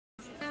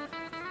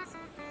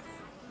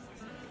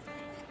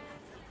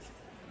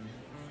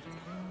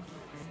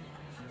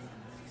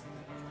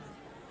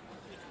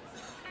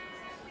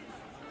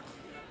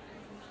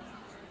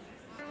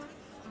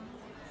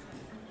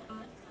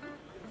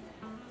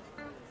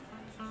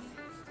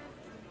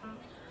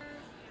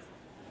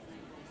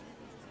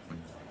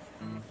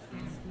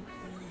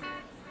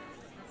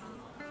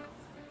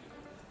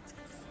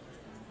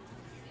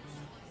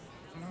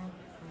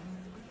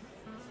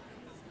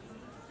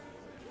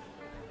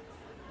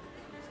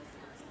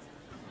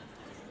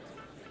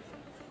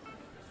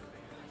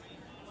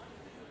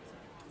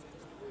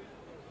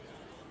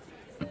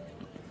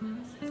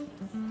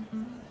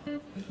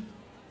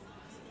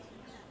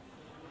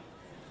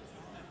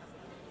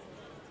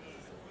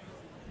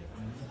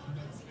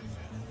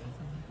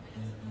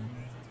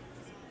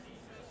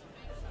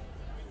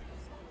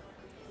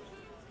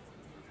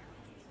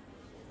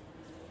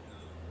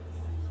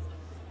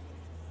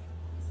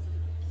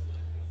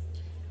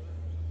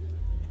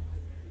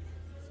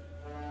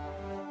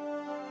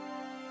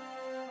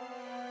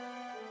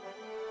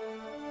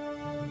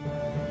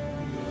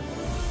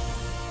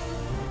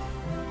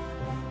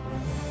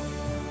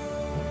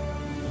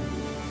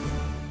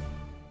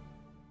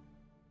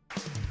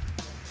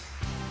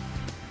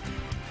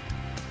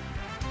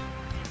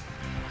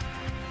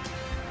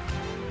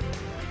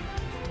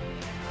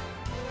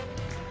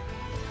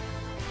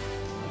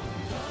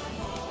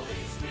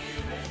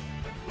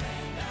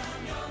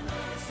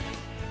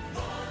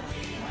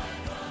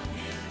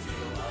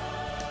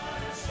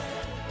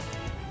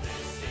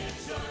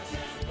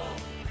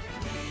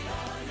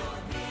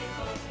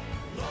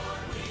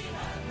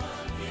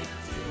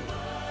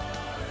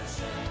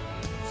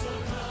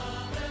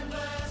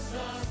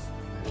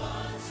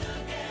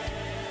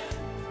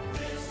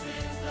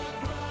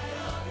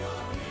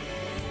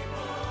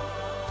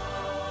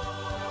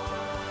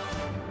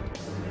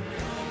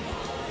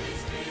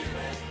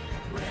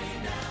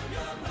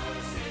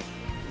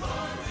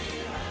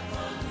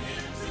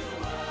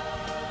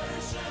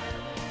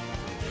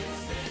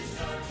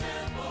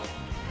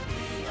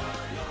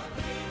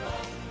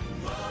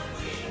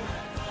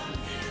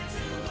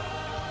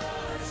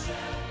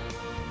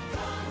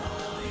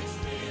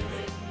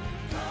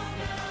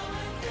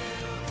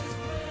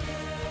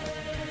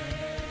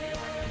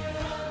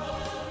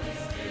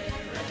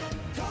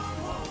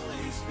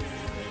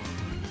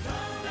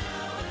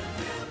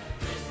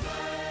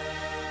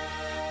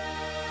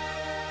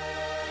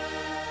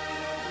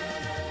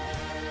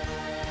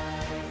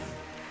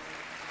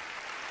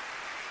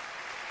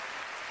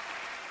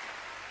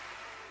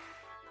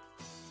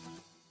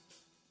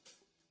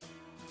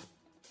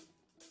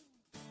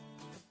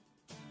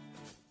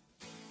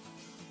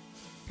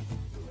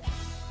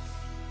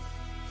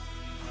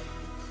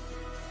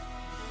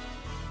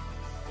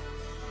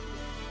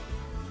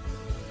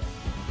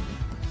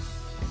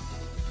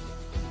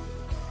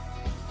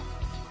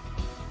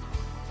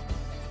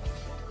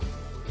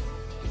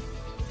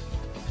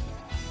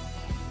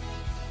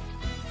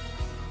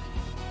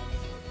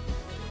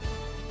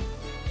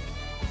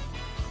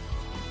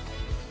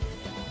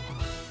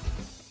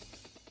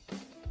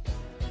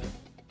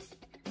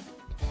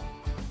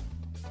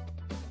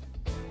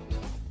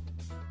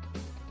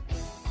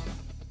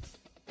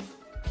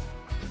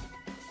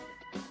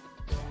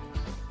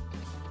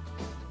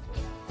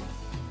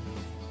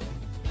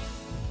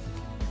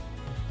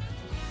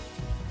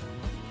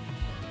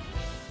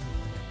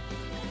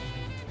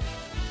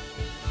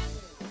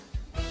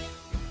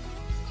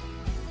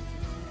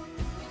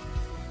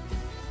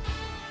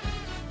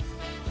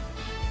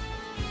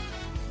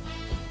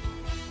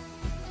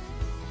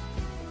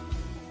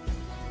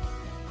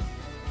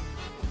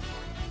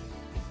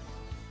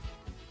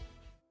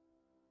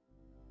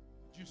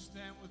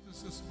Stand with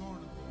us this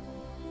morning.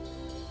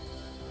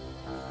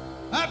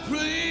 I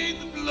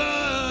plead the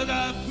blood,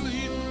 I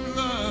plead the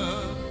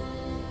blood.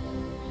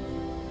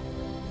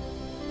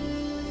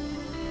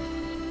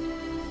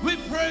 We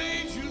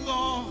praise you,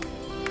 Lord.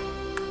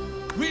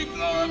 We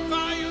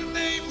glorify your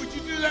name. Would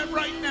you do that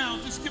right now?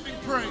 Just give me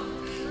praise.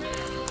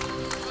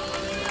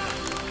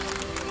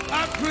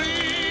 I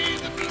plead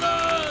the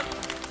blood,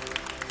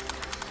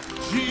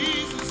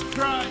 Jesus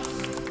Christ,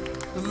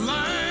 the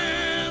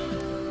Lamb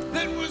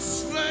that was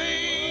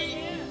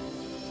slain.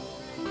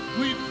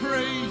 We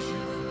praise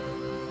you.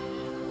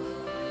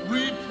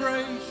 We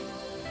praise you.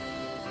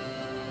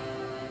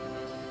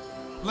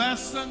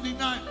 Last Sunday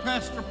night,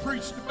 Pastor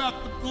preached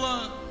about the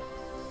blood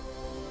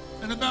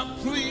and about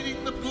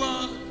pleading the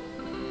blood.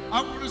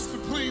 I want us to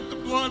plead the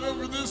blood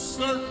over this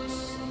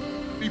service.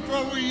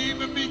 Before we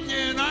even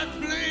begin, I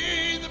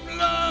plead the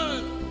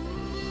blood.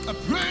 I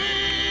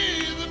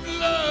plead the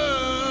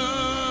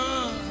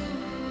blood.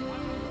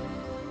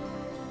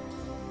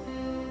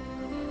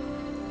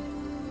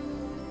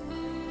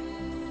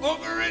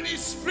 Over any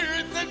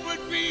spirit that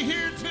would be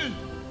here to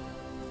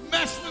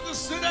mess with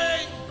us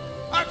today,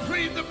 I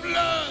plead the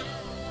blood.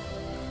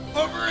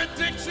 Over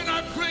addiction,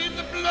 I plead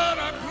the blood.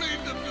 I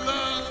plead the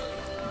blood.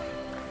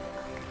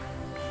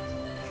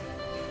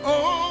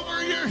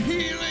 Over your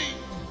healing,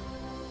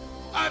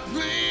 I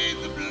plead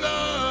the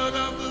blood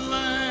of the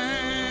Lamb.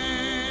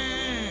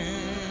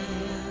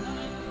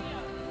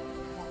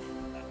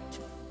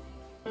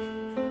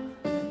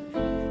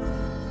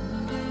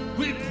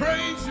 We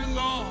praise you,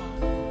 Lord.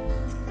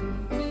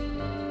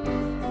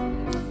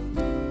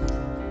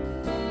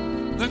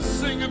 Let's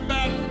sing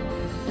about it.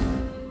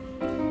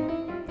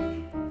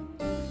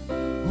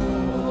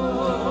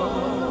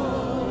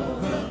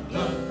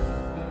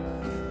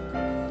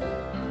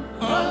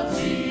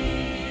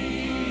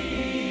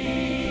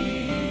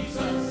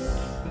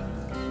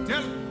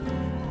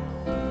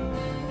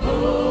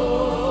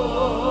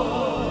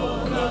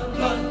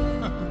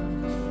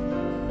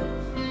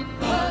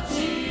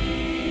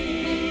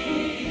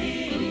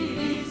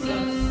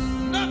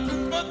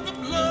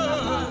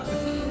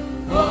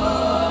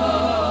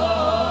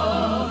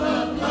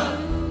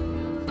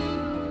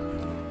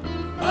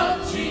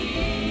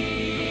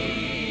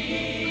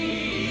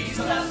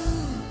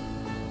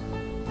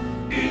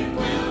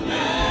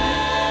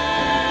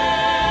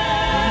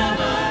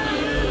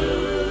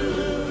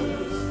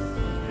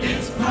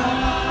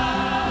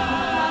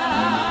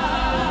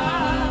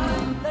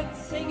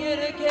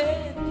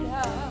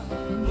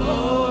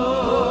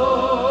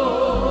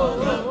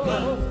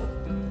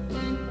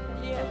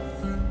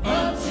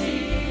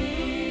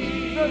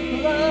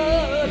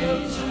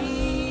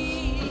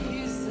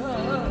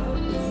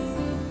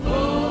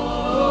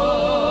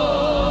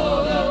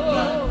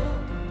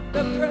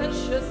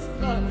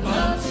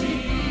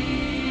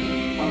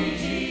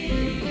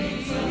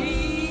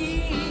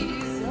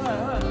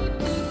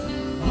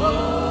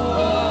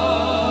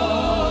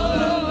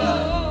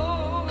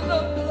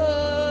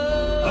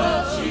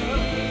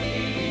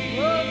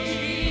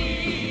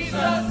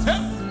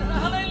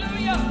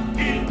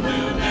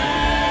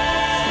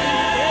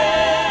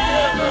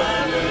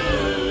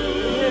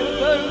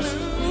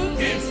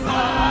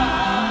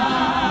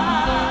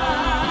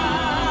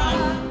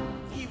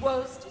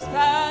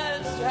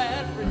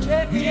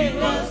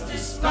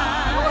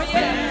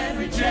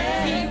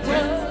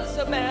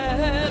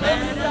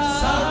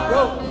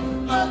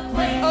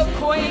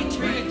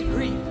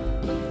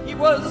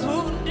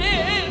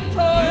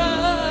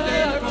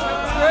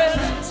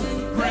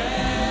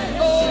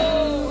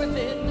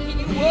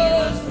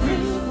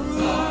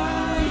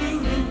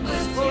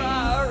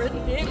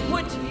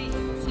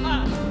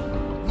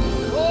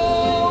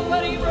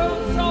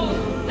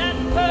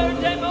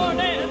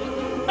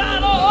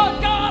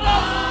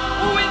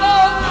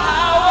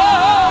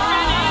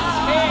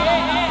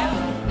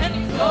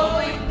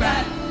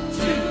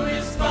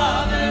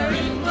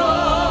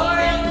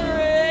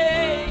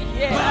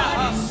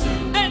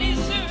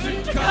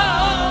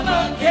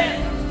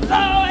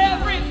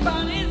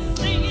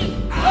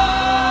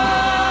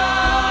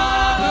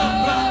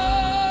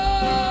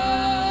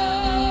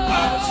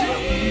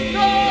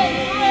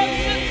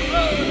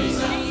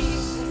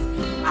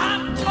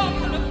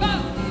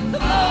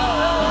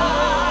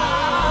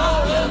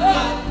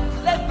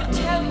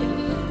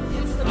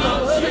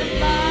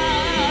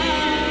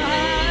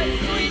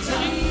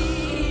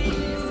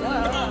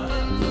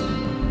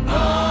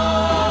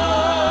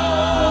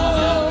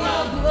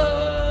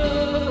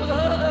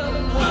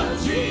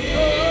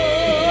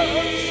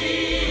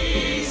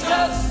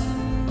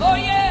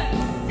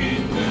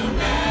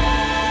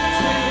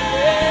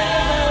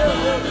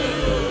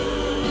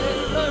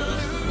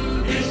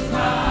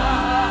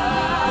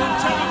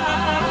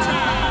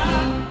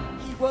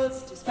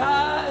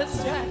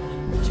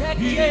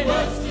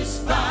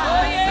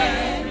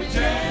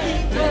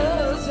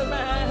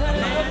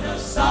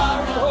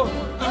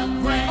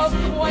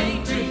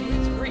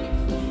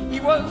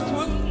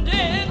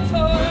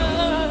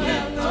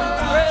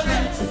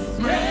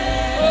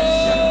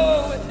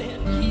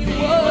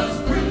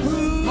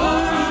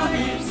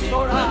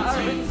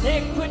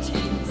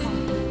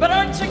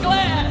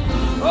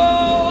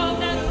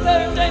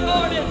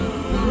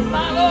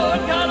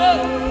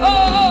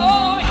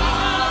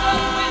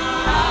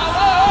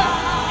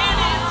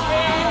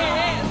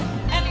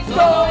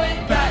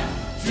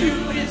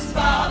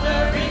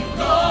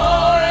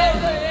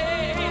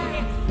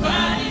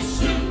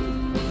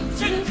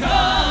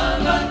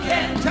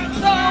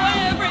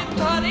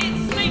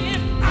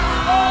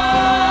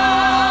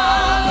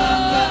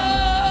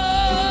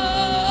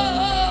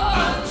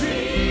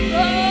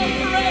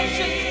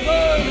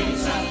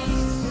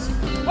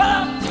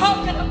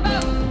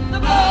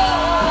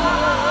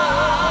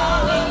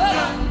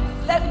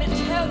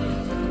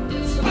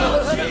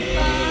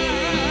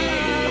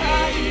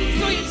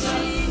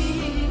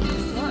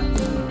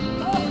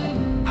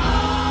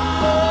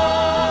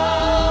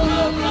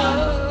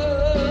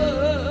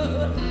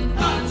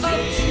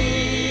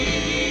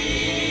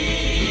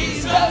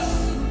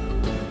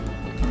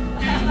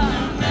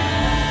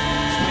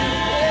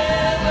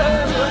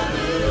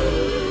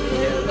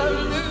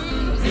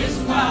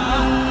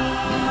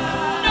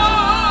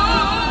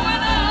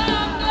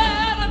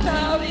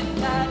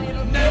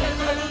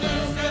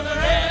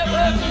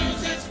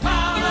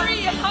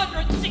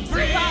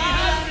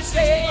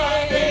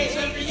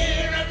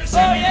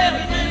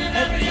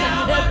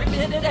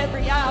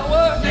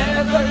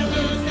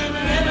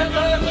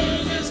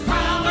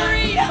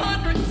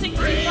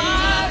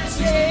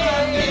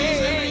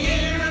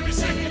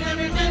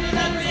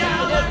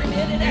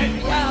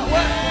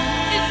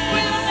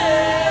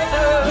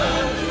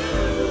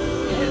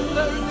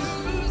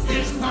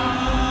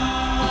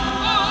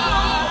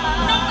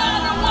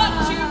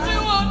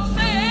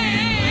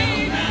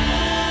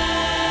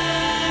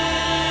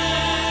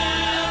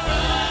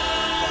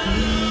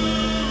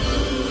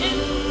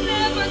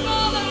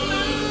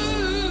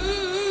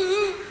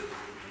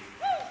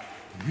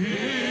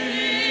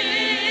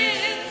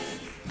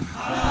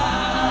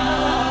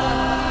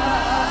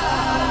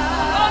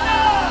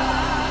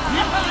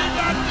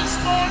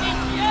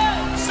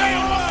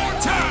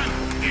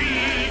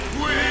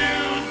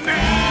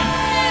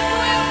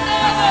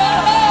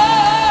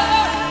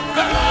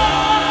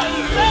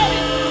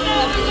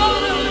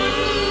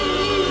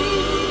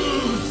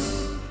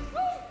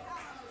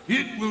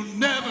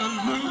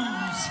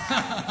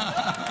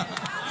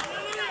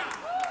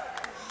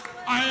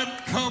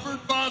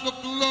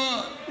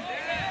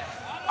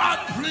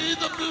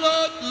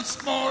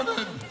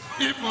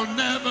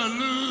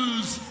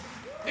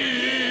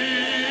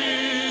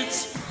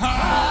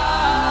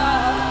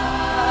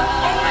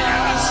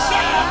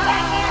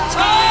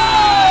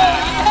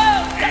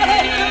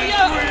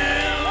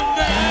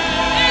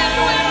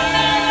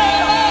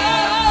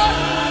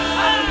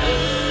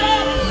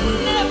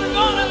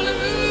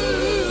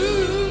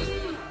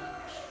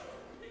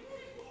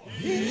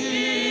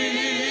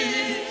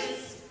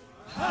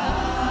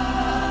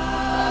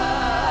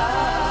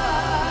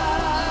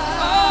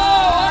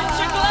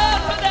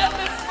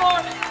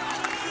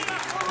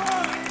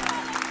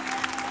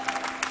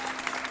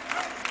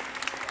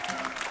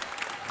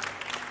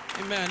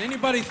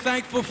 many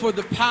thankful for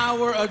the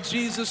power of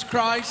Jesus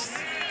Christ?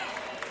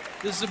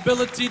 His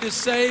ability to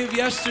save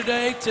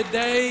yesterday,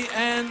 today,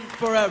 and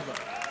forever.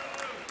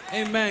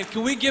 Amen.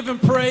 Can we give him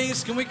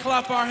praise? Can we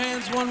clap our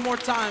hands one more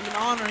time and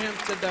honor him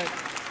today?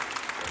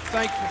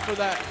 Thankful for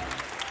that.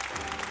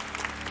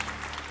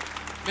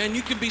 Man,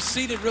 you can be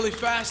seated really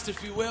fast,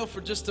 if you will,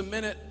 for just a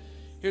minute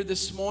here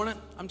this morning.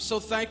 I'm so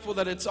thankful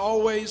that it's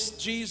always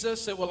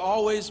Jesus. It will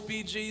always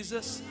be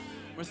Jesus.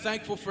 We're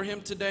thankful for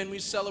him today, and we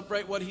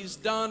celebrate what he's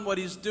done, what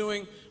he's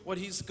doing, what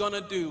he's going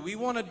to do. We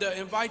wanted to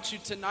invite you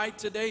tonight,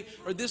 today,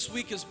 or this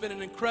week has been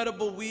an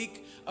incredible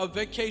week of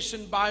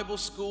Vacation Bible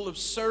School, of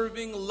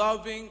serving,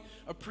 loving,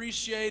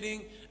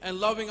 appreciating, and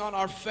loving on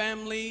our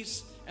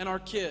families and our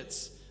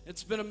kids.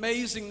 It's been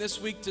amazing this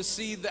week to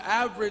see the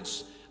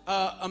average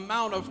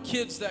amount of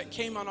kids that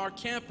came on our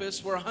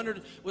campus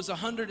was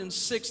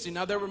 160.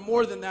 Now there were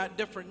more than that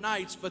different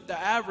nights, but the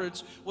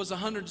average was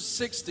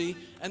 160,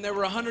 and there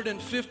were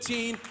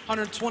 115,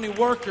 120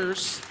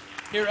 workers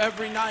here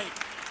every night.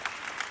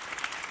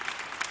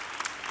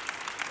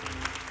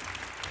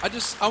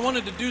 I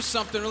wanted to do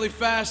something really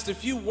fast.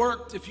 If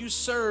you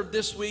served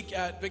this week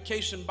at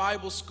Vacation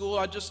Bible School,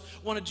 I just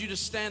wanted you to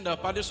stand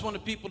up. I just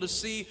wanted people to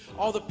see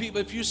all the people.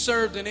 If you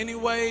served in any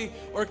way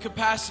or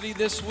capacity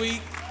this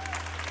week,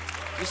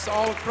 just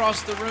all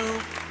across the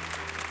room.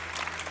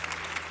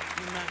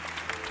 Amen.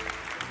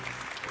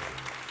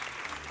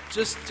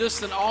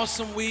 Just an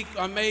awesome week.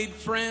 I made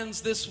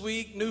friends this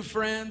week, new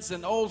friends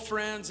and old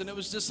friends, and it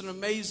was just an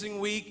amazing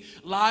week.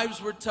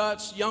 Lives were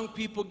touched. Young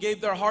people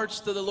gave their hearts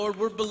to the Lord.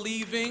 We're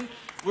believing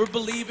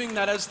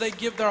that as they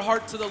give their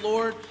heart to the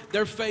Lord,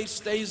 their faith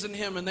stays in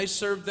him and they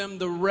serve them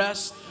the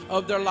rest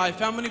of their life.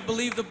 How many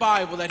believe the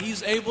Bible, that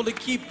he's able to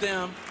keep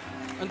them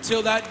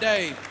until that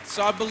day?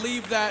 So I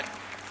believe that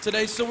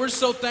today. So we're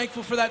so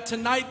thankful for that.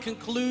 Tonight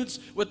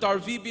concludes with our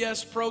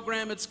VBS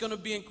program. It's going to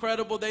be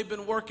incredible. They've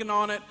been working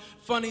on it,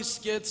 funny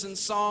skits and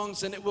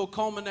songs, and it will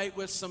culminate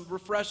with some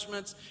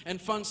refreshments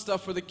and fun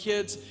stuff for the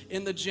kids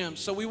in the gym.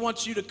 So we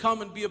want you to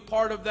come and be a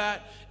part of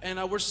that,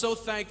 and we're so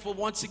thankful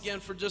once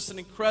again for just an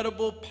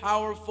incredible,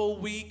 powerful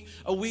week,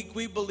 a week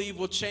we believe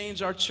will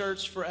change our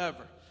church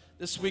forever.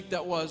 This week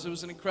it was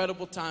an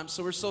incredible time.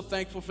 So we're so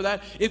thankful for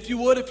that. If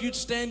you'd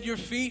stand to your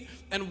feet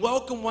and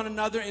welcome one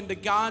another into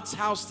God's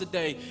house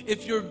today.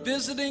 If you're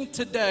visiting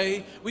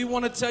today, we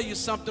want to tell you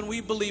something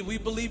we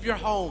believe you're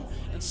home.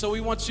 And so we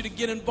want you to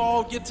get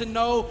involved, get to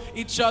know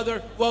each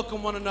other,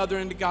 welcome one another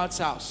into God's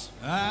house.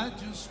 I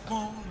just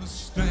want to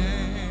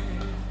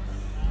stand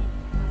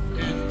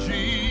in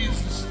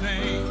Jesus'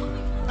 name.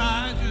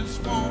 I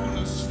just want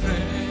to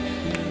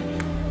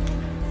stand.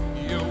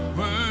 Your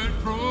word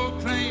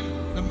proclaim.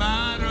 No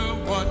matter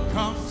what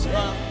comes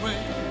my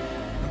way,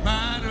 no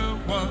matter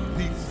what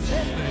people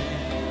say,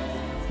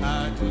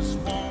 I just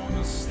want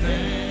to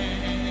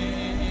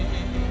stand.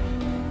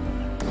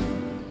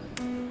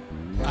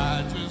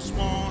 I just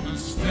want to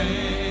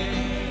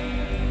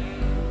stand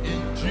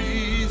in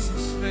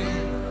Jesus'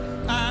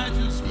 name. I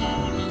just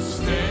want to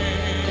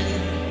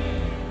stand.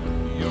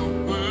 Your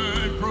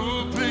word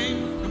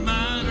proclaim. No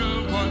matter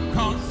what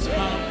comes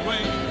my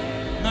way,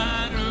 no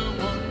matter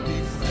what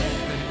people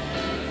say,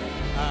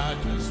 I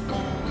just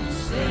want to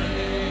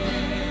stand.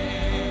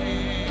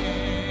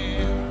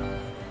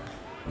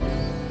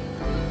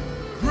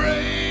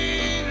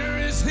 Greater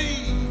is he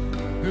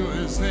who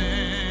is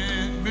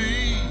in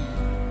me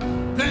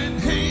than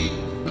he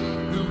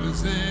who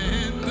is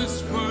in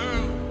this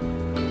world.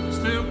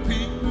 Still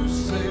people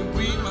say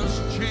we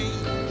must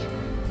change.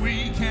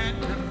 We can't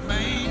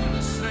remain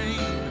the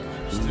same.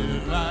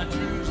 Still I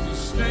choose to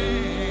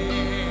stand.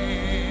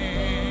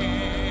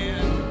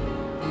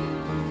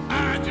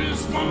 I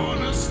just want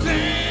to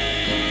stand.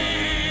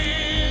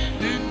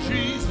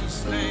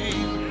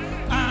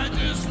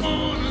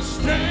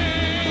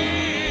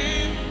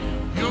 Stand,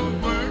 your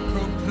word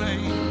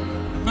proclaim.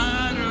 No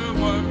matter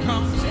what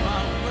comes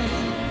my way,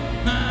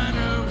 no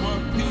matter what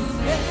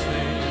people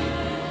say,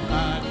 I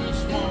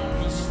just want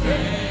to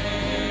stand.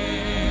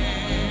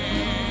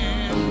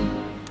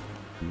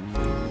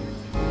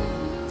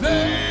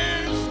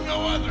 There's no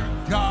other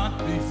God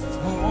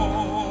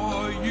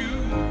before you.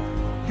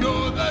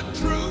 You're the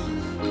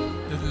truth,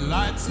 the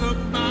light.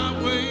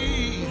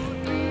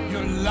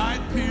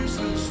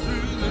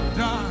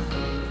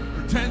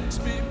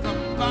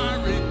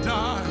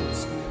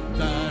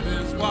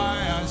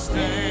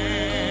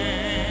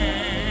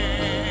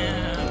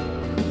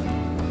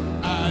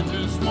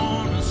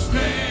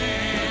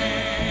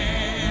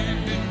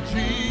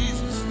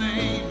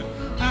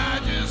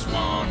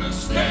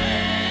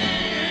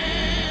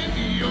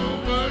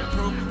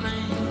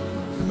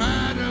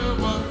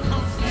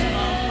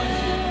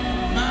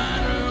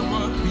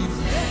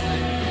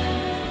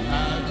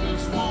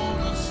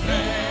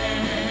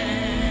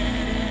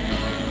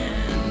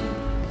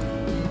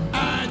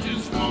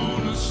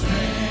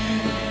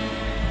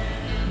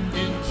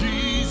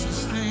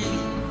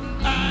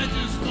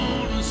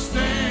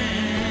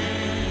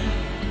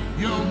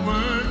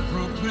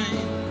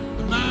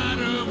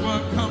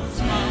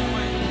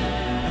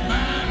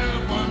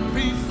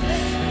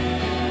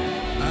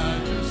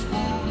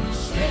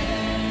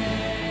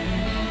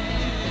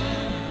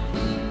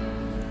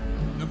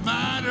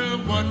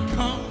 what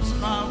comes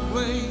my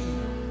way,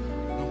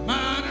 no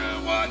matter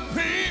what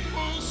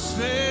people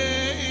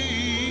say,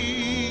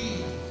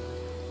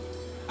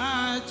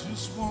 I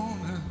just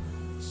wanna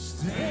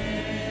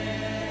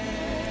stay.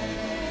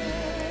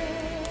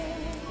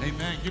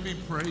 Amen. Give me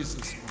praise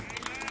this morning.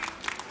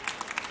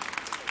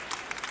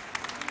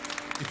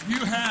 If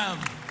you have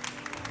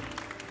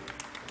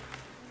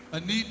a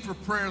need for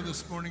prayer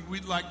this morning,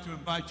 we'd like to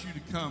invite you to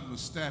come. The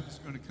staff is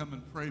going to come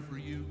and pray for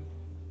you.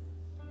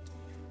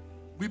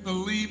 We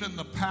believe in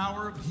the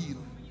power of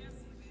healing.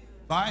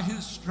 By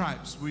his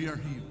stripes we are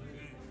healed.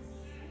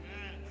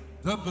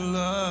 The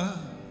blood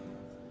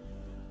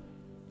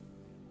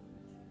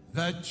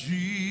that Jesus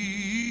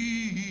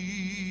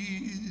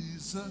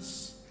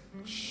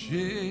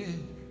shed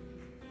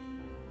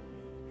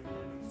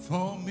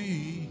for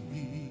me.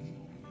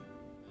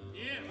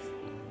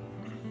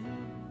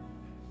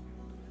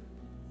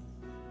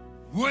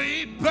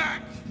 Way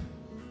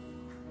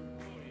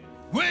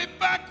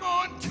back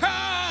on Calvary,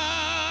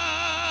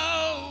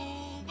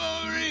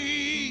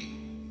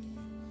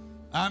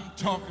 I'm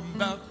talking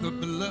about the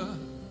blood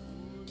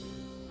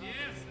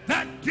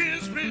that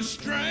gives me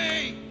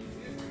strength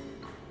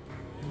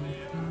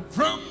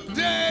from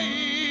day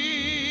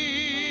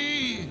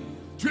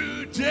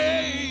to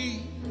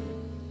day.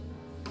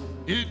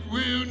 It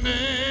will never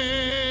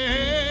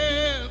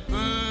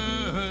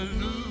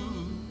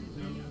lose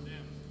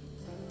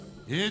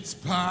its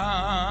power.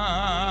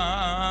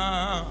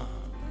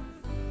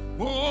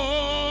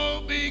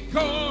 Oh,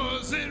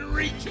 because it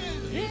reaches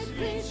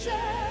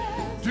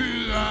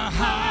to the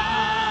highest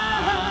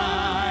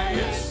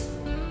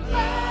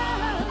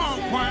mountain. Come on,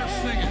 choir,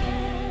 sing it.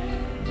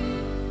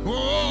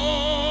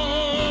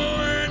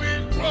 Oh, and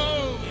it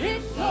flows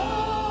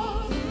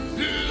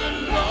to the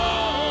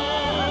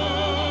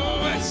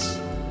lowest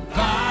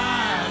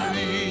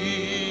valley.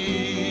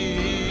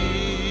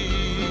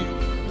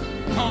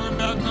 Talking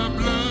about the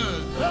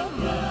blood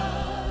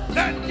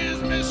that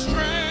gives me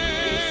strength.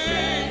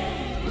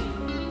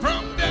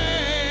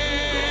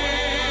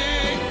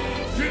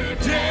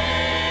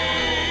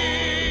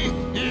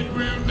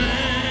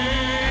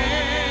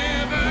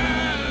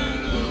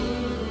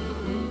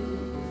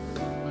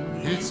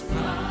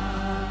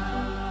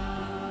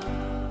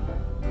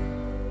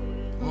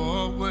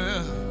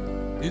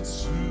 It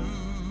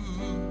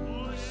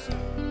soothes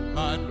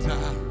my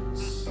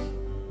doubts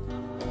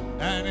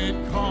and it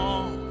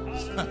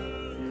calms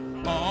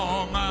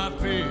all my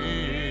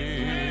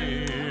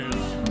fears.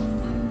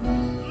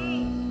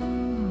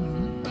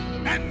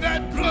 And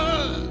that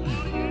blood,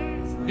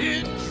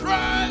 it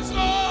dries all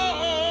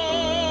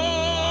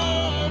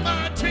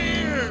my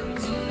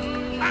tears.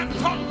 I'm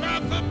talking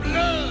about the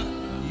blood,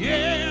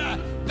 yeah,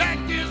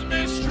 that gives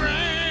me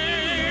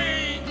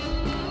strength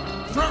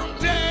from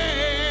day.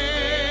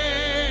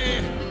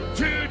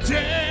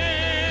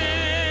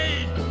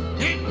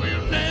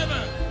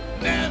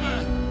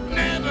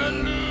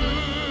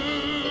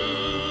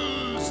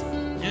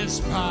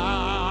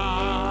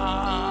 Power.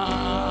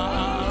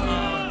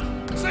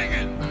 Sing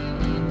it.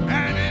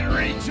 And it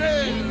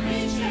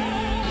reaches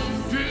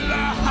to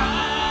the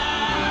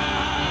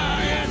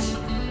highest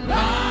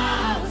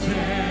mountain.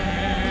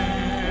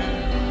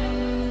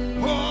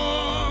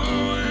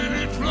 Oh, and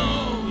it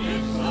flows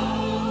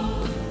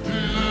to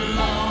the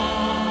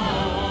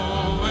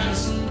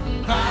lowest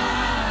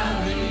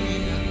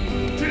valley.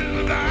 To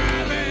the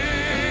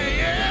valley,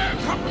 yeah.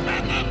 Talk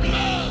about the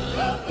blood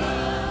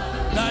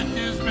that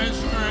gives me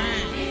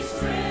strength.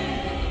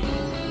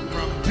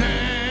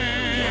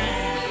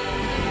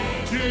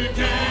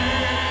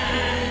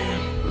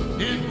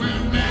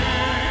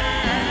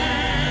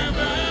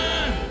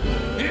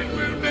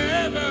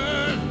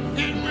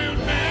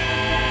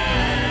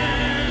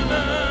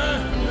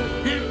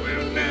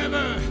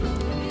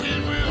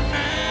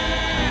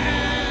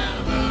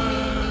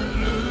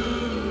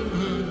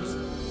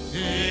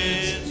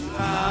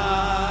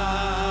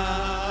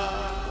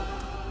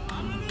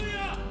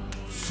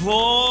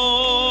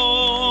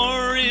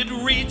 For it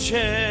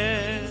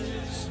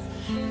reaches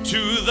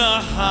to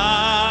the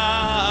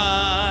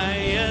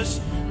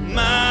highest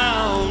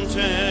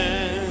mountain.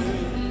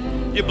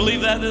 You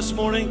believe that this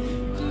morning?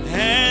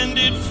 And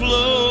it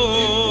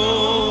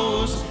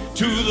flows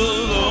to the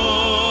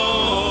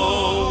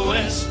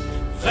lowest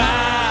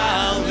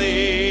valley.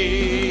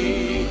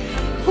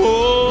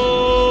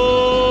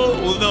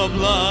 Oh, the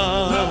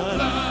blood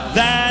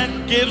that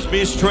gives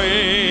me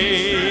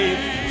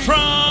strength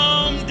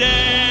from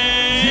day.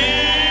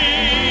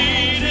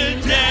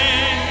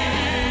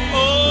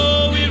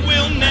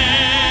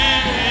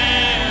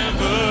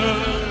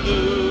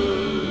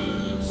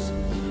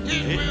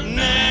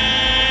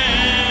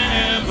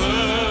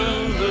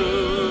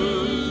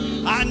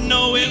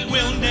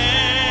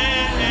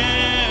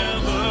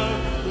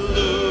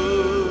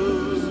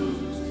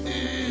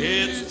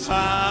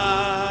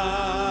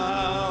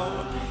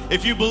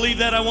 If you believe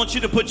that, I want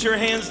you to put your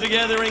hands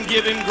together and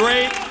give him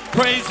great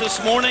praise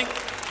this morning.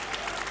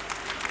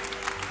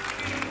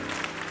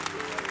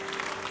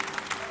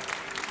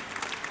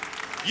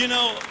 You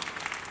know,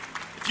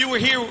 if you were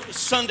here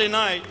Sunday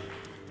night,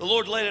 The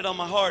Lord laid it on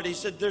my heart. He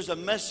said, there's a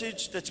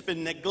message that's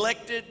been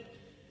neglected,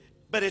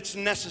 but it's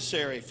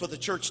necessary for the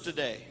church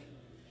today.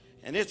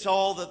 And it's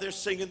all that they're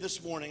singing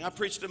this morning. I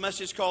preached a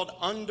message called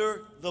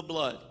Under the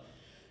Blood.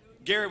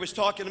 Gary was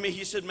talking to me.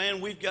 He said,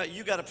 man,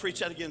 you got to preach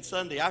that again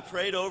Sunday. I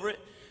prayed over it.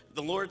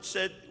 The Lord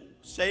said,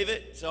 save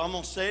it. So I'm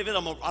going to save it.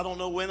 I don't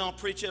know when I'll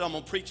preach it. I'm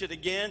going to preach it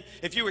again.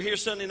 If you were here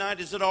Sunday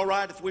night, is it all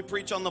right if we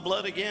preach on the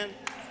blood again?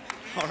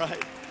 All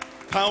right.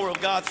 Power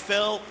of God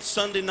fell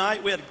Sunday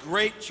night. We had a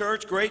great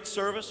church, great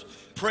service,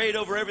 prayed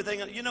over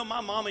everything. You know,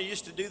 my mama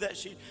used to do that.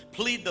 She'd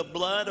plead the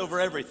blood over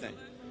everything.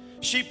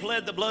 She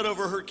pled the blood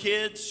over her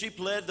kids. She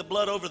pled the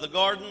blood over the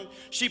garden.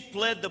 She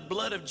pled the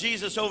blood of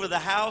Jesus over the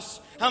house.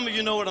 How many of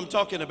you know what I'm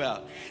talking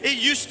about? It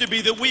used to be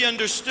that we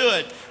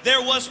understood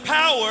there was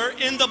power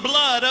in the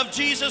blood of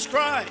Jesus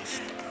Christ.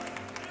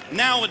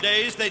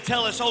 Nowadays, they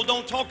tell us, oh,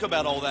 don't talk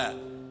about all that.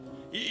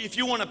 If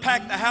you want to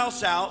pack the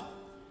house out,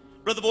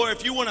 Brother Boy,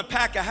 if you want to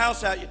pack a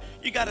house out,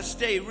 you got to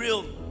stay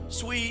real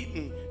sweet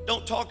and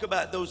don't talk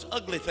about those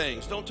ugly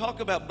things. Don't talk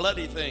about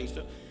bloody things.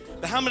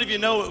 But how many of you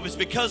know it was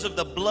because of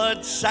the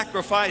blood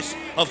sacrifice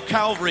of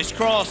Calvary's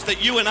cross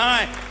that you and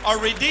I are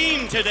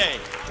redeemed today?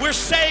 We're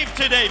saved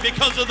today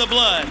because of the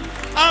blood.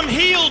 I'm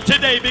healed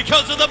today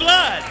because of the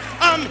blood.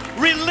 I'm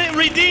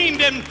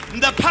redeemed, and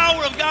the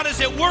power of God is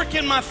at work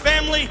in my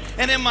family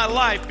and in my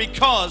life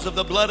because of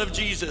the blood of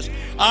Jesus.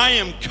 I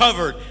am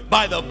covered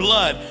by the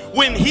blood.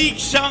 When he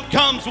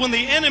comes, when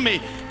the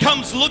enemy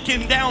comes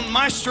looking down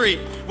my street,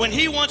 when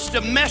he wants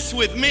to mess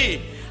with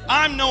me,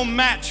 I'm no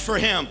match for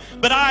him.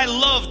 But I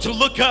love to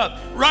look up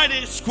right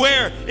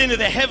square into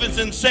the heavens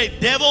and say,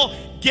 devil,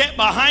 get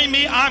behind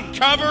me. I'm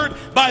covered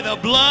by the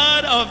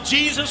blood of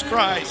Jesus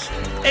Christ.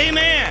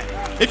 Amen.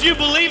 If you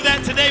believe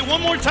that today,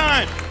 one more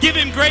time, give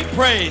him great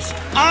praise.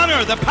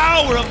 Honor the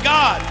power of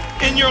God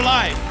in your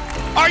life.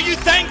 Are you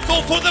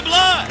thankful for the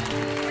blood?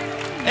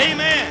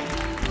 Amen.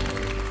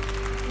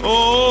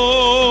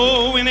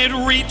 Oh, and it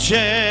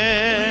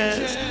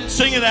reaches,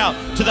 sing it out,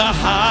 to the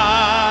highest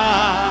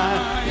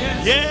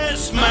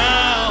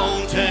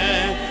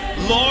mountain.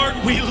 Lord,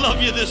 we love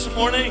you this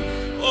morning.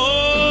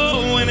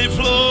 Oh, and it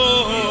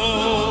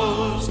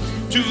flows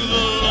to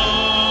the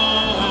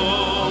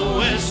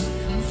lowest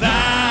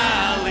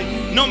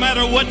valley. No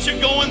matter what you're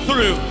going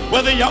through,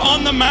 whether you're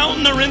on the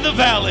mountain or in the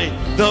valley,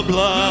 the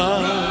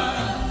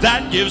blood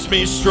that gives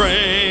me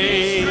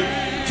strength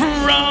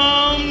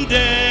from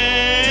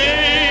day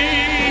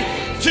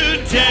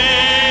to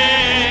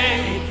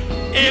day,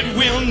 it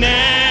will never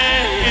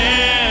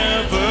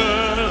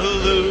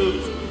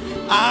lose.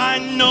 I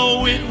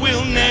know it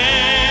will never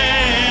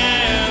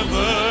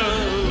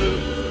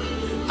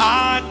lose.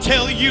 I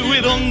tell you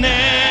it'll never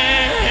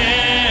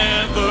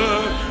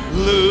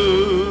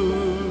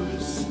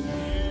lose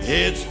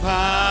its power.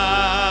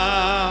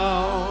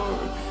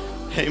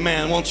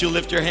 Amen. Won't you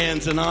lift your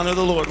hands and honor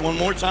the Lord one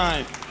more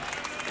time?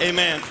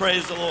 Amen.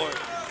 Praise the Lord.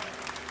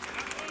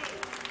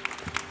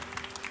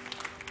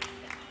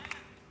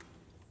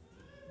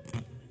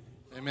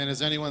 Amen.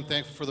 Is anyone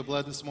thankful for the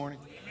blood this morning?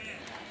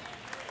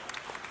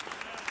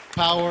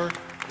 Power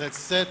that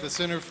set the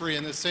sinner free,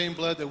 and the same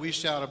blood that we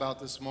shout about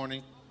this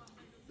morning,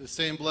 the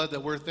same blood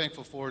that we're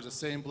thankful for, is the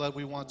same blood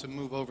we want to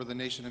move over the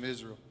nation of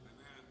Israel.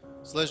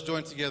 So let's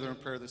join together in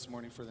prayer this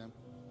morning for them.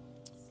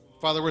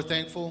 Father, we're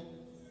thankful,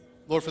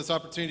 Lord, for this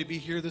opportunity to be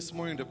here this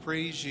morning to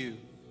praise you.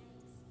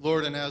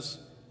 Lord, and as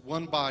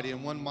one body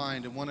and one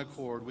mind and one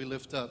accord, we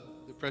lift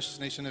up the precious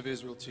nation of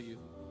Israel to you.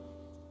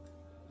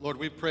 Lord,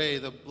 we pray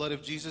the blood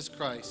of Jesus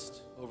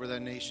Christ over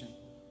that nation.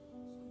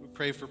 We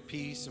pray for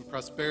peace and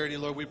prosperity.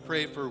 Lord, we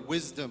pray for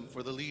wisdom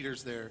for the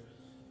leaders there.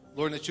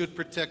 Lord, that you would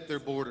protect their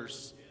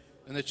borders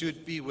and that you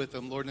would be with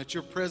them, Lord, and that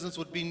your presence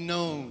would be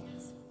known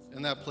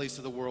in that place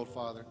of the world,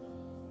 Father.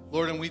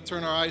 Lord, and we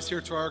turn our eyes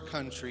here to our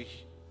country.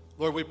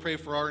 Lord, we pray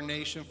for our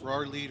nation, for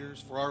our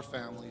leaders, for our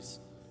families,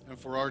 and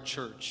for our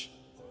church.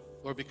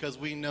 Lord, because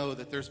we know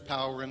that there's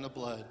power in the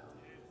blood.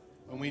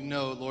 And we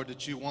know, Lord,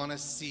 that you want to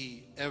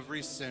see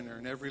every sinner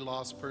and every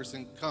lost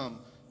person come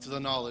to the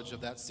knowledge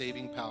of that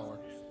saving power.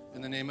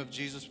 In the name of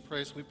Jesus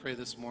Christ, we pray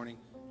this morning.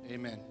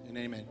 Amen and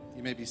amen.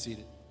 You may be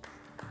seated.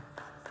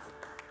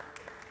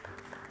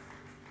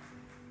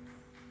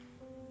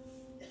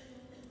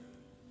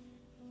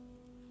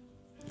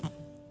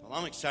 Well,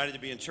 I'm excited to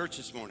be in church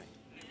this morning.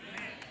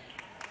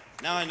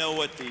 Now I know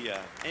what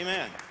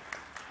amen.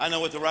 I know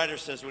what the writer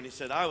says when he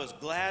said, I was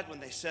glad when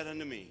they said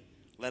unto me,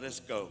 let us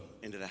go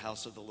into the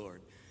house of the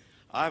Lord.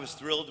 I was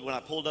thrilled when I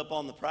pulled up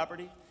on the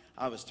property.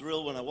 I was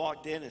thrilled when I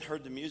walked in and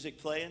heard the music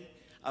playing.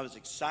 I was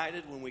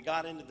excited when we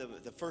got into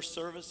the first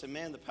service, and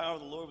man, the power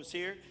of the Lord was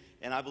here.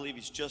 And I believe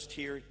he's just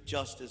here,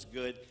 just as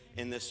good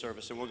in this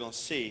service. And we're going to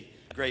see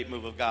a great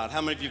move of God.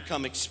 How many of you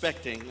come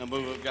expecting a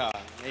move of God?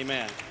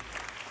 Amen.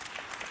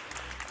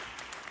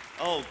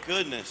 Oh,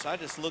 goodness. I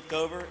just looked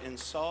over and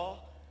saw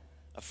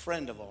a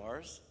friend of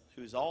ours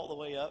who's all the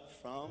way up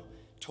from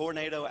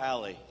Tornado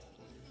Alley.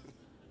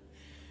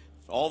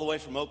 All the way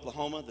from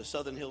Oklahoma, the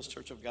Southern Hills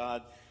Church of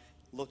God.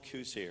 Look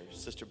who's here,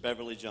 Sister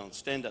Beverly Jones.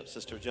 Stand up,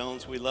 Sister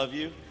Jones. We love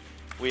you.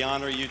 We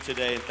honor you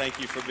today and thank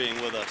you for being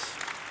with us.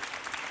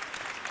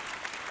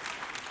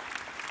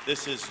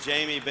 This is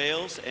Jamie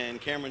Bales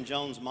and Cameron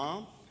Jones'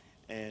 mom,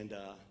 and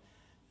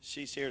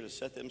she's here to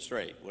set them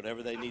straight,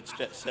 whatever they need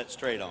set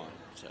straight on.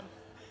 So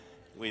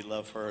we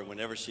love her.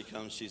 Whenever she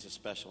comes, she's a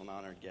special and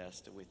honored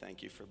guest, and we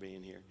thank you for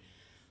being here.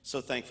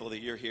 So thankful that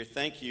you're here.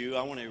 Thank you.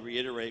 I want to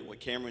reiterate what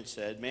Cameron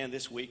said. Man,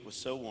 this week was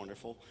so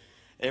wonderful.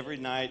 Every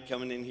night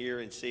coming in here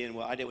and seeing,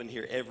 well, I didn't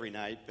hear every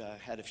night. I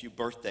had a few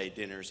birthday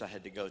dinners I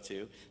had to go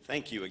to.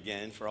 Thank you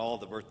again for all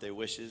the birthday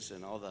wishes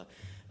and all the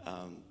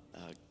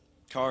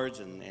cards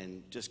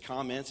and just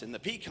comments. And the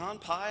pecan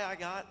pie I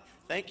got,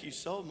 thank you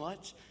so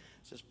much.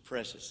 It's just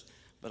precious.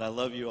 But I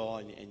love you all,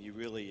 and you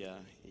really,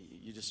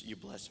 you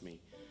bless me.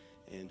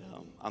 And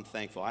I'm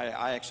thankful.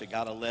 I actually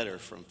got a letter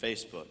from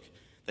Facebook.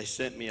 They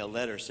sent me a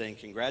letter saying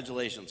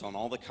congratulations on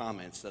all the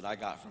comments that I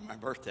got for my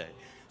birthday.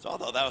 So I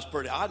thought that was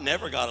pretty. I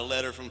never got a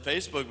letter from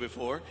Facebook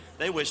before.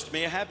 They wished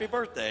me a happy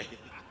birthday.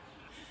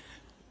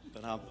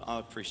 But I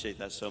appreciate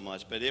that so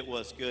much. But it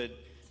was good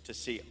to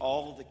see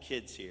all the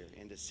kids here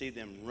and to see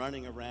them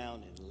running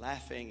around and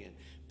laughing and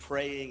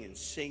praying and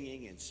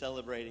singing and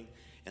celebrating,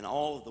 and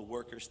all of the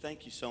workers.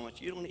 Thank you so much.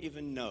 You don't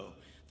even know.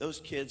 Those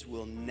kids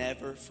will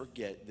never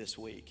forget this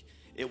week.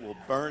 It will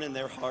burn in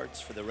their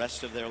hearts for the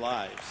rest of their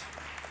lives.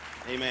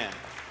 Amen.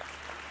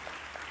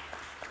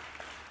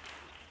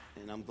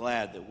 And I'm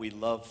glad that we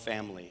love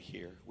family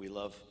here. We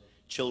love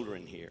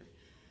children here.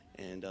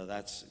 And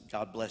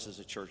God blesses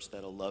a church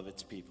that'll love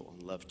its people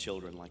and love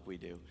children like we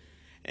do.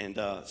 And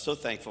so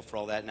thankful for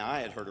all that. Now,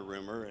 I had heard a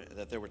rumor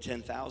that there were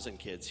 10,000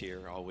 kids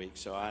here all week,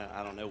 so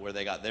I don't know where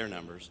they got their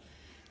numbers.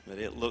 But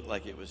it looked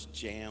like it was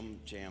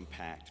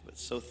jam-packed. But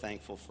so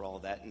thankful for all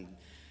that. And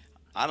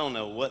I don't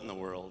know what in the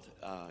world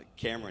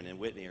Cameron and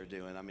Whitney are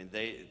doing. I mean,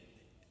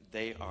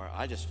 they are,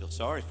 I just feel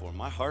sorry for them.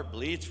 My heart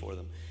bleeds for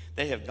them.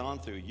 They have gone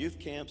through youth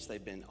camps.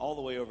 They've been all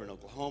the way over in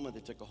Oklahoma.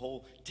 They took a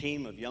whole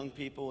team of young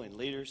people and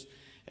leaders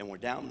and were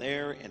down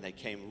there, and they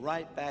came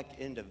right back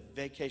into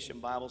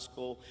Vacation Bible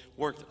School,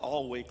 worked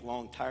all week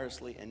long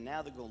tirelessly, and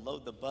now they're going to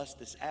load the bus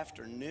this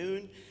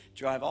afternoon,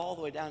 drive all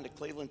the way down to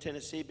Cleveland,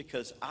 Tennessee,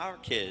 because our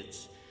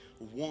kids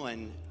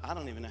won. I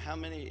don't even know, how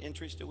many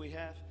entries do we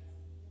have?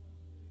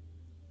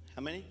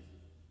 How many?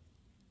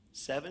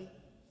 7?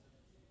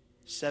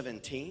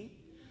 17?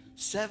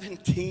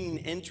 17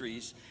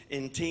 entries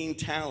in teen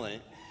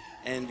talent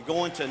and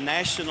going to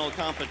national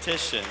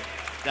competition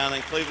down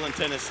in Cleveland,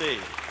 Tennessee.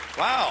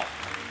 Wow.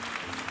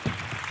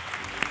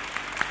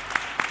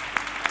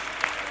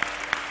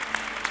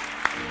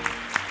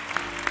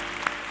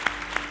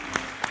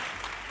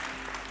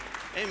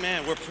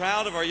 Amen. We're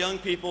proud of our young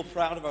people,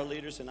 proud of our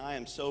leaders, and I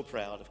am so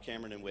proud of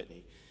Cameron and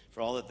Whitney for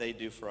all that they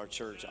do for our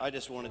church. I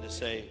just wanted to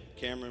say,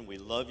 Cameron, we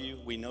love you.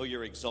 We know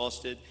you're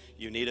exhausted.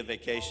 You need a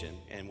vacation,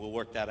 and we'll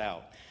work that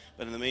out.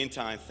 But in the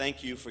meantime,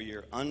 thank you for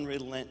your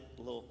unrelenting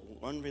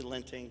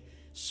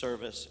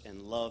service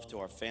and love to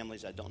our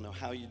families. I don't know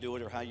how you do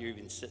it or how you're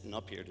even sitting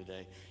up here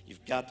today.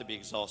 You've got to be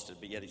exhausted,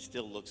 but yet he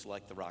still looks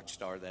like the rock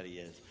star that he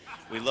is.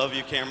 We love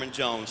you, Cameron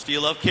Jones. Do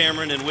you love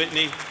Cameron and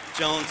Whitney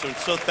Jones? I'm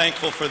so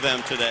thankful for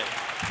them today.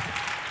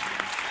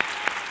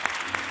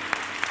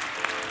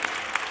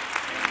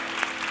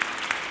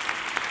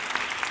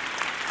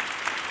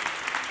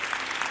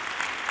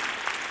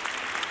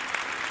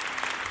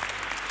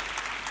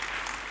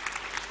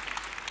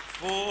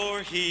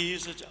 For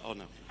he's a... Oh,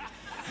 no.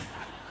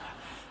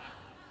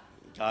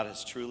 God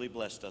has truly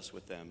blessed us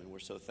with them, and we're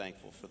so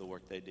thankful for the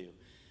work they do.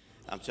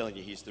 I'm telling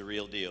you, he's the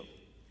real deal.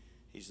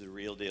 He's the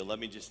real deal. Let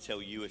me just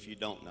tell you, if you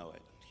don't know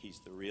it, he's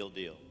the real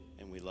deal,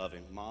 and we love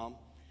him. Mom,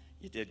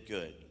 you did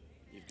good.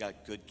 You've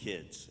got good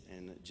kids,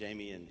 and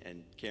Jamie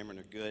and Cameron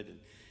are good, and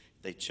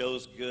they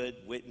chose good.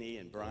 Whitney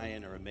and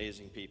Brian are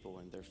amazing people,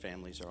 and their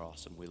families are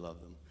awesome. We love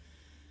them.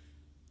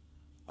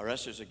 Our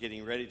ushers are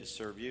getting ready to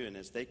serve you, and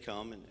as they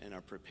come and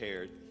are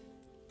prepared,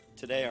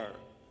 today our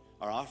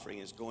offering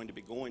is going to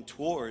be going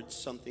towards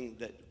something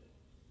that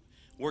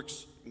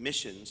works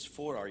missions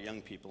for our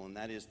young people, and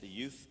that is the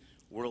Youth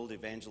World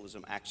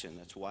Evangelism Action.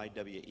 That's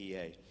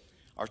YWEA.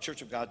 Our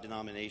Church of God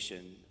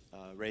denomination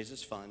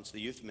raises funds,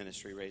 the youth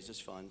ministry raises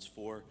funds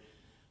for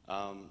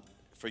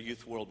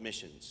Youth World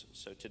Missions.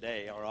 So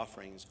today our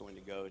offering is going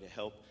to go to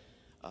help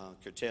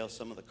curtail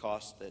some of the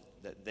costs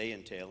that they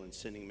entail in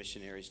sending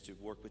missionaries to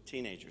work with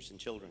teenagers and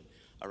children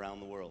around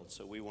the world.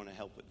 So we want to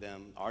help with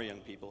them, our young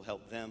people,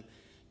 help them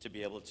to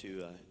be able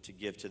to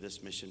give to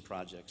this mission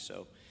project.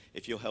 So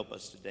if you'll help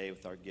us today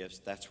with our gifts,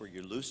 that's where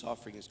your loose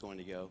offering is going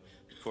to go.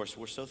 Of course,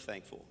 we're so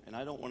thankful, and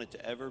I don't want it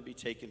to ever be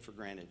taken for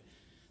granted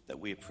that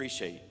we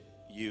appreciate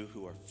you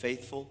who are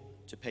faithful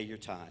to pay your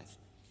tithe.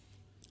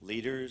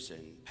 Leaders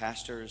and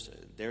pastors,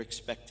 they're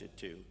expected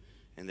to,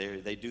 and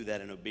they do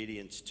that in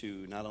obedience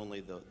to not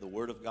only the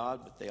Word of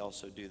God, but they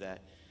also do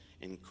that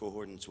in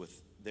accordance with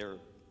their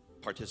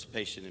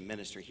participation in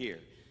ministry here.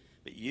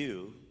 But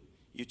you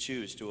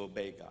choose to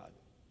obey God.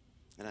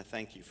 And I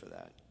thank you for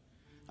that.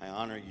 I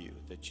honor you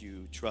that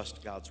you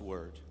trust God's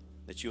word,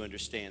 that you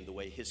understand the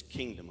way his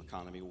kingdom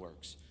economy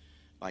works.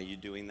 By you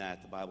doing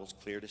that, the Bible's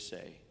clear to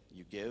say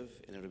You give,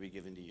 and it'll be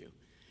given to you.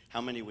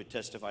 How many would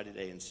testify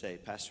today and say,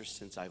 Pastor,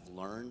 since I've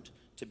learned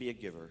to be a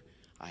giver,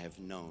 I have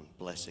known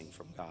blessing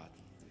from God?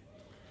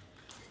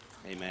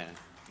 Amen.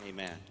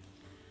 Amen.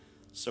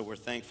 So we're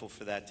thankful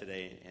for that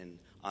today and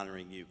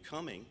honoring you.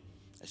 Coming,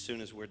 as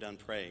soon as we're done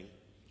praying,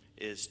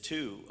 is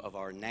 2 of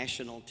our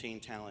national teen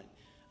talent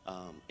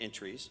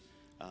entries.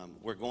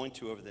 We're going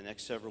to, over the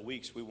next several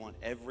weeks, we want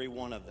every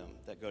one of them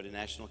that go to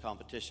national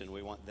competition,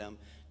 we want them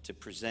to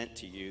present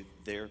to you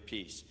their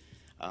piece.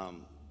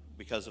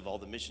 Because of all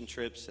the mission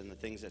trips and the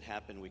things that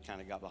happened, we kind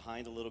of got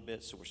behind a little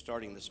bit. So we're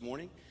starting this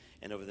morning,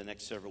 and over the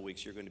next several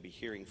weeks, you're going to be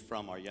hearing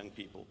from our young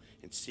people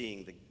and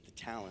seeing the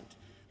talent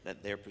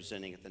that they're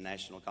presenting at the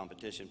national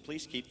competition.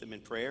 Please keep them in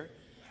prayer.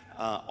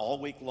 All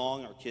week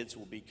long, our kids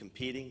will be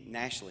competing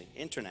nationally,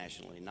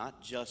 internationally,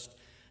 not just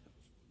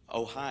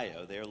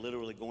Ohio. They're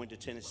literally going to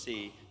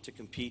Tennessee to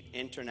compete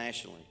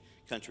internationally.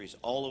 Countries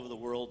all over the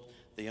world,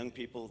 the young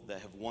people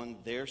that have won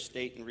their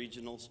state and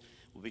regionals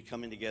will be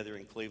coming together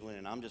in Cleveland,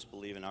 and I'm just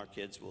believing our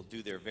kids will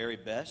do their very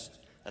best.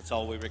 That's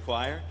all we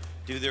require.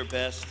 Do their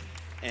best,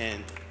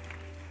 and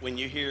when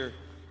you hear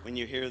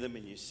them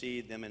and you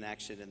see them in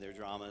action in their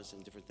dramas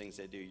and different things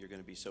they do, you're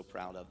going to be so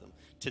proud of them.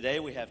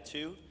 Today we have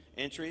 2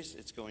 entries.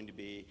 It's going to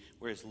be,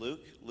 where's Luke?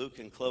 Luke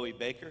and Chloe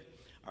Baker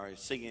are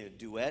singing a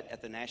duet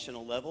at the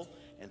national level,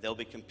 and they'll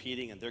be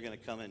competing, and they're going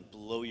to come and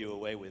blow you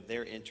away with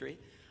their entry.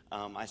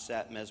 I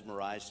sat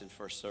mesmerized in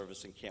first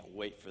service and can't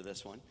wait for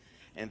this one.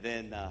 And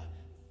then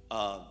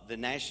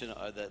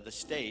the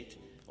state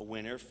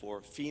winner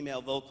for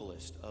female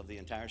vocalist of the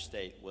entire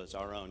state was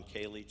our own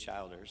Kaylee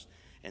Childers.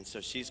 And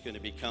so she's going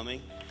to be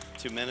coming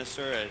to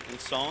minister in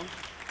song.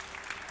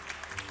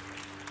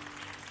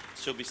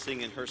 She'll be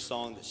singing her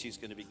song that she's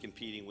going to be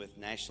competing with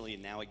nationally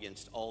and now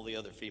against all the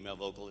other female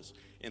vocalists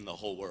in the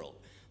whole world.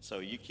 So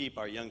you keep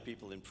our young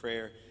people in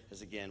prayer,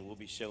 as again, we'll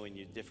be showing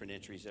you different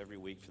entries every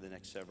week for the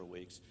next several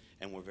weeks.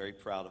 And we're very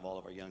proud of all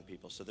of our young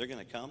people. So they're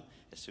going to come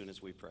as soon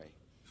as we pray.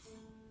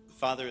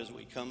 Father, as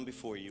we come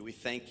before you, we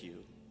thank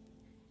you.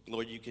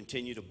 Lord, you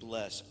continue to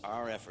bless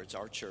our efforts,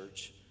 our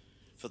church,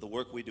 for the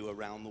work we do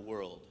around the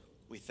world.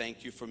 We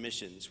thank you for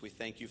missions. We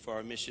thank you for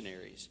our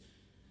missionaries.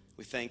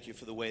 We thank you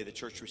for the way the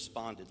church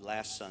responded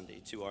last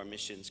Sunday to our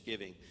missions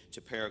giving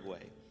to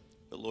Paraguay.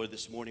 But Lord,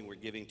 this morning we're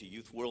giving to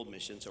Youth World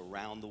Missions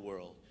around the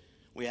world.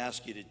 We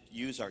ask you to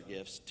use our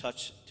gifts,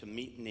 touch to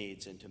meet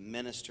needs and to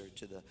minister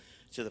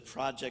to the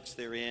projects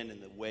they're in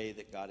and the way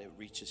that God, it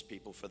reaches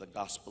people for the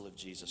gospel of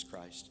Jesus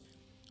Christ.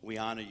 We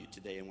honor you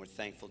today, and we're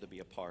thankful to be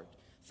a part.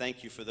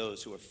 Thank you for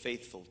those who are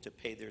faithful to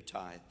pay their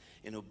tithe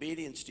in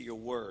obedience to your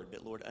word,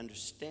 but Lord,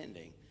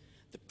 understanding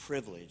the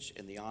privilege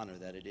and the honor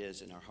that it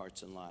is in our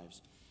hearts and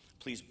lives.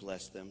 Please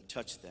bless them,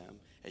 touch them,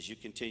 as you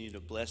continue to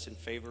bless and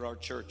favor our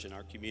church and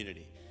our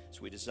community.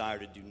 So we desire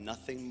to do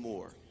nothing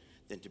more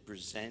than to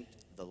present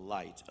the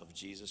light of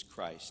Jesus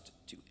Christ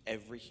to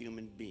every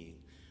human being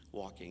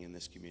walking in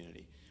this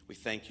community. We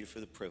thank you for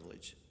the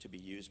privilege to be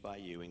used by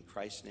you. In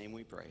Christ's name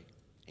we pray.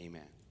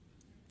 Amen.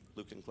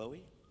 Luke and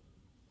Chloe.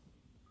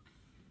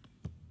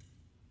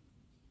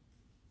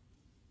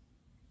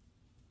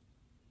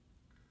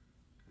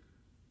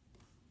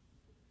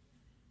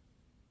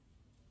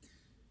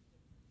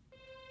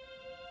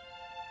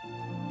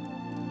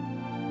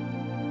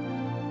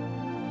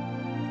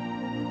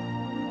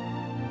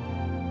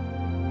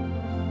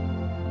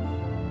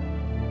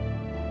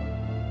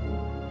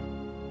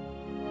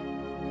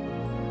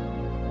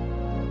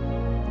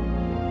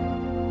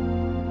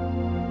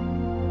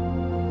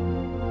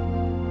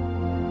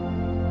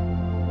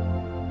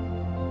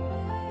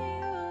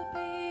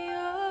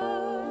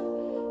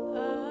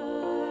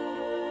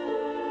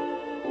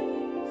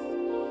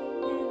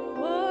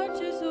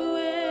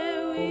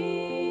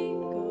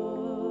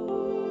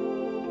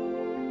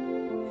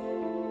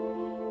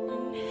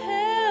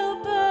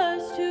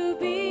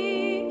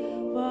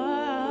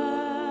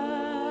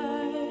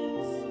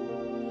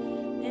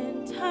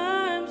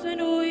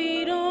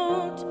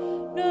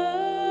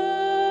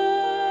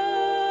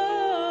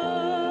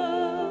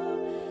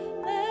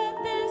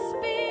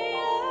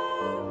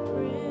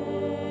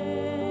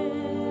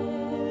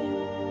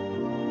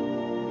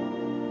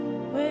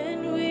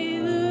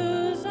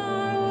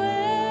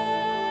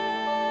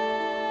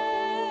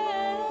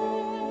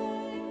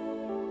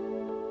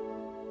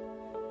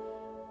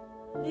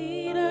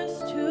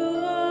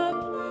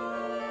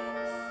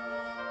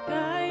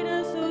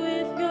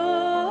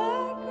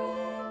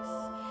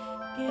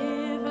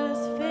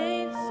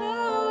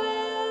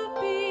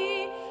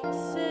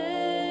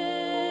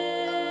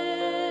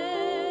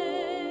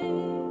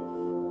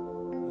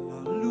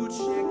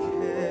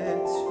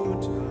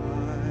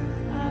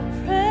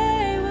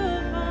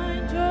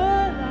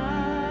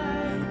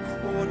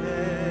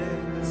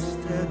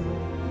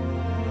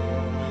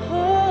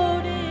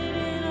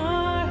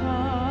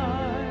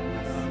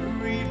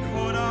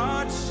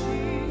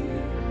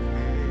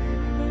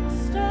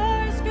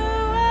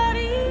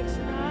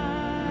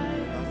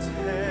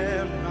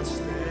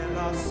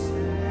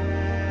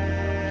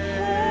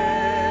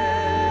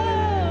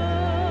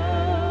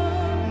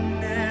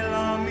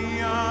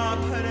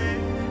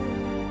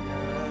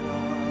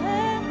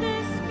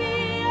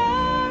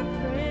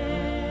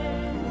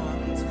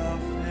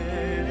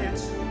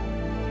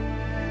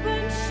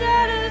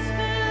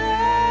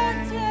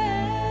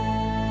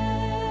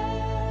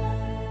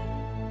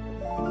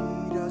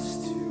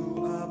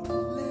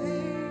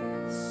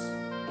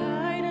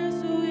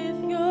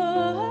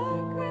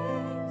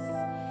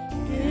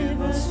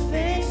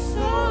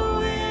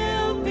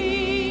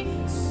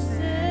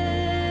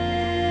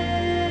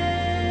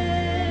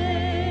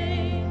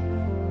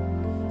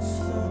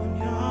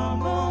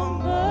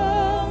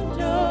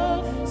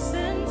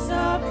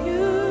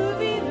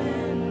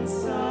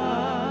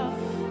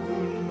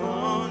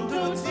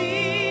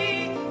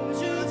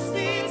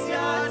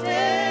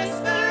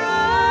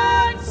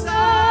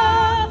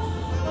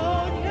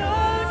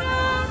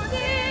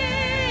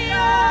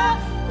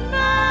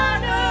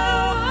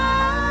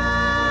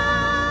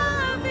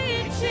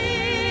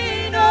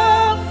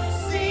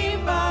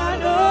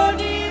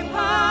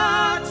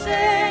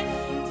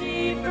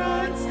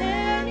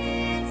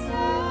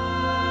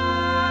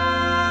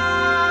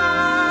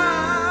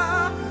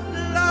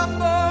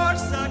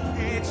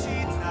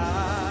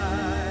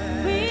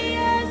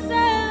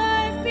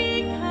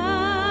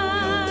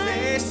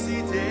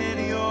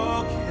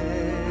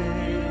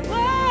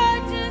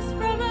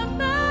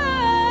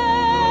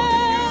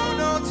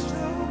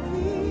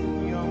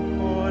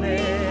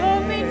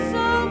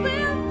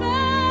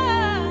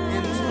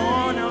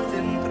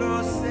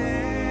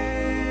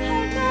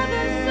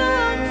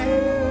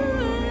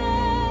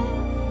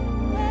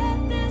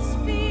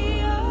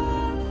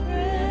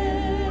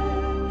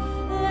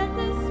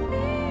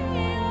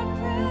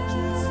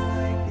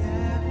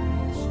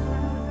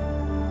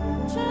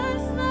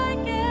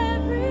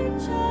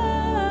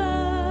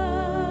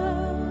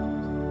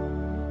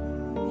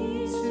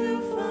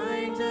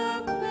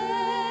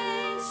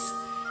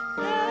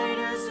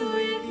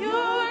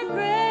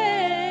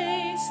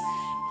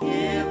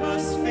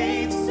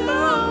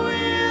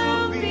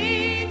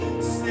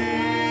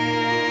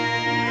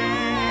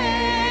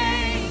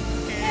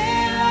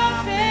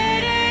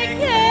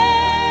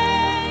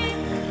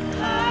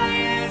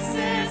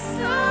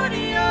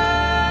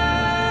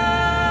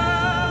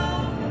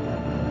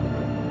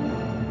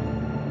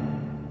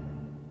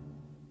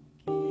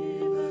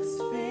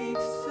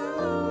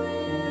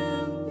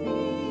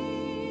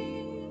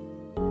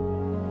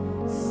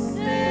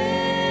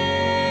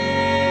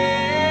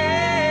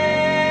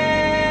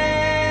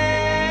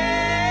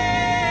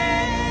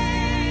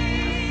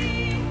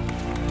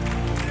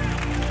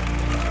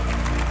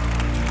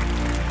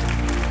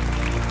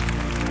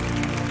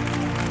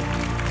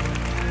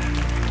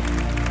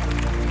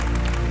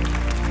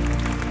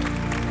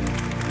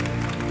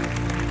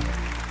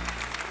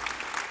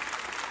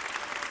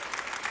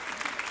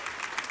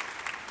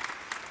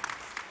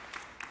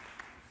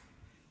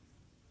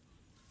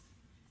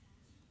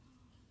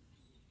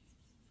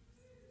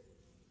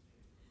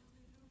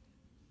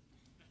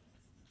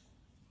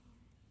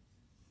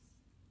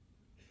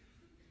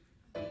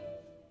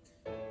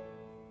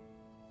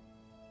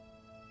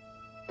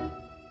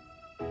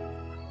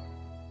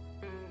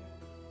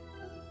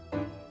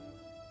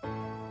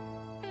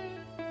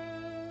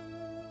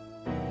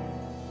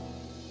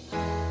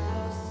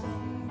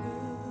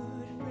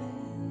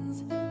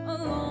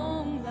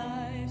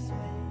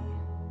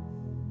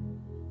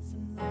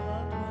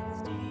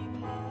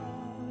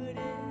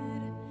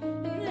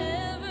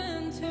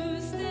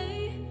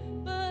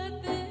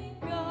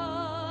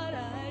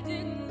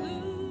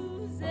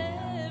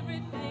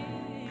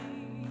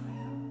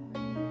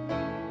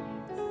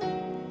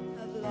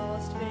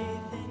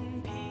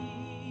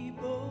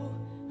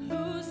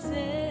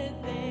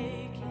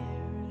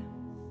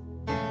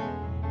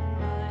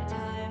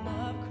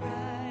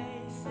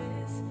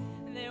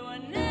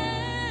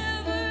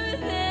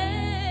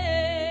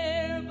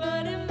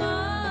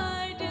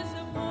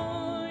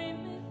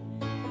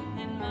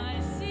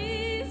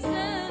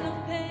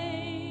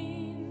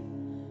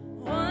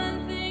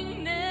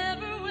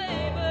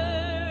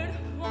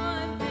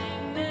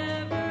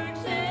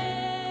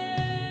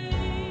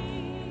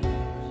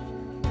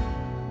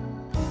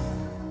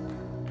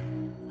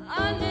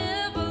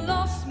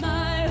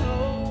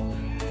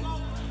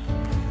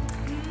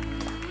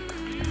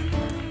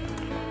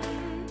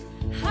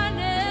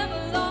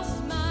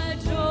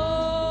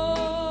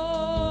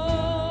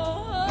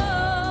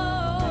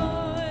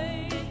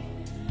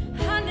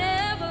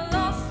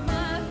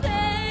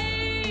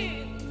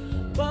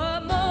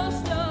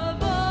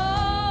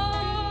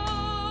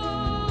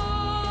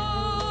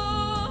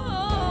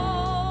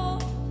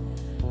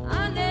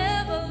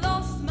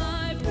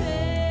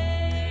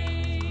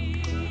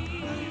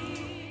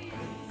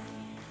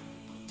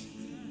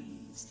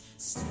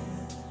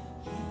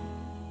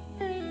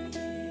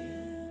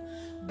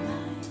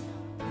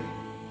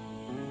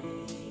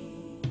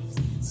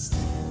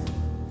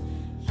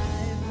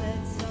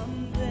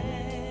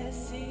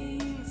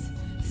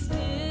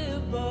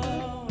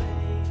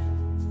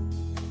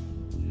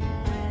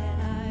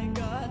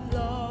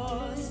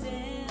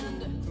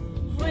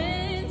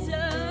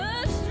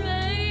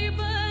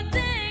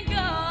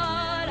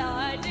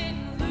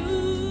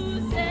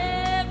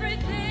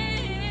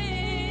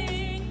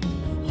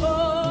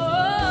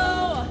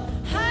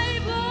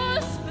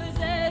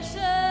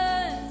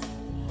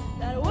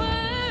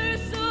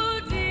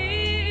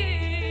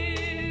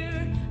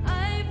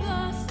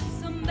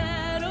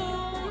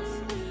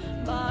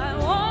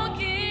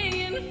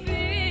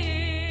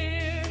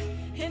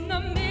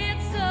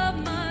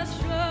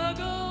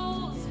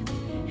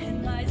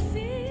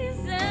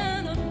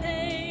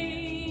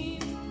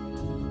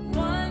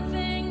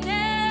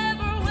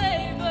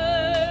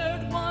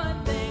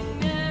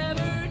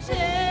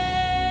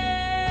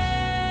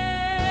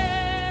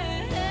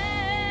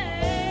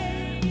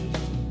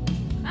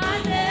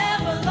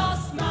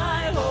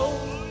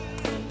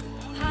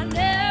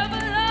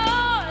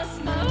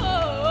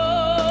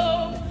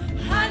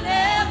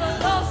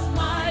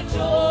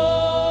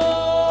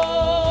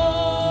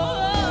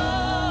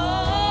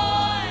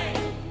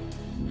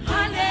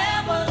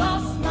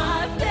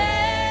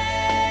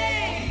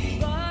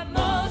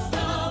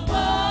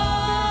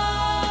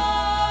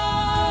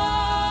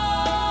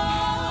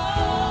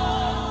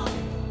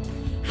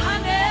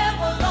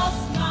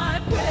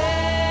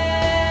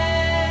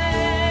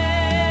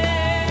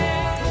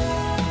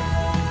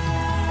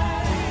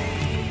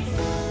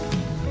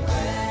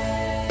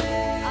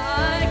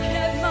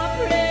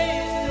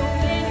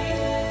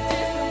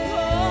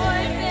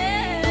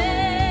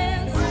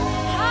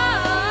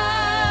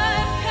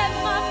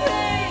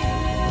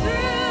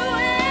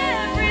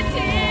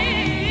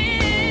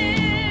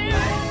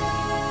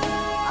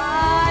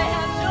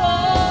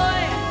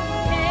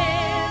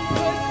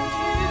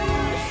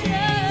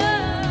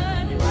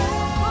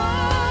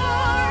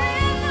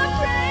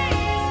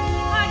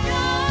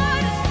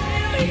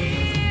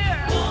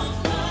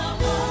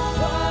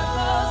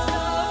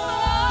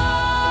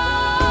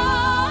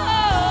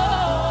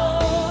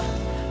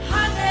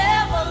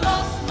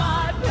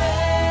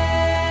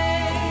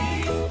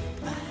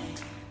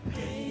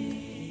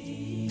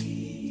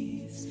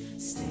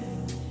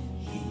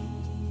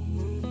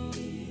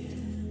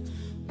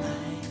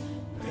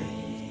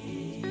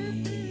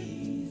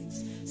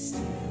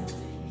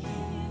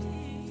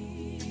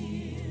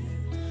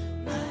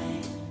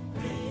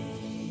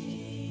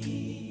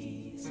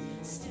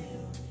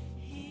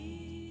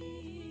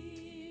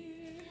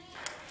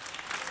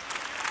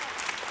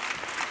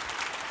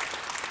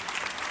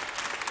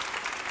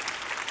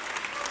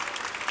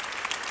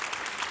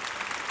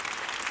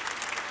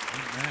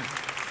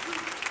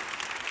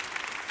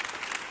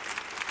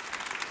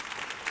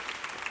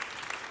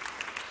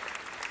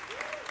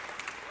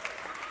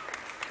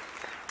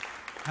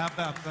 How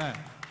about that?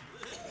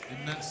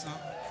 Isn't that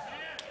something?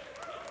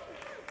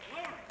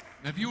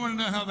 Now, if you want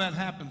to know how that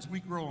happens, we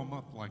grow them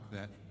up like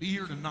that. Be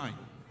here tonight.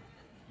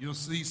 You'll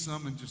see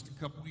some in just a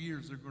couple of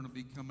years. They're going to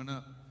be coming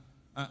up.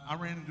 I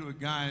ran into a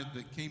guy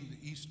that came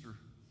to Easter,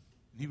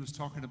 and he was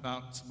talking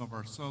about some of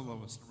our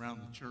soloists around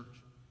the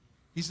church.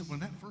 He said, when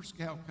that first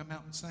gal come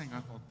out and sang,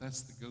 I thought,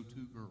 that's the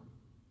go-to girl.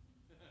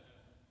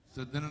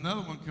 So then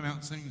another one come out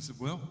and sang. He said,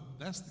 well,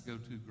 that's the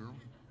go-to girl.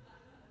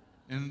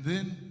 And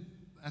then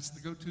that's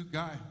the go-to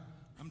guy.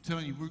 I'm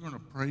telling you, we're going to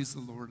praise the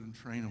Lord and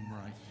train them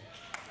right.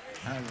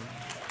 Hallelujah.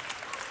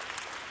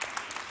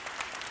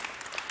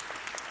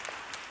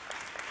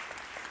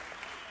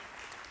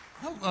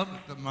 I love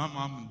it that my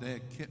mom and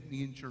dad kept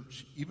me in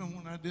church even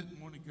when I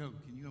didn't want to go.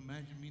 Can you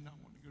imagine me not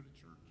wanting to go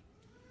to church?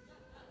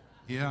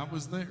 Yeah, I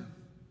was there.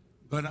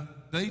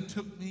 But they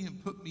took me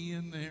and put me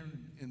in there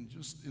and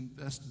just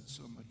invested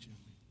so much in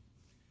me.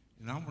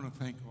 And I want to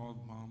thank all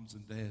the moms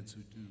and dads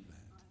who do that.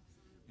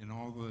 And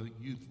all the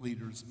youth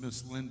leaders.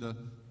 Miss Linda,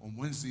 on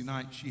Wednesday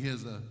night, she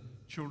has a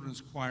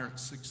children's choir at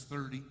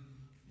 6:30.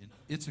 And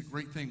it's a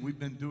great thing. We've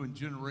been doing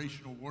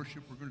generational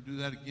worship. We're going to do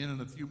that again in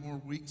a few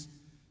more weeks.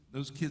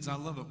 Those kids, I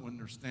love it when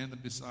they're standing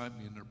beside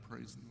me and they're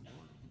praising the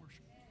Lord and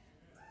worship.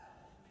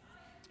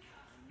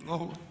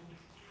 Lord.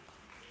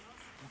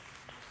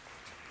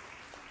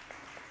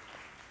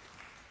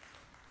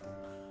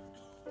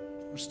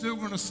 We're still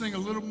going to sing a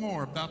little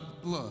more about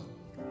the blood.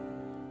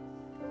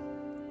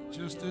 It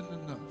just isn't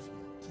enough.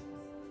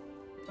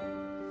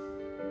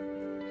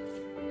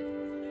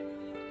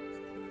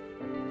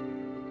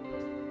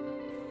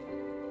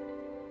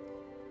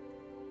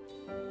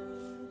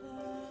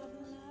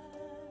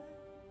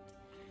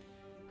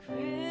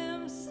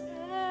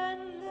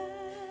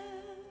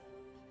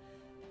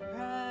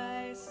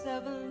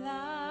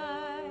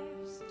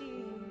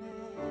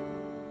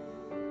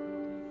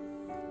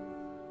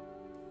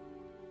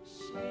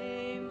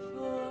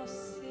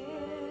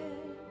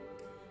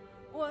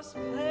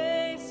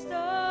 Placed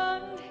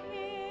on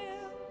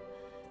him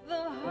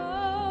the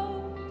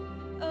hope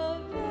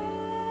of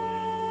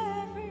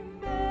every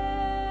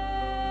man.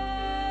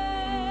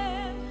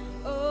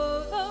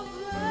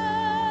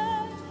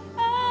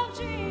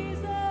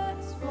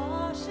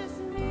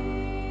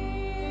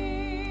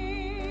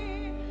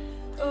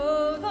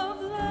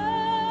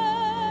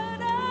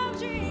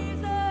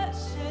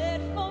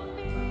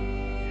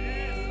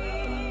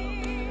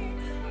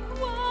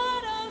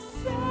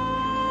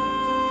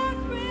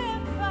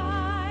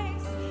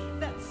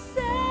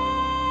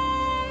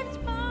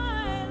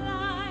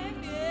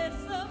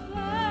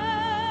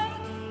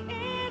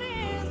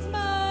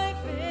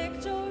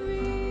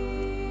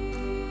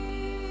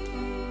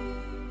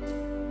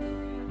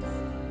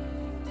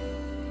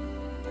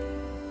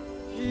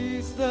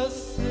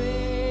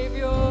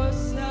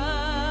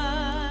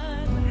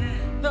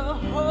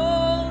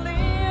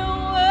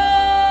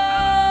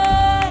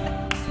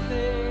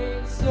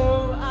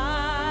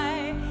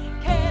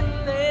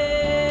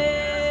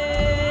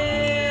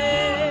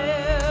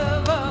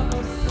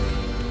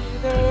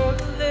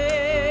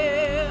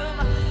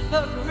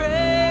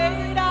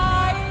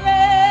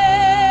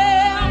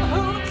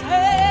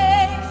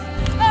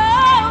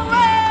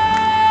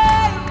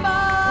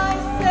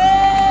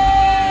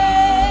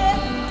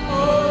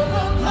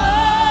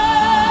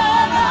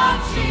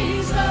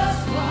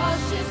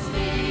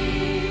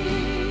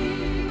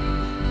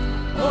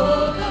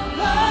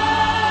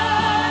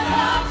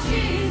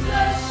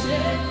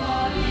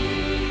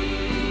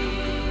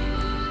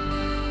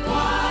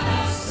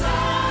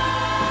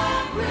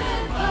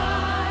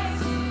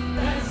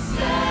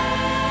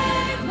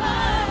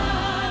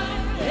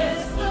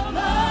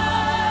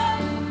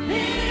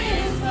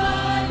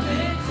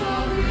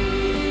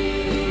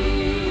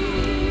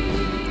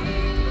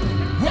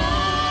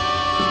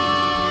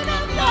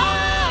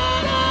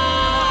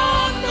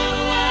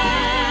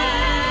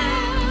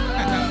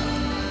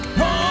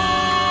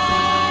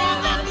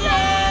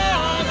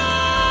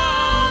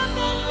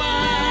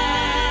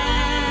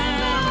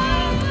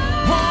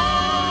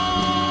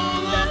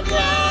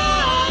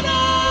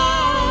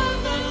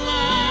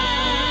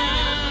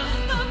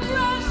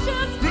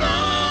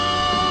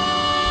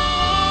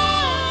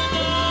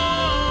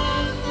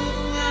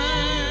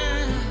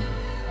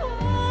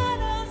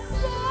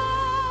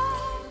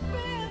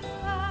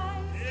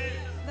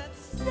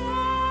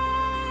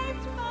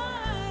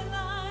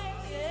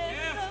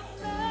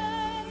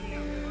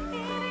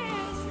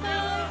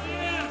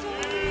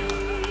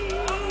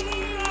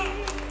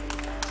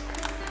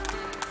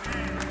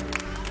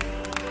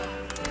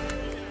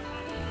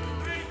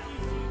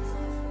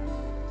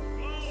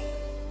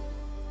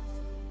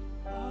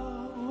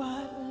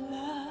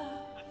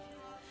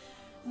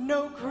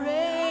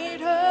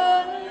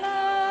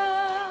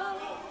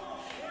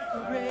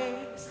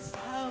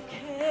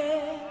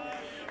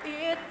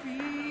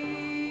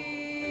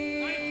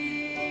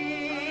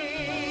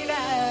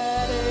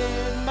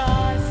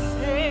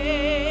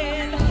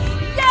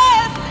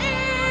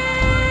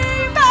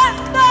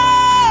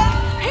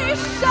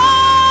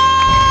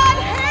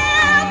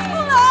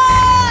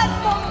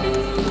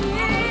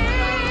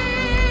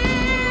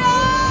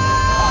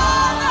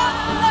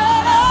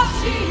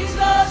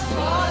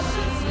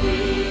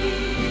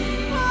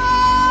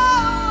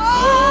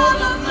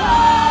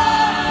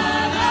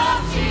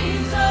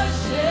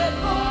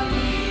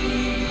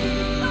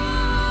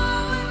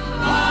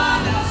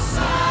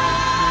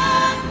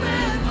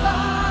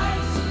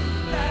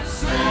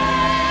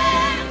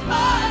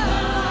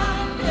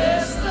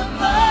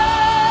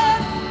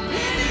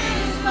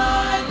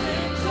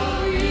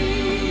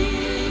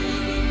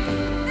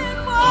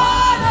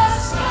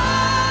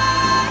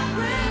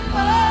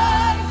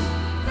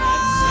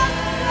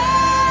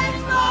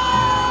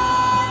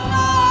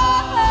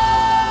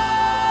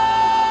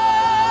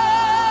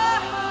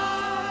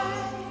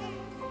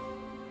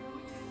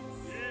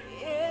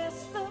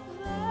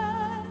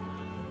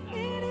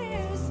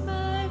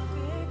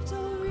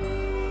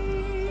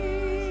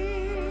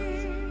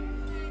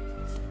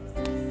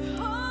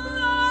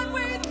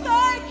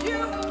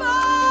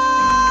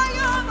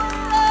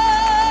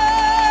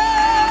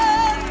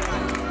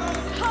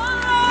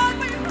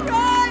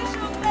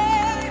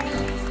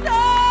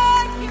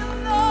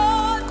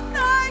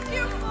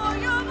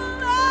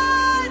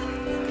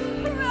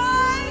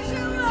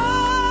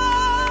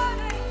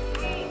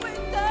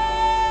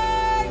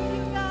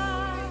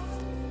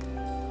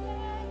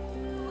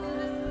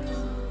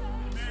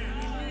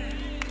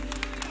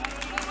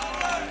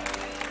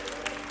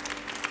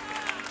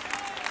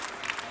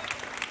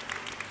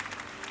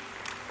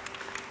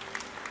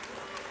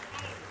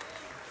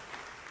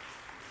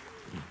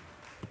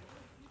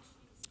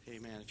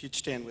 Amen. If you'd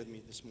stand with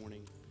me this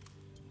morning.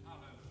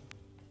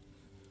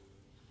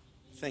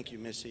 Thank you,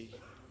 Missy.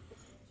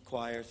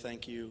 Choir,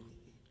 thank you.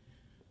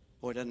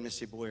 Boy, doesn't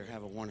Missy Boyer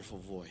have a wonderful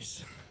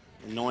voice.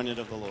 Anointed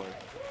of the Lord.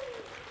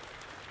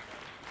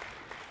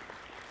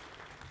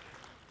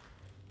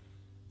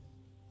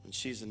 When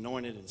she's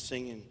anointed and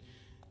singing,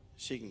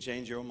 she can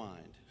change your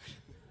mind.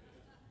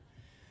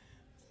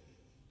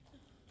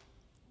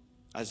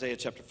 Isaiah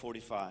chapter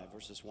 45,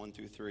 verses 1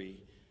 through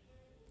 3.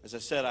 As I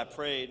said, I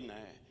prayed and I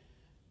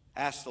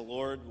asked the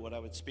Lord what I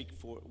would speak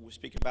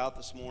about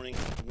this morning.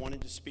 I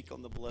wanted to speak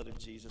on the blood of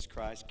Jesus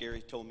Christ.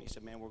 Gary told me, he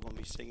said, man, we're going to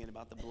be singing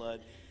about the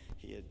blood.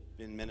 He had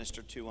been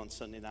ministered to on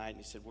Sunday night, and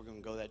he said, we're going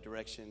to go that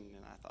direction.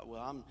 And I thought,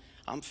 well,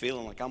 I'm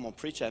feeling like I'm going to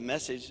preach that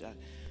message.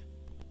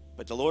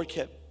 But the Lord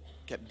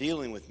kept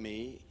dealing with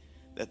me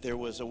that there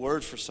was a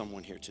word for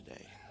someone here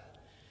today.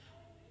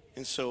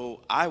 And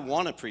so I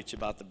want to preach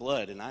about the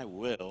blood, and I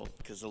will,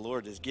 because the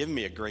Lord has given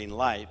me a green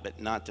light, but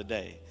not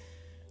today.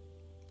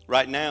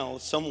 Right now,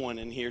 someone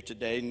in here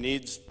today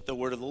needs the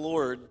word of the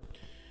Lord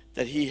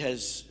that he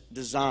has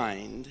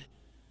designed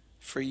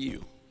for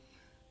you.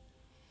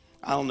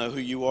 I don't know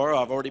who you are.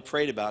 I've already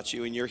prayed about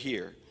you, and you're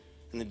here.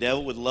 And the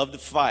devil would love to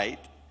fight,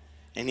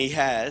 and he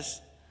has.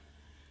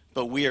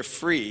 But we are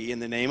free in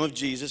the name of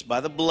Jesus by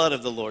the blood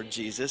of the Lord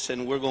Jesus,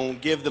 and we're going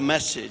to give the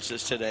message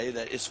this today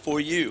that is for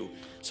you.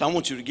 So I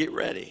want you to get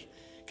ready,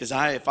 because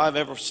if I've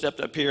ever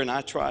stepped up here and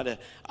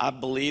I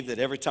believe that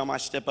every time I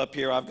step up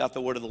here, I've got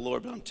the word of the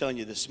Lord. But I'm telling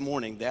you this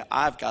morning that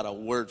I've got a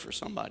word for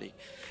somebody.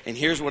 And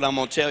here's what I'm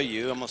going to tell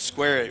you. I'm going to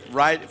square it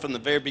right from the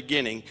very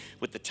beginning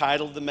with the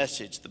title of the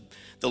message.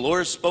 The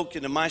Lord spoke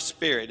into my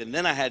spirit, and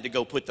then I had to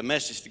go put the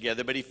message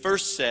together. But he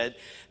first said,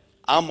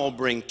 I'm going to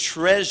bring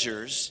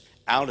treasures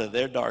out of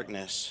their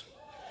darkness.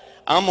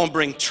 I'm going to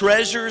bring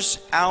treasures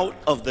out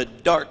of the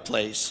dark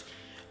place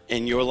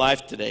in your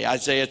life today.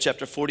 Isaiah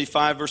chapter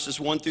 45, verses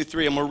 1 through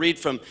 3. I'm going to read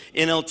from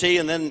NLT,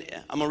 and then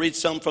I'm going to read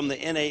some from the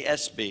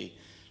NASB,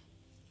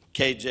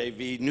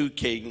 KJV, New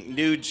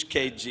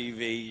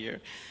KGV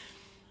here.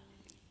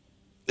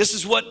 This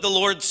is what the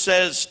Lord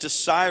says to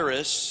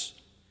Cyrus,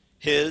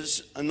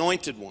 his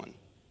anointed one,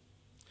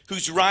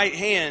 whose right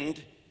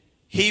hand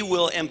he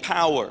will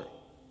empower.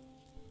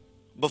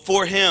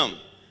 Before him,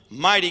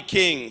 mighty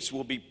kings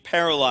will be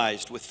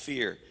paralyzed with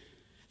fear.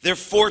 Their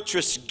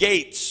fortress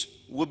gates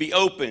will be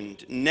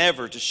opened,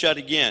 never to shut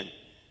again.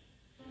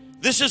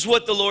 This is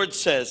what the Lord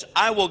says.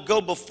 I will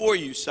go before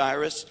you,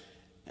 Cyrus,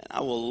 and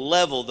I will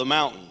level the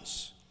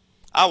mountains.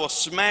 I will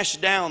smash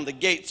down the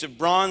gates of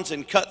bronze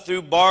and cut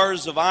through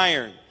bars of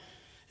iron.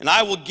 And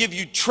I will give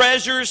you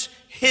treasures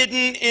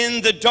hidden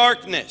in the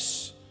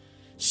darkness,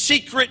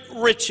 secret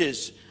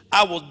riches.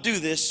 I will do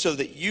this so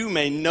that you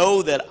may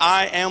know that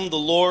I am the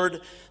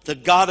Lord, the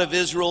God of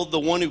Israel, the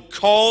one who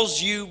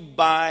calls you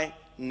by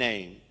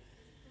name.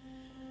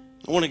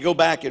 I want to go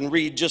back and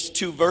read just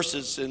 2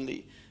 verses in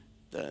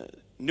the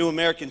New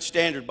American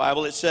Standard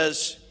Bible. It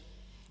says,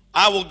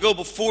 I will go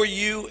before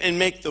you and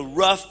make the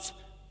rough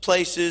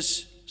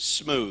places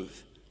smooth.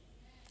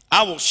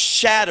 I will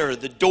shatter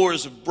the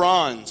doors of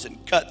bronze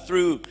and cut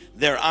through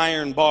their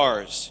iron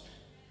bars.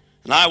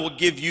 And I will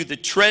give you the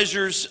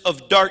treasures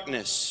of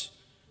darkness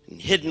and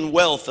hidden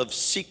wealth of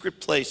secret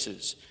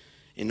places,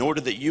 in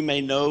order that you may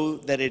know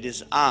that it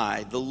is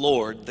I, the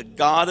Lord, the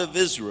God of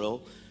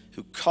Israel,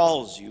 who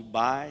calls you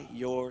by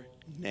your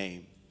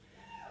name.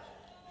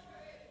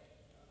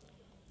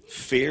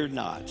 Fear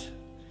not,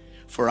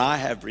 for I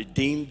have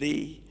redeemed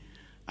thee.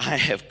 I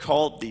have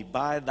called thee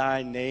by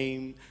thy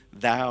name.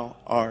 Thou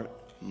art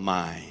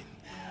mine.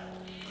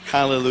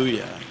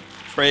 Hallelujah.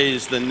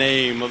 Praise the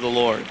name of the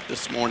Lord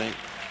this morning.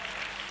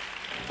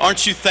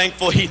 Aren't you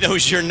thankful he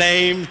knows your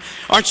name?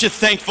 Aren't you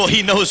thankful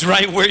he knows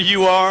right where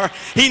you are?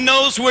 He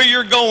knows where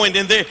you're going.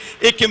 And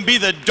it can be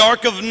the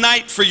dark of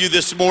night for you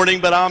this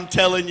morning, but I'm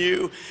telling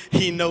you,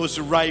 he knows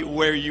right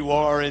where you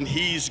are, and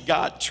he's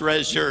got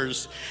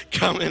treasures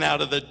coming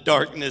out of the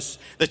darkness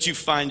that you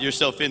find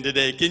yourself in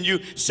today. Can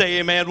you say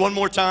amen one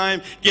more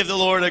time? Give the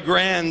Lord a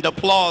grand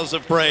applause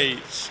of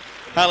praise.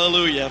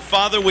 Hallelujah.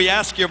 Father, we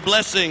ask your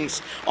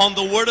blessings on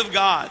the word of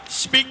God.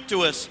 Speak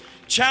to us.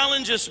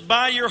 Challenge us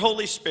by your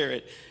Holy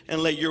Spirit,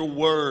 and let your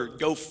word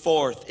go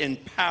forth in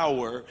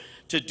power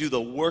to do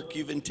the work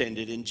you've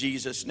intended. In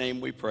Jesus'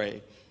 name we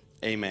pray.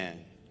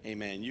 Amen.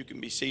 Amen. You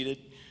can be seated.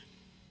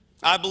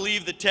 I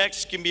believe the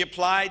text can be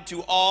applied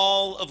to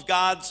all of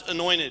God's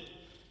anointed.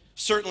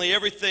 Certainly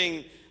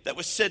everything that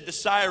was said to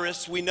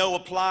Cyrus we know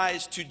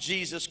applies to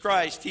Jesus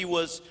Christ. He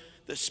was,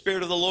 the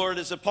Spirit of the Lord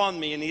is upon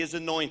me, and he has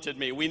anointed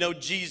me. We know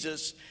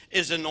Jesus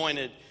is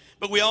anointed.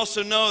 But we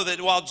also know that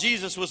while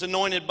Jesus was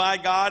anointed by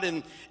God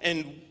and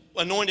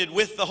anointed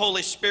with the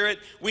Holy Spirit,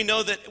 we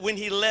know that when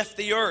he left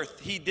the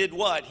earth, he did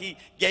what? He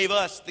gave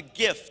us the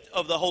gift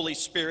of the Holy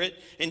Spirit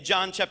in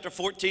John chapter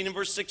 14 and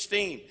verse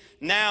 16.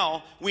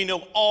 Now we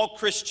know all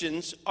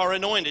Christians are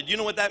anointed. You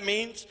know what that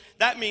means?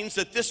 That means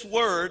that this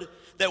word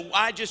that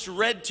I just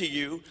read to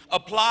you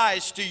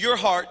applies to your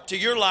heart, to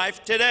your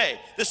life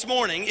today, this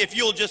morning, if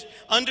you'll just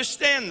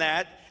understand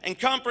that and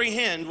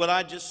comprehend what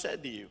I just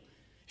said to you.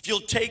 if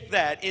you'll take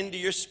that into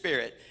your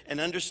spirit and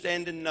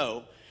understand and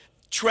know,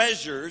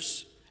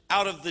 treasures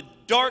out of the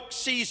dark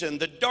season,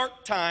 the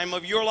dark time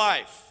of your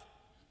life.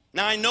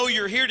 Now, I know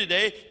you're here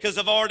today because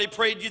I've already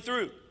prayed you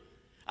through.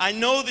 I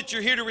know that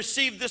you're here to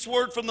receive this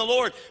word from the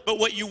Lord, but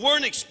what you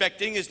weren't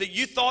expecting is that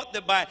you thought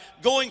that by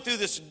going through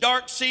this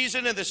dark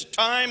season and this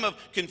time of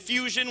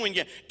confusion when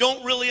you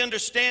don't really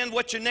understand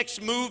what your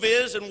next move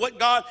is and what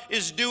God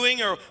is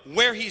doing or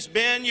where he's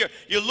been,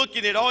 you're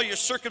looking at all your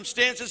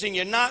circumstances and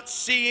you're not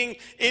seeing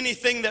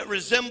anything that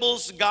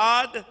resembles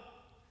God.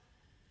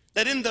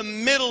 That in the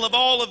middle of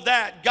all of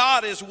that,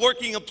 God is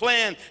working a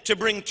plan to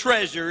bring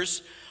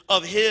treasures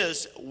of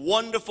his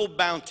wonderful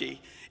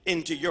bounty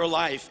into your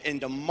life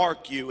and to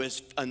mark you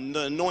as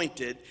the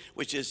anointed,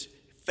 which is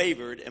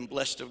favored and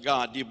blessed of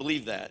God. Do you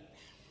believe that?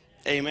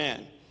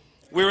 Amen.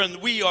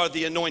 We are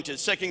the anointed.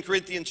 2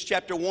 Corinthians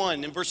chapter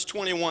 1 and verse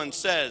 21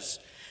 says,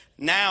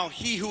 now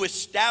he who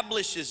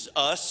establishes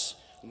us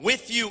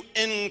with you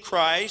in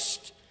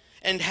Christ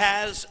and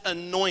has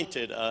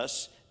anointed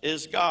us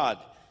is God.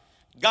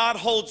 God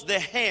holds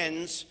the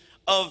hands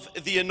of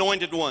the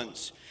anointed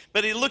ones.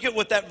 But look at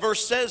what that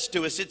verse says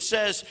to us. It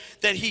says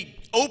that he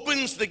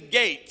opens the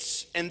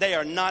gates and they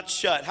are not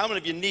shut. How many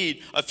of you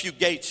need a few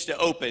gates to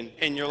open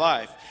in your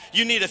life?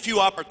 You need a few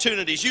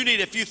opportunities. You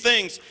need a few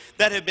things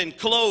that have been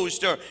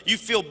closed or you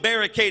feel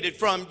barricaded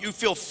from, you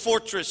feel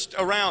fortressed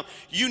around.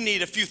 You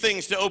need a few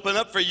things to open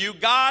up for you.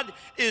 God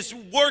is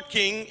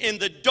working in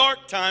the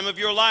dark time of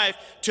your life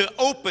to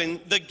open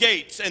the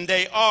gates, and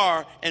they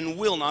are and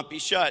will not be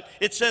shut.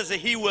 It says that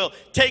he will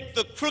take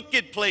the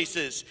crooked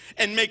places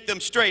and make them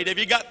straight. Have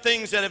you got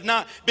things that have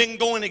not been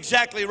going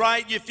exactly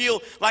right? You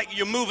feel like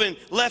you're moving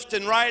left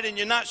and right and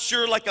you're not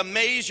sure, like a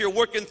maze you're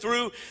working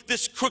through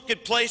this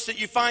crooked place that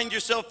you find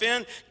yourself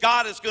in.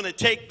 God is going to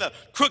take the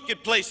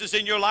crooked places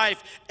in your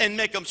life and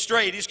make them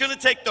straight. He's going to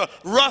take the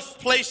rough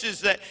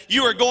places that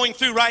you are going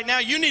through right now.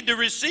 You need to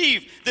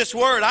receive this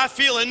word. I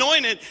feel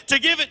anointed to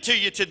give it to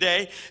you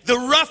today. The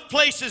rough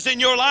places in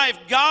your life,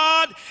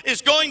 God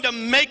is going to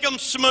make them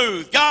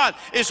smooth. God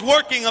is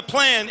working a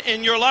plan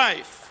in your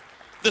life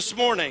this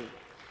morning.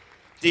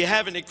 Do you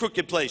have any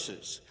crooked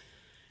places?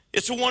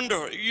 It's a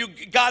wonder.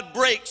 God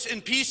breaks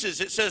in pieces,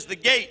 it says, the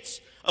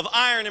gates of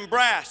iron and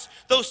brass,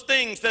 those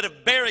things that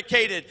have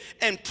barricaded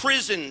and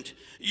prisoned,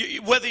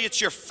 whether it's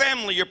your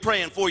family you're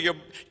praying for, your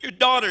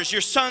daughters,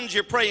 your sons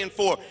you're praying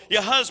for,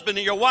 your husband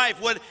and your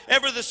wife,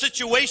 whatever the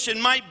situation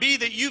might be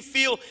that you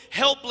feel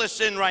helpless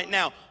in right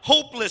now,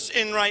 hopeless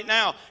in right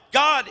now,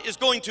 God is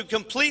going to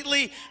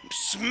completely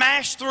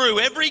smash through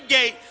every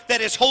gate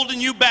that is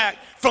holding you back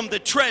from the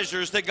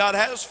treasures that God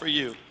has for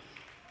you.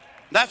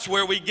 That's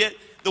where we get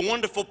the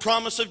wonderful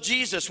promise of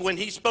Jesus when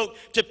he spoke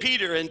to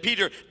Peter, and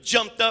Peter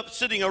jumped up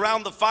sitting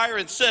around the fire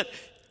and said,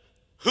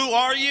 who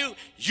are you?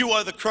 You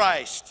are the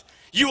Christ.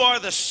 You are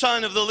the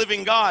Son of the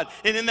living God.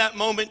 And in that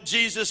moment,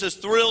 Jesus, as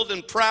thrilled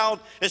and proud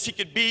as he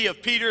could be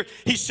of Peter,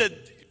 he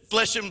said,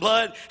 flesh and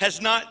blood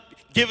has not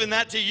given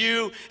that to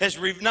you, has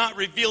not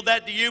revealed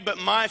that to you, but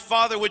my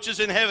Father which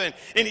is in heaven.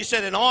 And he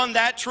said, and on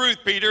that truth,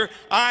 Peter,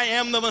 I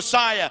am the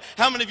Messiah.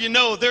 How many of you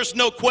know there's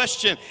no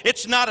question?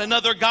 It's not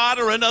another God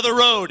or another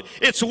road.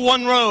 It's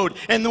one road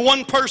and the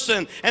one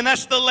person, and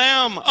that's the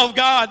Lamb of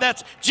God.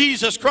 That's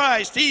Jesus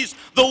Christ. He's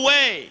the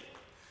way.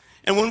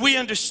 And when we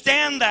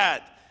understand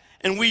that,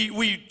 and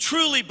we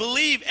truly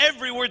believe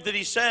every word that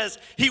he says,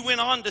 he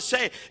went on to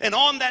say, and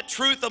on that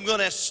truth, I'm going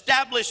to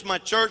establish my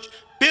church,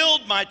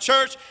 build my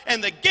church,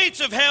 and the gates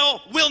of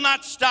hell will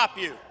not stop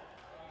you.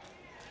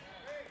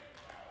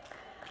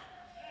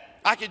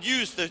 I could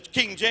use the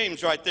King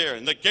James right there,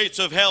 and the gates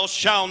of hell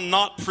shall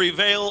not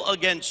prevail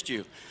against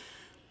you.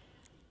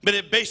 But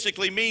it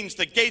basically means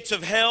the gates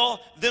of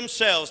hell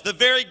themselves, the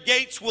very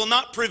gates will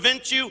not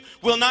prevent you,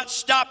 will not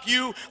stop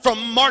you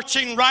from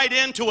marching right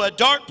into a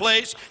dark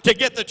place to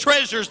get the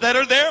treasures that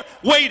are there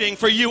waiting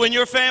for you and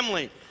your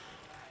family.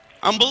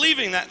 I'm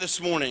believing that this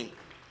morning.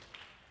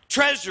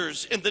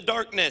 Treasures in the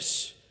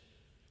darkness.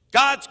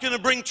 God's going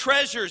to bring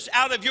treasures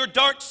out of your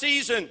dark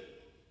season.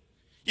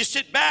 You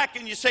sit back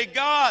and you say,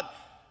 God,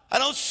 I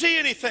don't see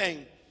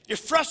anything. You're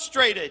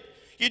frustrated.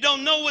 You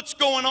don't know what's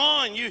going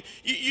on.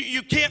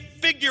 You can't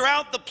figure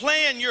out the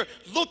plan. You're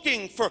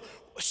looking for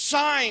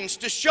signs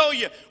to show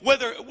you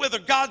whether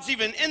God's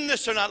even in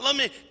this or not. Let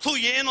me clue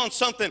you in on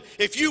something.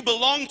 If you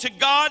belong to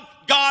God,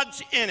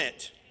 God's in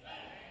it.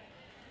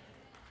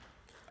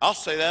 I'll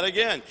say that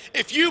again.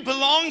 If you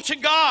belong to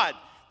God,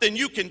 then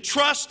you can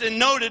trust and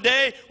know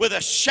today with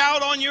a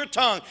shout on your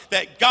tongue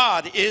that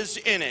God is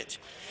in it.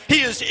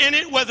 He is in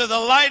it whether the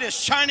light is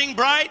shining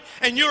bright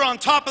and you're on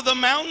top of the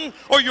mountain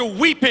or you're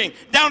weeping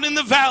down in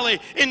the valley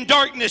in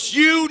darkness.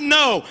 You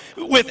know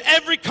with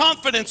every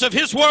confidence of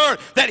his word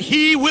that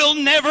he will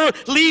never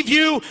leave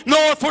you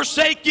nor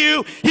forsake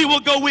you. He will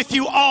go with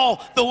you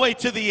all the way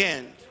to the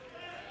end.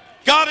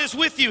 God is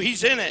with you.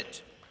 He's in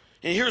it.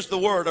 And here's the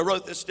word. I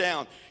wrote this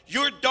down.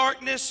 Your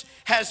darkness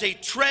has a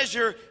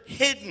treasure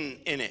hidden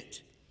in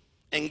it,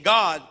 and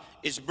God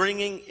is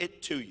bringing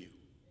it to you.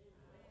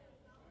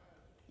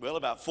 Well,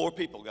 about 4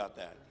 people got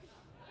that.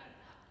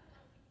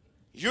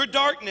 Your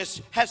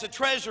darkness has a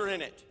treasure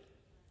in it.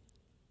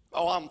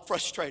 Oh, I'm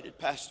frustrated,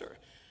 Pastor.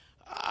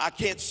 I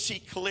can't see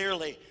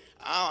clearly.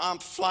 I'm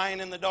flying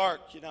in the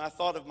dark. You know, I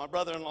thought of my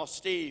brother-in-law,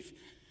 Steve,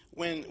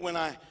 when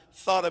I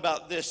thought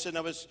about this and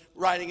I was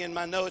writing in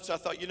my notes. I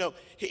thought, you know,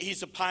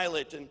 he's a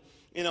pilot, and,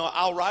 you know,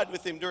 I'll ride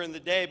with him during the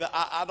day, but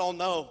I don't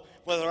know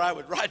whether I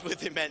would ride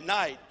with him at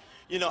night.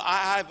 You know,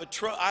 I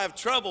have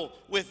trouble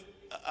with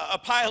a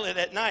pilot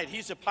at night.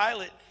 He's a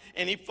pilot,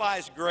 and he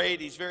flies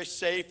great. He's very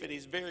safe, and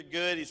he's very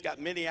good. He's got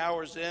many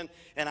hours in,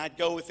 and I'd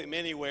go with him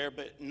anywhere.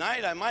 But at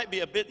night, I might be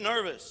a bit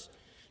nervous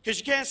because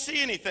you can't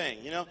see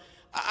anything, you know.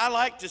 I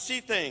like to see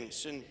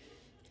things, and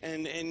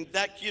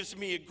that gives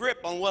me a grip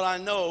on what I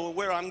know and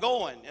where I'm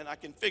going, and I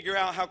can figure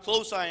out how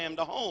close I am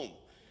to home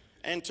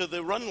and to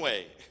the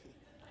runway.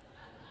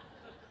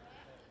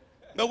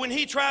 But when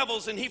he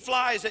travels and he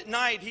flies at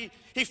night,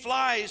 he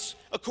flies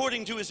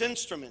according to his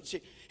instruments.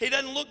 He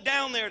doesn't look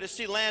down there to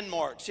see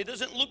landmarks. He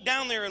doesn't look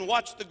down there and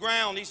watch the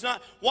ground. He's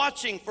not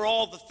watching for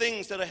all the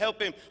things that'll help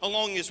him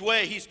along his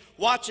way. He's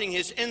watching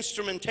his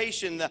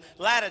instrumentation, the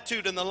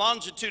latitude and the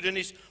longitude, and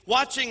he's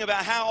watching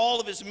about how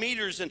all of his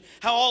meters and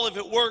how all of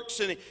it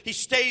works, and he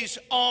stays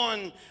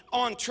on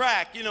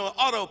track, you know,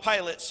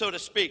 autopilot, so to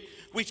speak.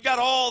 We've got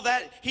all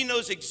that. He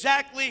knows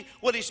exactly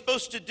what he's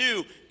supposed to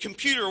do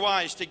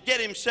computer-wise to get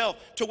himself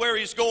to where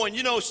he's going.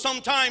 You know,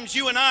 sometimes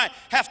you and I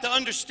have to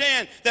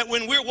understand that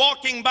when we're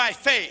walking by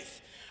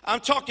faith, I'm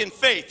talking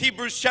faith.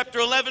 Hebrews chapter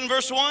 11,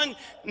 verse 1.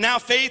 Now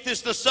faith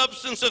is the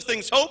substance of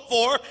things hoped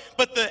for,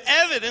 but the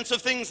evidence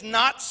of things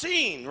not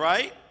seen,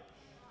 right?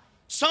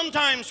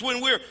 Sometimes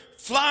when we're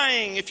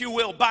flying, if you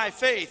will, by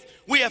faith,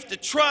 we have to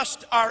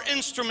trust our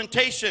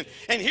instrumentation.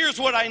 And here's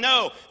what I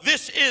know.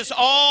 This is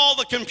all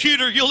the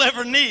computer you'll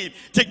ever need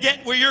to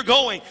get where you're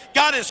going.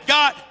 God has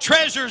got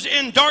treasures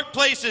in dark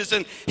places,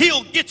 and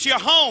he'll get you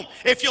home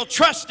if you'll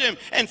trust him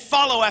and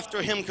follow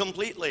after him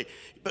completely.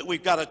 But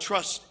we've got to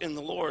trust in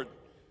the Lord,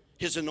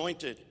 his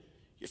anointed.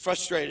 You're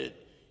frustrated.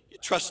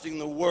 You're trusting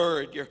the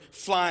word. You're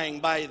flying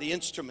by the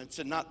instruments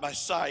and not by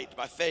sight,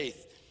 by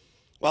faith.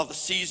 While the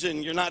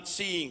season you're not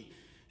seeing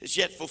is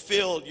yet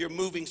fulfilled, you're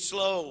moving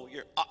slow,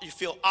 you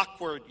feel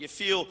awkward, you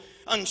feel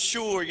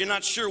unsure, you're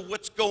not sure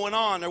what's going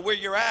on or where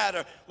you're at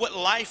or what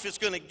life is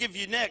going to give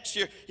you next.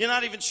 You're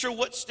not even sure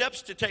what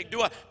steps to take.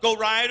 Do I go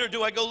right or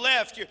do I go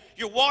left?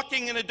 You're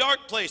walking in a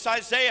dark place.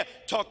 Isaiah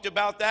talked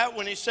about that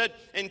when he said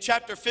in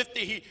chapter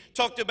 50, he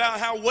talked about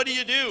how, what do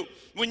you do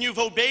when you've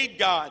obeyed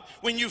God,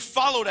 when you've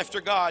followed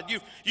after God,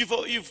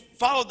 you've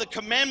followed the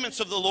commandments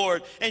of the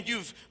Lord, and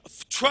you've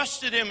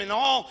trusted him in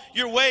all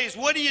your ways.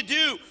 What do you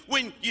do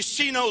when you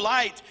see no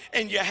light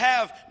and you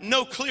have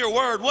no clear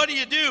word? What do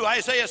you do?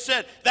 Isaiah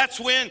said, that's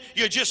when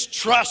you just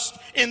trust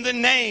in the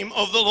name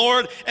of the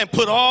Lord and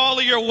put all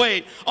of your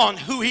weight on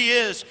who he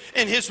is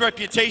and his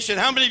reputation.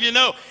 How many of you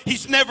know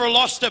he's never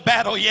lost a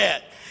battle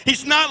yet?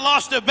 He's not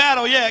lost a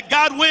battle yet.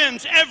 God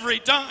wins every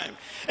time.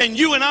 And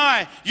you and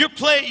I, your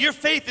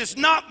faith is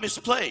not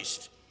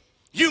misplaced.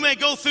 You may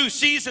go through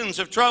seasons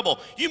of trouble.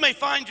 You may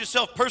find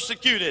yourself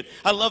persecuted.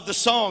 I love the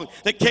song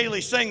that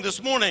Kaylee sang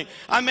this morning.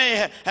 I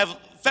may have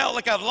felt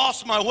like I've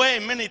lost my way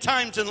many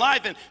times in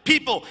life, and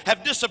people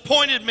have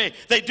disappointed me.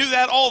 They do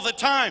that all the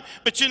time.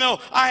 But you know,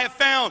 I have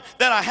found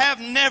that I have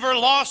never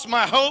lost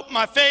my hope,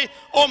 my faith,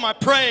 or my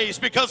praise,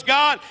 because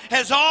God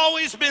has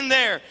always been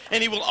there,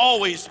 and he will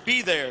always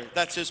be there.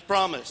 That's his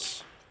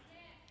promise.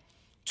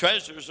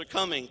 Treasures are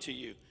coming to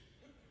you.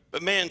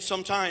 But man,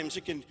 sometimes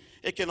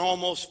it can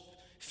almost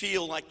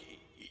feel like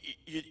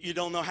you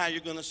don't know how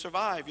you're going to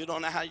survive. You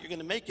don't know how you're going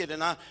to make it.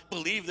 And I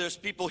believe there's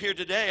people here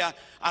today.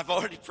 I've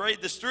already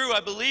prayed this through. I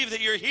believe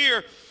that you're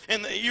here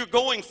and that you're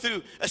going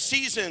through a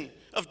season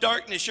of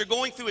darkness. You're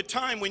going through a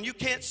time when you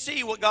can't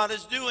see what God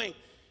is doing.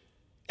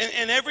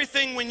 And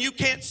everything, when you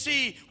can't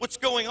see what's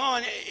going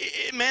on,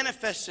 it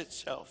manifests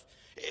itself.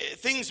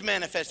 Things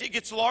manifest. It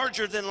gets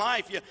larger than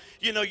life.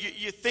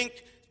 You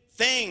think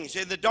things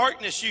in the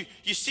darkness.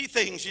 You see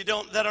things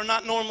that are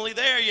not normally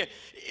there.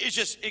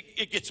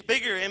 It gets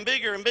bigger and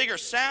bigger and bigger.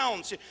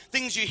 Sounds,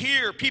 things you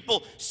hear,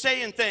 people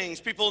saying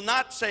things, people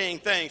not saying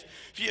things.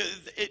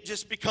 It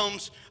just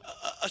becomes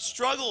a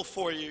struggle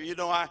for you. You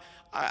know, I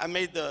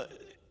gave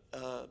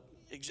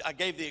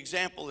the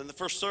example in the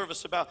first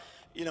service about,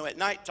 you know, at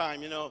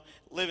nighttime, you know,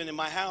 living in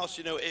my house.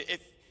 You know, if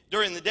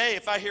during the day,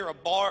 if I hear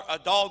a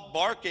dog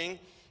barking,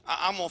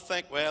 I'm gonna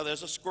think, well,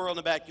 there's a squirrel in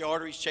the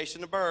backyard or he's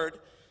chasing a bird.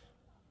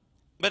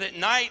 But at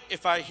night,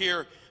 if I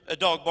hear a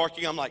dog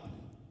barking, I'm like,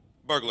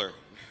 burglar.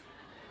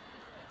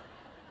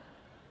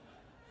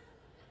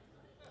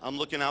 I'm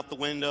looking out the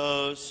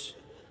windows.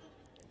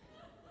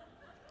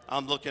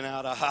 I'm looking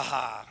out,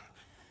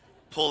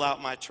 pull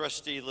out my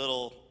trusty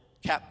little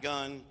cap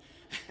gun.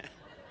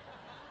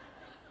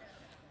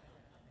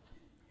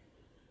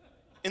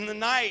 In the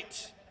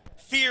night,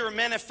 fear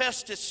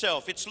manifests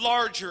itself. It's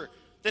larger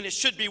than it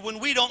should be, when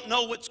we don't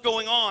know what's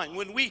going on,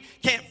 when we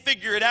can't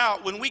figure it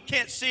out, when we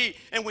can't see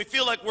and we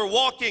feel like we're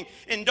walking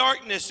in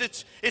darkness.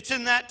 It's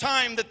in that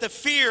time that the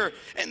fear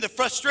and the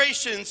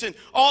frustrations and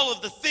all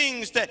of the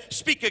things that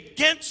speak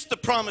against the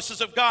promises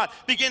of God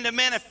begin to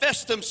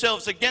manifest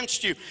themselves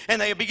against you,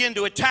 and they begin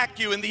to attack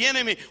you, and the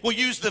enemy will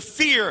use the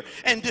fear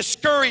and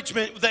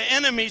discouragement, the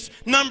enemy's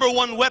number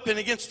one weapon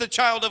against the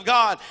child of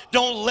God.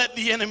 Don't let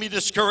the enemy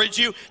discourage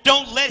you.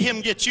 Don't let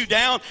him get you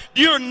down.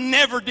 You're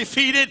never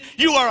defeated.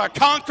 You are a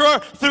conqueror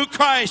through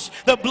Christ.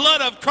 The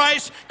blood of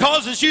Christ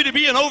causes you to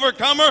be an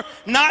overcomer,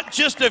 not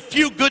just a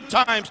few good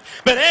times,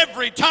 but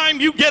every time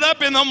you get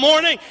up in the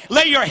morning,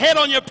 lay your head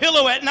on your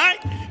pillow at night,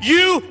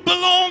 you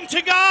belong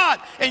to God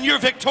and you're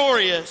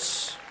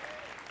victorious.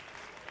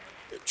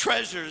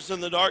 Treasures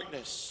in the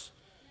darkness.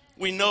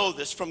 We know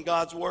this from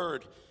God's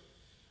word.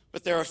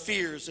 But there are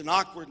fears and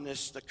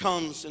awkwardness that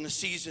comes in a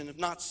season of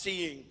not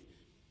seeing.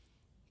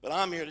 But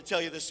I'm here to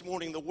tell you this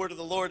morning, the word of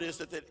the Lord is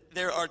that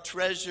there are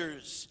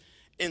treasures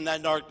in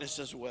that darkness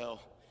as well.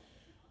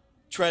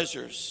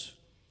 Treasures,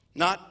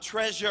 not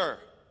treasure.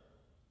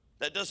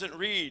 That doesn't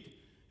read,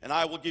 and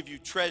I will give you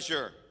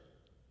treasure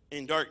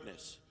in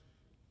darkness.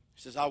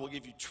 He says, I will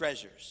give you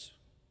treasures.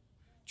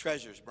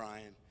 Treasures,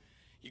 Brian.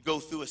 You go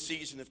through a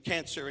season of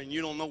cancer and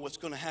you don't know what's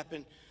going to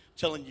happen. I'm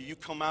telling you, you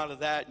come out of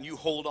that and you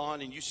hold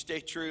on and you stay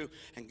true,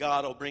 and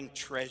God will bring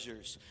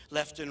treasures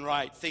left and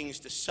right, things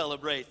to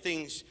celebrate,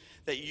 things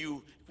that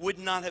you would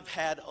not have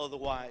had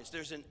otherwise.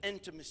 There's an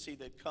intimacy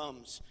that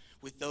comes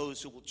with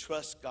those who will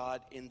trust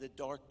God in the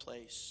dark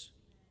place.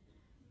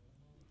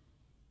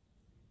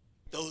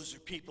 Those are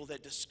people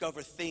that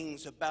discover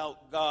things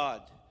about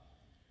God.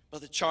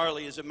 Brother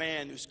Charlie is a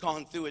man who's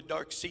gone through a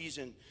dark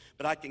season,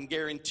 but I can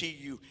guarantee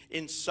you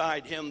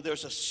inside him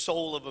there's a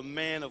soul of a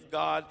man of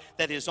God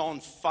that is on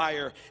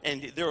fire,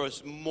 and there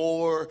is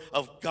more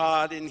of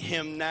God in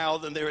him now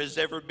than there has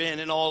ever been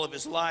in all of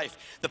his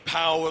life. The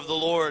power of the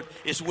Lord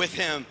is with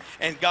him,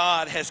 and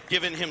God has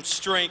given him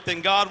strength,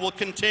 and God will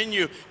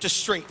continue to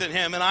strengthen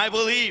him, and I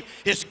believe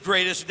his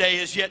greatest day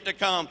is yet to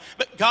come.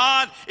 But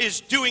God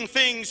is doing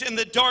things in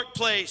the dark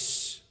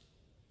place.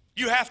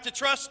 You have to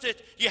trust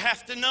it. You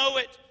have to know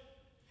it.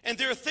 And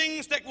there are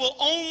things that will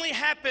only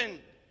happen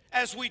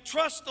as we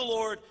trust the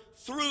Lord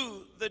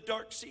through the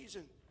dark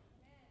season.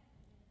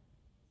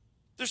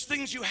 There's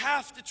things you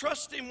have to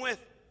trust him with.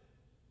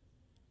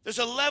 There's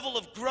a level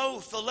of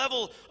growth, a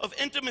level of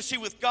intimacy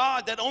with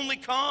God that only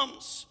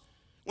comes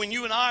when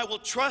you and I will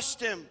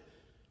trust him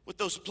with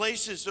those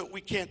places that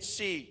we can't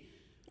see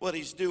what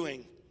he's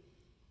doing.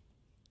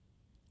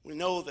 We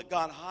know that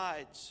God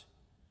hides.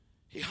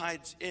 He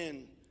hides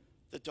in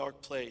the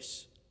dark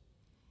place.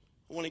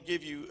 I want to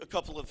give you a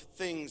couple of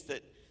things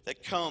that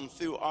come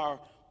through our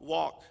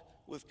walk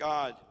with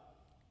God.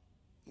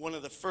 One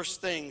of the first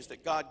things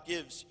that God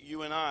gives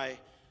you and I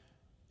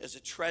as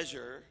a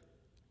treasure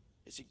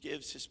is he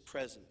gives his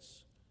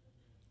presence.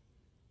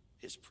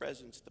 His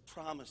presence, the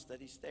promise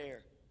that he's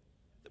there,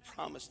 the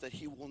promise that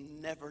he will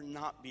never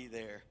not be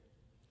there.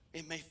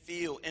 It may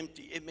feel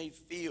empty. It may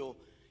feel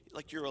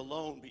like you're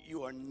alone, but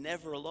you are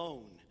never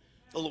alone.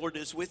 The Lord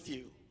is with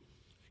you.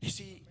 You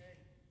see,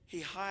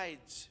 he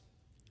hides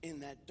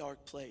in that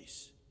dark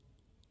place.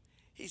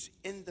 He's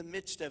in the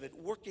midst of it,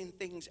 working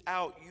things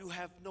out you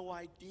have no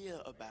idea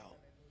about.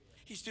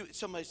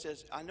 Somebody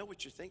says, I know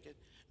what you're thinking.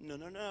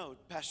 No,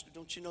 Pastor,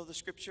 don't you know the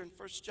scripture in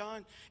 1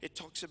 John? It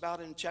talks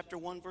about in chapter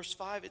 1, verse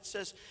 5, it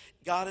says,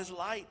 God is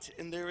light,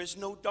 and there is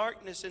no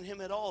darkness in him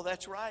at all.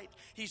 That's right.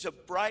 He's a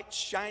bright,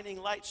 shining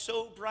light,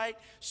 so bright,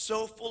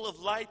 so full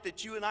of light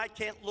that you and I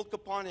can't look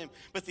upon him.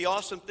 But the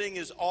awesome thing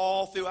is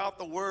all throughout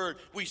the word,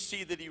 we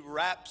see that he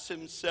wraps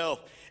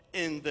himself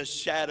in the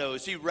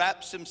shadows. He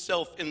wraps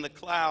himself in the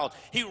cloud.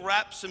 He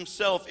wraps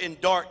himself in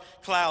dark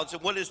clouds.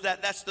 And what is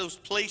that? That's those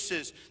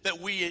places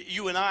that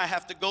you and I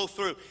have to go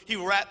through. He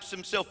wraps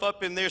himself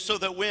up in there so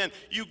that when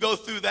you go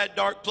through that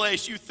dark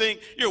place, you think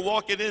you're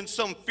walking in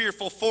some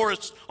fearful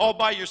forest all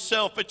by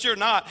yourself, but you're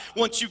not.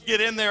 Once you get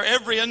in there,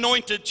 every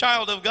anointed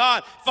child of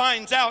God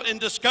finds out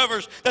and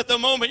discovers that the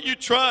moment you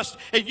trust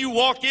and you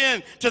walk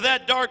in to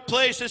that dark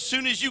place, as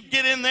soon as you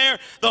get in there,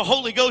 the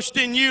Holy Ghost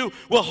in you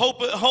will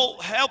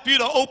help you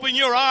to open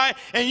your eye,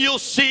 and you'll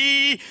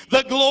see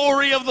the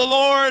glory of the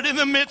Lord in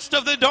the midst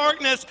of the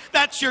darkness.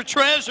 That's your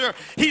treasure.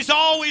 He's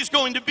always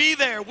going to be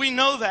there. We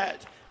know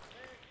that.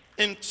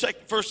 In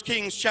 1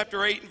 Kings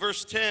chapter 8 and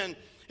verse 10,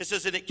 it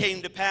says, and it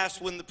came to pass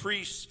when the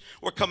priests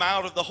were come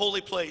out of the holy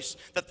place,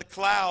 that the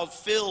cloud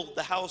filled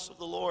the house of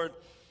the Lord,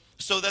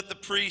 so that the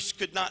priests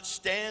could not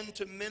stand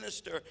to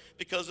minister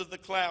because of the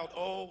cloud.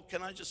 Oh,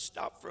 can I just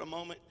stop for a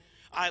moment?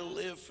 I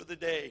live for the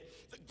day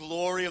the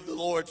glory of the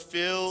Lord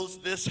fills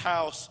this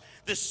house,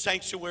 this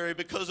sanctuary,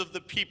 because of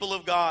the people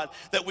of God,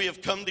 that we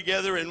have come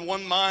together in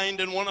one mind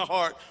and one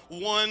heart,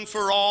 one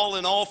for all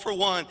and all for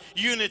one.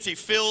 Unity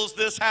fills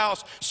this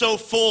house so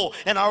full,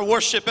 and our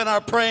worship and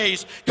our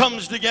praise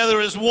comes together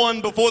as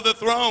one before the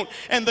throne,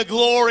 and the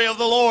glory of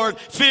the Lord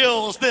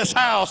fills this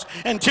house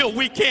until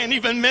we can't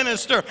even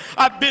minister.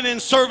 I've been in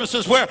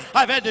services where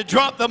I've had to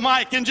drop the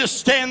mic and just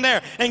stand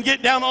there and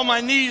get down on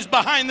my knees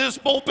behind this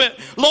pulpit.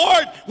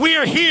 Lord, we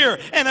are here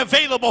and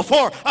available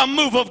for a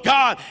move of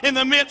God in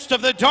the midst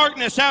of the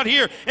darkness out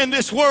here in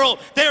this world.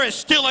 There is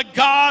still a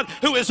God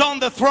who is on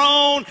the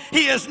throne.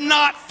 He has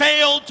not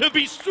failed to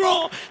be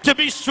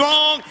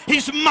strong.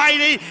 He's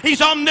mighty.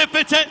 He's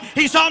omnipotent.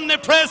 He's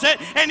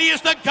omnipresent. And He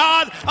is the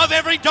God of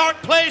every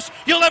dark place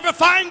you'll ever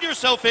find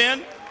yourself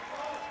in.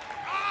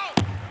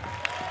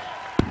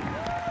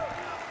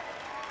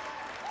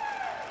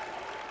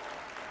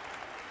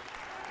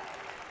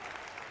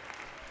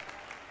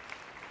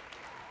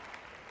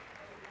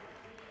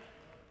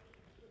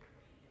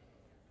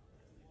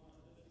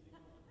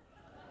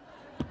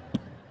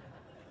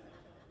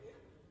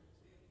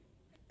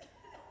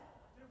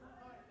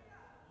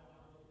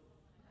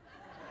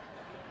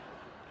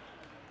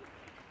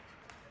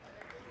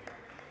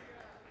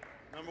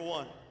 Number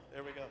one,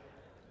 there we go.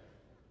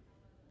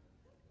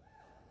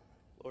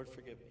 Lord,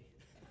 forgive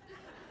me.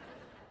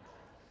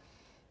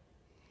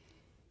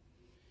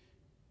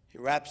 He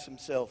wraps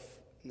Himself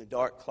in the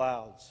dark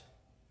clouds.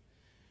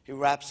 He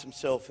wraps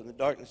Himself in the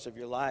darkness of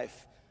your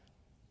life.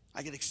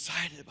 I get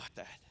excited about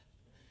that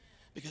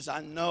because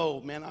I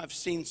know, man, I've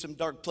seen some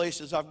dark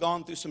places. I've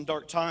gone through some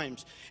dark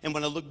times. And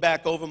when I look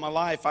back over my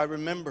life, I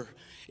remember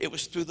it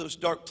was through those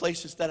dark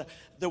places that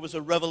there was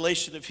a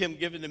revelation of Him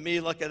given to me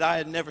like that I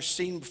had never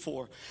seen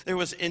before. There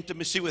was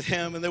intimacy with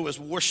Him, and there was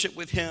worship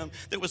with Him.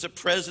 There was a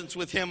presence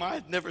with Him I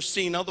had never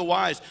seen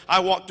otherwise. I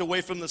walked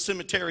away from the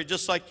cemetery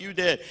just like you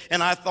did,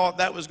 and I thought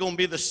that was going to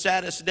be the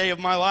saddest day of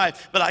my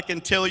life. But I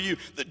can tell you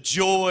that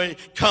joy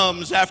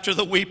comes after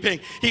the weeping.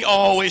 He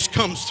always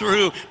comes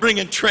through,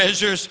 bringing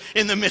treasures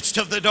in the midst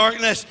of the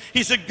darkness.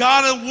 He's a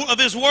God of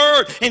His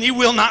word, and He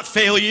will not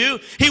fail you.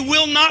 He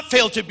will not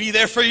fail to be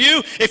there for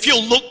you if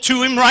you'll look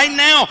to Him right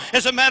now.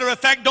 As a matter of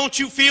fact, don't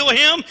you feel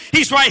Him?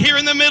 He's right here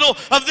in the middle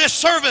of this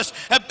service.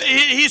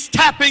 He's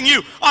tapping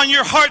you on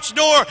your heart's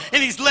door,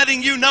 and He's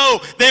letting you know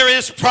there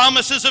is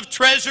promises of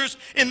treasures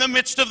in the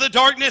midst of the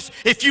darkness.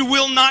 If you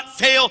will not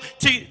fail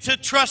to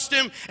trust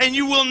Him, and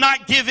you will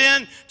not give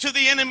in to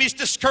the enemy's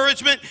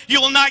discouragement, you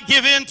will not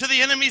give in to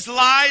the enemy's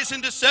lies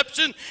and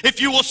deception,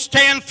 if you will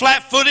stand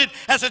flat-footed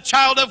as a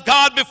child of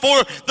God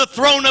before the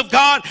throne of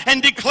God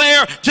and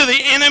declare to the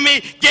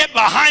enemy, get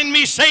behind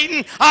me,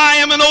 Satan. I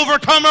am an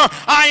overcomer.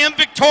 I am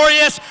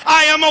victorious.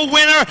 I am a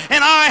winner,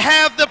 and I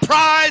have the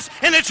prize,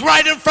 and it's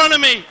right in front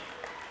of me.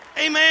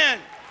 Amen.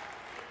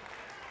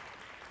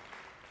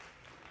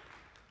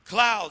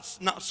 Clouds,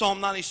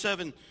 Psalm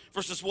 97,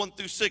 verses 1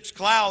 through 6.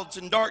 Clouds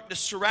and darkness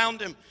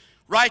surround Him.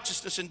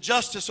 Righteousness and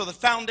justice are the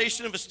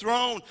foundation of His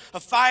throne. A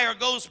fire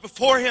goes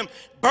before Him,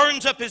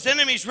 burns up His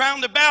enemies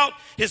round about.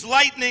 His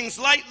lightnings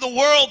light the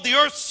world. The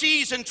earth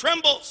sees and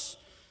trembles.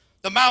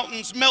 The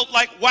mountains melt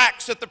like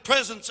wax at the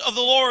presence of the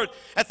Lord,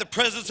 at the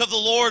presence of the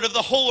Lord of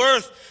the whole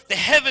earth. The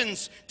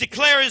heavens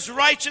declare His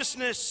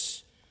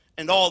righteousness,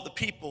 and all the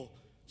people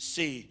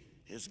see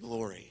His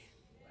glory.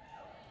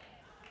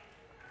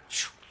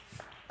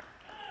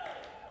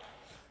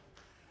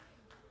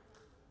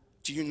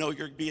 Do you know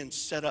you're being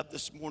set up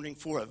this morning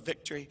for a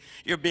victory?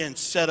 You're being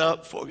set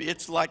up for,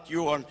 it's like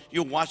you're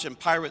watching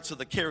Pirates of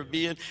the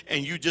Caribbean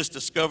and you just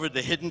discovered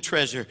the hidden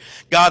treasure.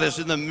 God is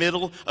in the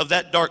middle of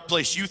that dark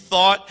place. You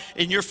thought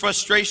in your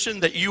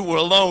frustration that you were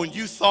alone.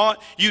 You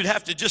thought you'd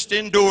have to just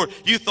endure.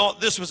 You thought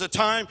this was a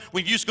time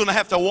when you're just going to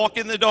have to walk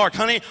in the dark.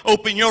 Honey,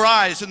 open your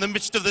eyes in the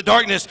midst of the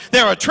darkness.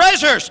 There are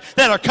treasures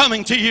that are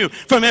coming to you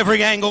from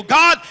every angle.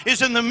 God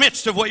is in the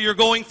midst of what you're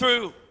going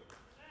through.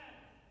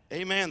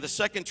 Amen. The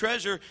second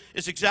treasure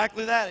is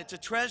exactly that. It's a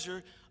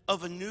treasure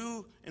of a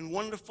new and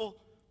wonderful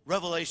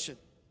revelation.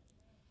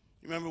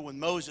 You remember when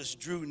Moses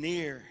drew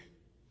near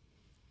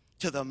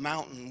to the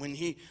mountain, when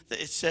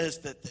it says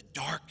that the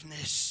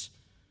darkness,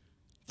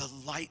 the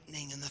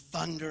lightning and the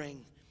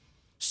thundering,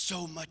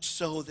 so much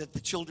so that the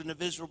children of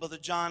Israel, Brother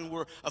John,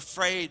 were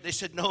afraid. They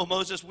said, no,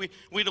 Moses, we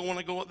don't want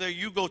to go up there.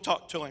 You go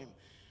talk to him.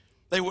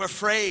 They were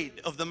afraid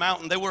of the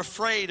mountain. They were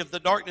afraid of the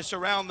darkness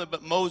around them.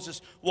 But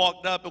Moses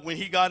walked up, and when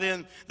he got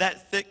in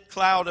that thick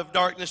cloud of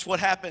darkness, what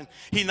happened?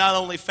 He not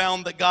only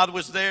found that God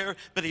was there,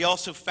 but he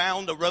also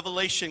found a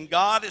revelation.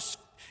 God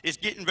is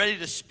getting ready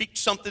to speak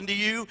something to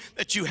you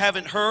that you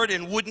haven't heard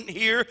and wouldn't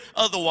hear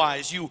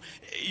otherwise.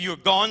 You're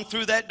gone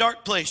through that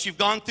dark place. You've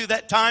gone through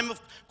that time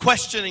of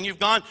questioning. You've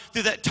gone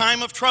through that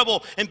time of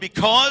trouble. And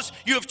because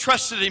you have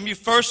trusted Him, you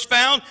first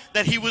found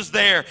that He was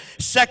there.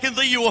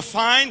 Secondly, you will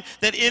find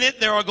that in it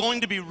there are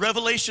going to be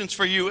revelations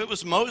for you. It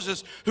was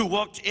Moses who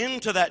walked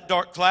into that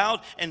dark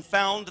cloud and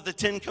found the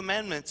 10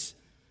 Commandments.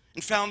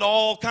 and found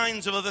all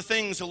kinds of other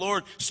things. The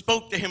Lord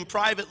spoke to him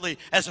privately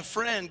as a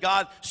friend.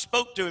 God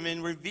spoke to him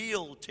and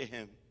revealed to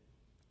him.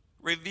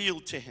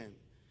 Revealed to him.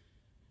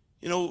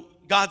 You know,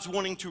 God's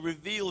wanting to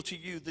reveal to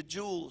you the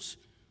jewels,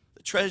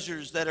 the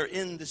treasures that are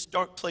in this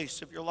dark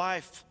place of your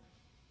life.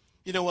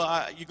 You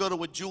know, you go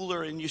to a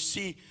jeweler and you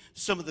see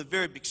some of the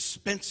very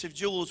expensive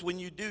jewels. When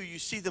you do, you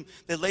see them,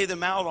 they lay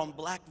them out on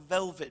black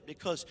velvet,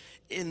 because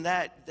in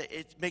that,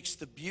 it makes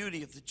the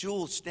beauty of the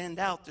jewels stand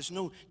out. There's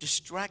no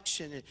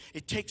distraction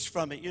it takes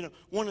from it. You know,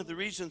 one of the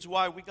reasons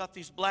why we got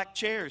these black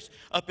chairs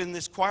up in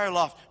this choir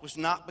loft was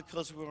not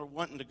because we were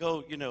wanting to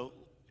go, you know,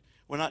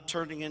 we're not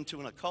turning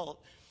into an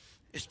occult.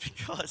 It's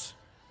because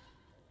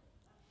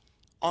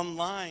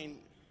online,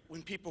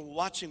 when people were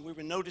watching, we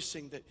were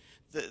noticing that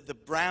the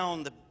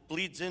brown, that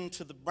bleeds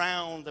into the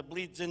brown, that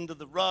bleeds into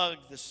the rug,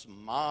 this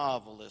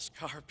marvelous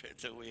carpet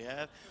that we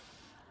have.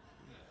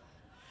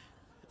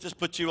 Just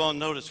put you on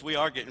notice, we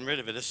are getting rid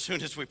of it as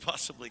soon as we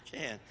possibly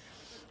can.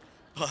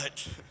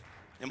 But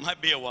it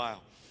might be a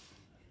while.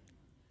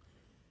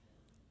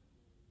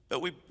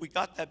 But we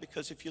got that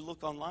because if you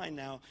look online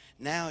now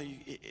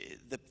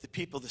the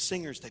people, the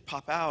singers, they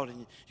pop out and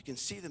you can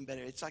see them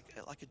better. It's like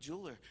a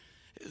jeweler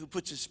who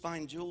puts his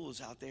fine jewels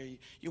out there.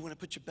 You want to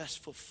put your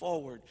best foot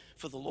forward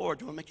for the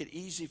Lord. You want to make it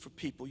easy for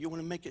people. You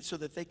want to make it so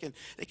that they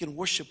can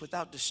worship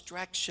without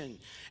distraction.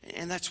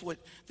 And that's what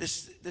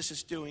this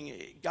is doing.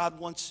 God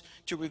wants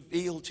to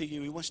reveal to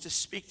you. He wants to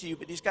speak to you,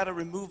 but he's got to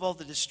remove all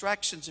the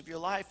distractions of your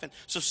life. And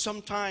so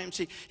sometimes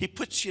he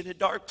puts you in a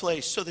dark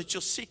place so that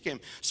you'll seek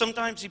him.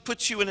 Sometimes he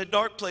puts you in a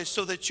dark place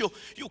so that you'll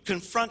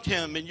confront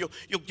him, and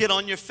you'll get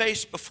on your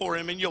face before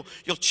him, and you'll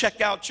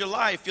check out your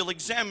life. You'll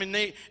examine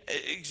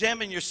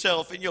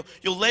yourself, and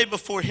you'll lay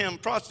before him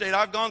prostrate.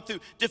 I've gone through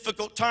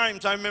difficult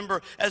times. I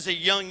remember as a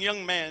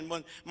young man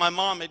when my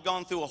mom had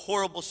gone through a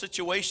horrible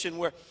situation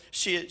where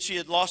she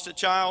had lost a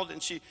child,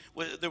 and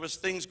there was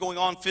things going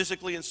on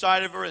physically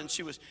inside of her, and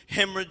she was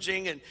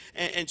hemorrhaging,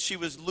 and she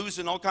was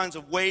losing all kinds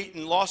of weight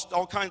and lost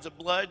all kinds of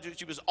blood.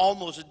 She was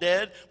almost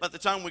dead by the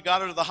time we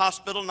got her to the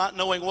hospital, not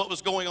knowing what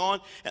was going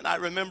on. And I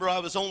remember I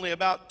was only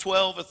about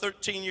 12 or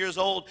 13 years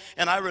old,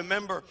 and I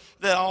remember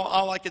that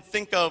all I could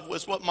think of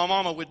was what my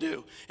mama would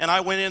do. And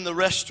I went in the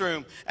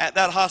restroom at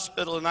that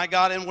hospital, and I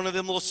got in one of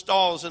them little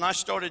stalls, and I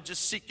started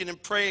just seeking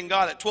and praying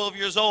God. At 12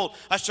 years old,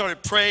 I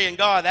started praying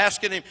God,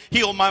 asking him,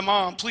 heal my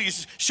mom.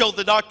 Please show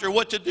the doctor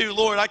what to do.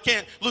 Lord, I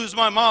can't lose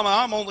my mama.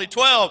 I'm only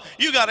 12.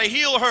 You got to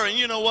heal her. And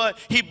you know what?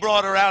 He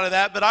brought her out of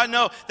that. But I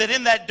know that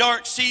in that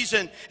dark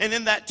season and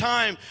in that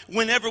time,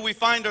 whenever we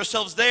find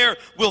ourselves there,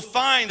 we'll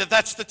find that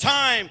that's the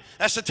time.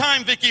 That's the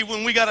time, Vicki,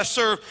 when we got to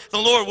serve the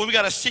Lord, when we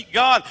got to seek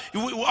God.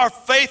 Our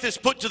faith is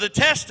put to the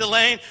test,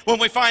 Elaine, when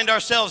we find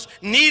ourselves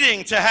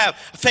needing to have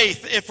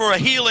faith for a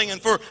healing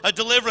and for a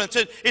deliverance.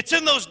 And it's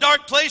in those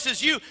dark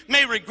places. You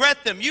may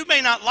regret them. You may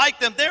not like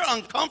them. They're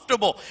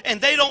uncomfortable and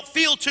they don't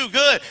feel too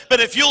good. But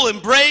if you'll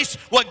embrace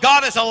what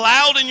God has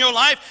allowed in your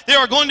life, there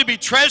are going to be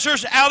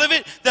treasures out of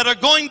it that are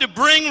going to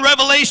bring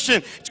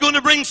revelation. It's going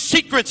to bring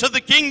secrets of the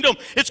kingdom.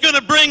 It's going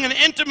to bring an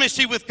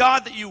intimacy with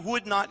God that you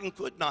would not and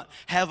could not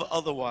have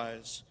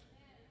otherwise.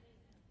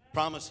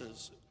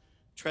 Promises,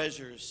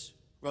 treasures,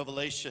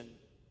 revelation.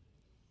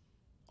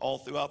 All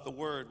throughout the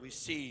Word we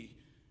see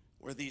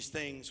where these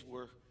things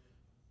were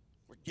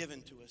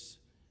given to us.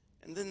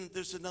 And then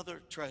there's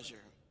another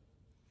treasure.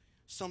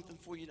 Something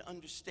for you to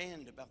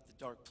understand about the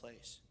dark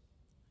place.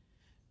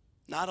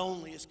 Not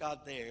only is God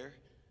there,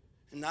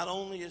 and not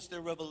only is there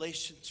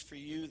revelations for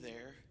you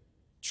there,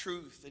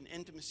 truth and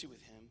intimacy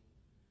with him,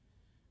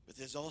 but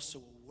there's also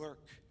a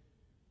work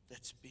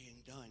that's being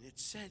done.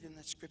 It's said in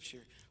that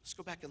scripture, let's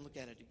go back and look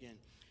at it again.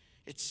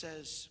 It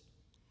says,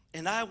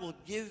 and I will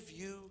give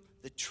you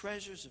the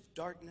treasures of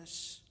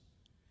darkness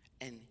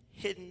and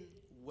hidden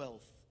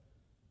wealth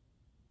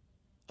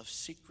of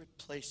secret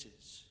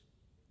places.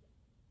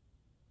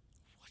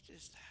 What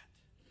is that?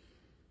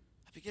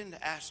 I begin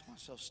to ask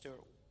myself,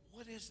 Stuart,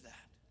 what is that?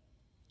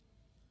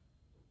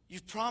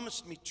 You've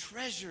promised me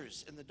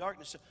treasures in the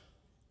darkness.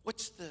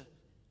 What's the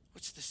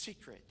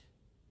secret?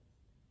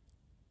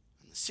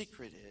 And the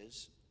secret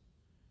is,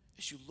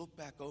 as you look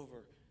back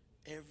over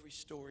every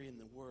story in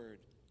the Word,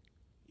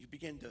 you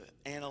begin to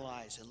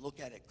analyze and look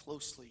at it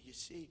closely. You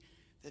see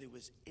that it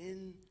was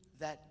in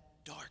that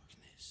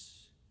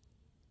darkness,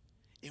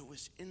 it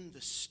was in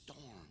the storm,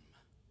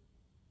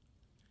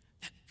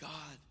 that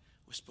God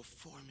was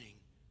performing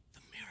the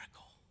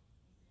miracle.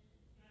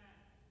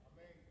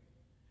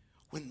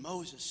 When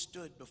Moses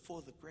stood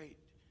before the great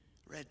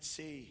Red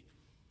Sea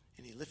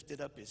and he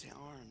lifted up his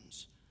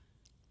arms,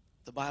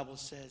 the Bible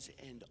says,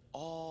 and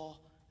all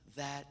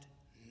that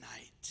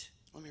night.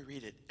 Let me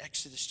read it.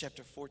 Exodus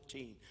chapter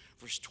 14,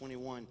 verse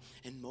 21.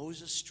 And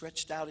Moses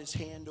stretched out his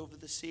hand over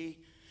the sea,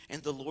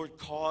 and the Lord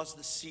caused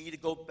the sea to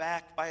go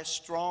back by a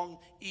strong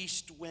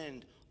east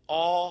wind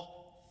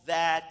all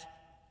that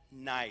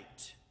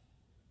night.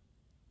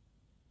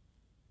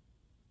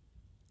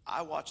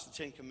 I watched the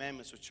Ten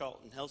Commandments with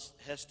Charlton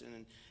Heston,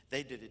 and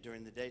they did it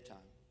during the daytime.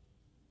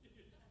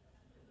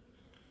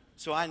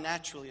 So I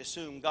naturally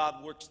assume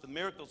God works the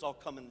miracles all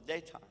come in the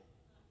daytime.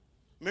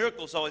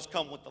 Miracles always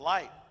come with the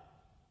light.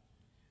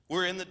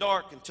 We're in the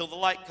dark until the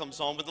light comes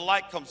on. When the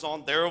light comes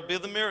on, there will be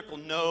the miracle.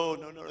 No.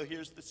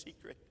 Here's the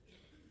secret.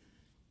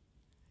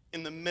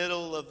 In the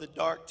middle of the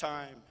dark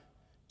time,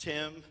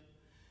 Tim,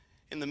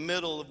 in the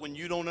middle of when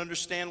you don't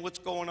understand what's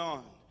going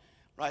on,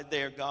 right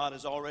there, God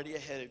is already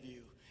ahead of you.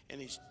 And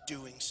he's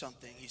doing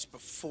something. He's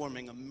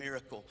performing a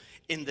miracle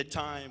in the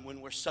time when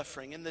we're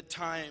suffering, in the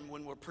time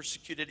when we're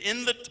persecuted,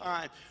 in the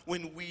time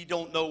when we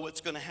don't know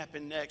what's going to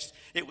happen next.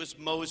 It was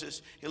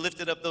Moses. He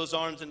lifted up those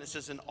arms, and it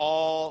says, and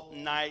all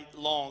night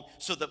long,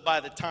 so that by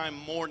the time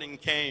morning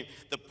came,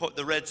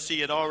 the Red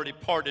Sea had already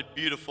parted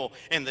beautiful,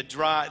 and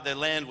the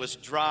land was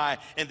dry,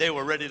 and they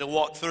were ready to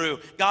walk through.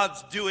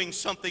 God's doing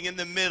something in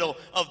the middle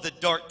of the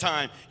dark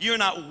time. You're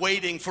not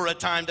waiting for a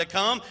time to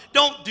come.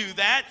 Don't do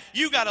that.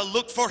 You got to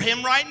look for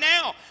him right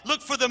now.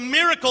 Look for the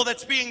miracle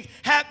that's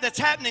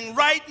happening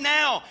right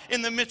now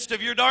in the midst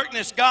of your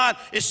darkness. God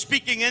is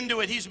speaking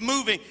into it. He's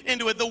moving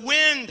into it. The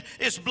wind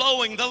is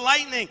blowing. The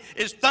lightning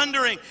is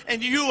thundering.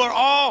 And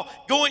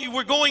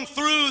we're going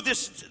through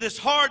this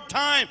hard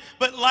time.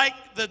 But like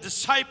the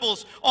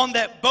disciples on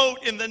that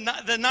boat in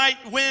the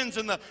night winds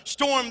and the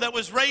storm that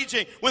was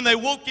raging, when they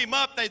woke him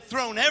up, they'd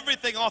thrown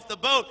everything off the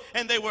boat,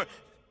 and they were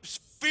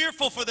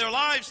fearful for their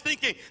lives,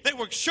 thinking they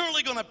were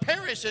surely going to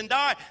perish and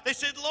die. They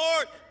said,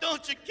 Lord,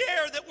 don't you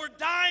care that we're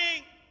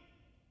dying?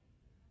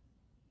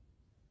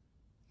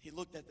 He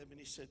looked at them and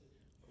he said,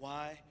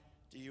 why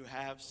do you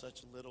have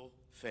such little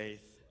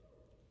faith?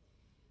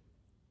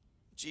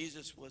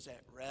 Jesus was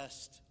at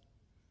rest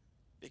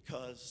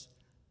because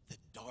the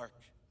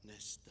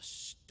darkness, the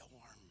storm,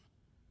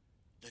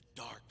 the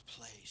dark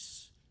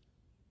place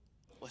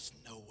was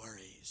no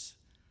worries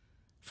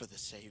for the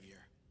Savior.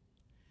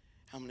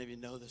 How many of you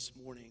know this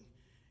morning,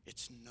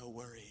 it's no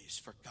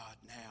worries for God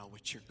now,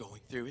 what you're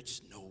going through.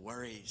 It's no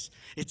worries.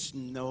 It's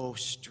no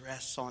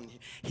stress on you.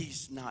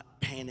 He's not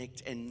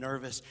panicked and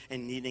nervous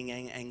and needing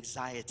an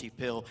anxiety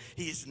pill.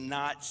 He's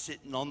not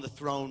sitting on the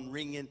throne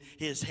wringing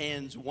his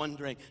hands,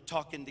 wondering,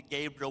 talking to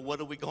Gabriel, what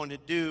are we going to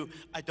do?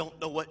 I don't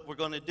know what we're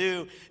going to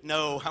do.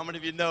 No, how many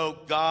of you know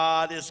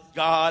God is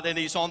God and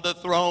he's on the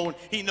throne?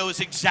 He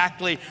knows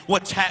exactly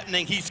what's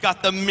happening. He's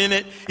got the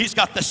minute. He's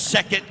got the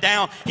second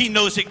down. He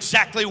knows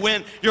exactly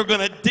when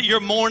your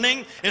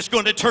mourning is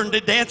going to turn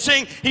to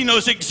dancing. He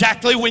knows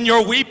exactly when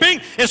you're weeping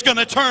is going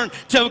to turn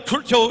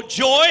to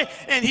joy.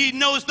 And he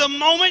knows the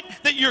moment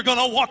that you're going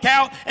to walk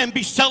out and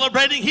be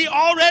celebrating. He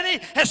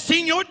already has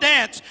seen your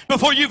dance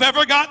before you've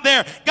ever got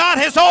there. God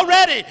has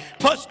already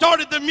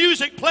started the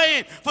music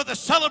playing for the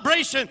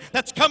celebration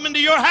that's coming to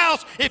your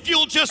house. If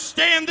you'll just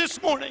stand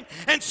this morning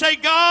and say,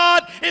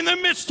 God, in the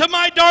midst of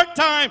my dark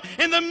time,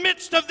 in the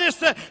midst of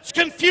this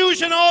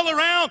confusion all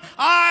around,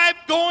 I'm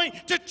going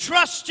to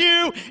trust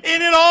you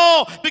in it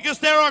all, because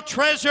there are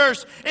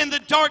treasures in the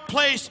dark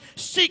place,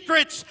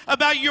 secrets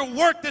about your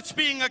work that's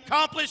being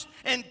accomplished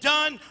and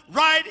done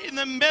right in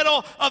the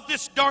middle of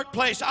this dark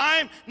place.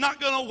 I'm not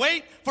going to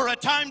wait for a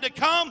time to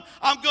come.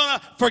 I'm going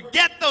to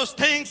forget those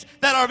things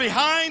that are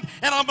behind,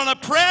 and I'm going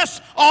to press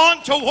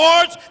on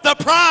towards the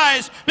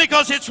prize,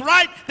 because it's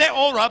right there.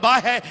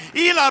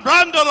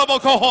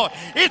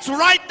 It's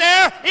right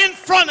there in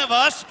front of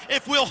us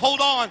if we'll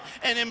hold on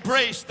and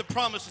embrace the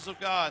promises of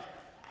God.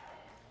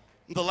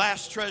 The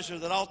last treasure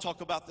that I'll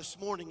talk about this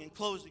morning in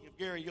closing, if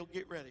Gary, you'll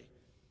get ready.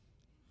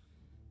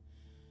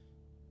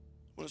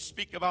 I want to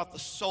speak about the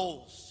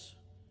souls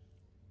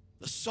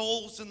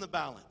in the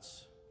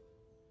balance.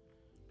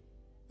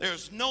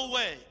 There's no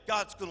way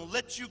God's going to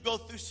let you go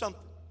through something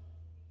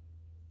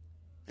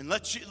and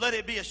let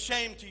it be a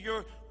shame to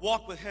your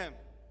walk with him.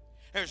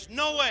 There's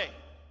no way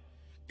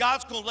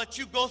God's going to let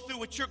you go through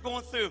what you're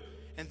going through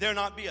and there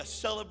not be a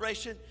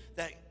celebration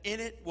that in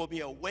it will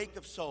be a wake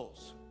of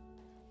souls.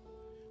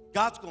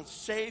 God's going to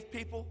save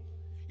people.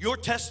 Your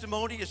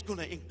testimony is going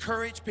to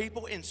encourage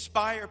people,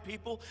 inspire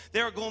people.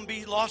 There are going to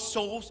be lost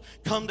souls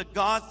come to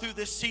God through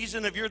this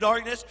season of your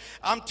darkness.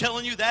 I'm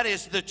telling you, that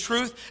is the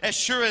truth. As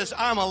sure as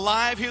I'm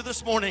alive here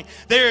this morning,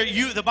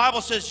 the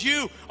Bible says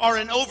you are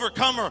an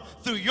overcomer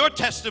through your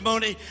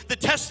testimony. The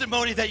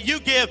testimony that you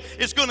give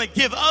is going to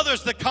give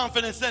others the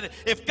confidence that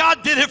if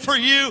God did it for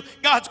you,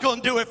 God's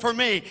going to do it for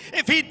me.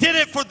 If he did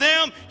it for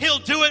them, he'll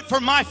do it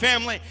for my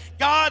family.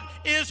 God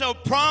is a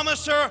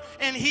promiser,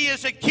 and he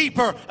is a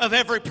keeper of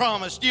every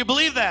promise. Do you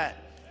believe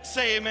that?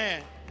 Say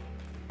amen.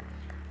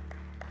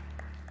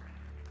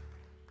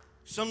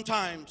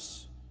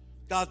 Sometimes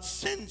God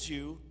sends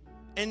you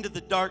into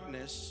the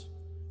darkness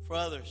for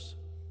others.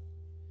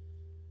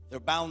 They're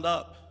bound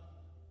up.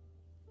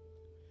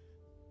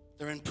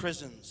 They're in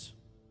prisons.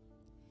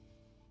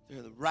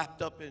 They're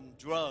wrapped up in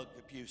drug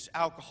abuse,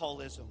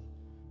 alcoholism,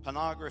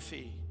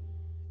 pornography,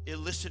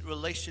 illicit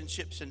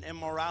relationships, and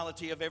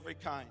immorality of every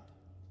kind.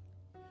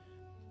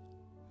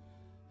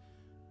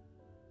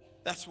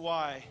 That's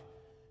why,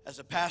 as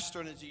a pastor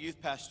and as a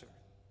youth pastor,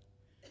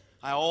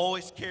 I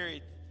always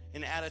carried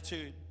an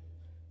attitude,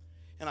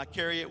 and I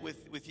carry it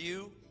with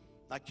you.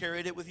 I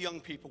carried it with young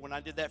people when I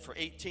did that for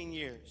 18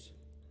 years.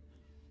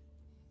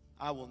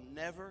 I will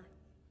never,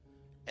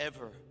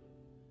 ever,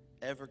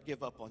 ever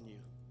give up on you.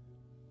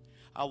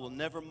 I will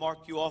never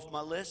mark you off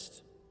my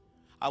list.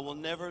 I will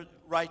never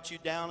write you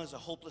down as a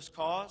hopeless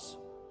cause.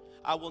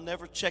 I will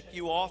never check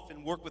you off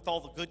and work with all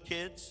the good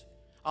kids.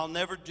 I'll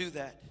never do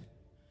that.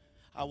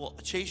 I will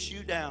chase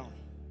you down.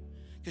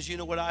 Because you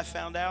know what I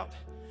found out?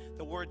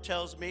 The word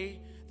tells me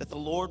that the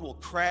Lord will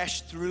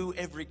crash through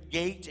every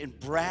gate and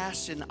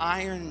brass and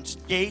iron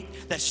gate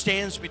that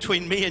stands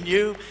between me and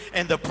you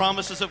and the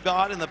promises of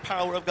God and the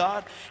power of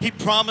God. He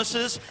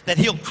promises that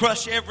he'll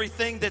crush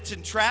everything that's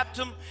entrapped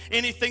him,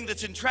 anything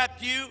that's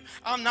entrapped you.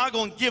 I'm not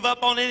going to give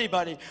up on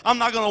anybody. I'm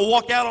not going to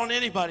walk out on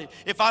anybody.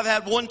 If I've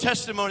had one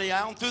testimony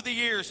out through the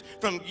years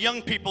from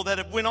young people that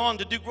have went on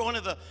to do one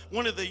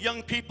of the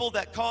young people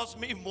that caused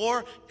me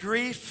more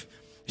grief,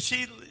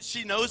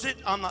 she knows it.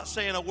 I'm not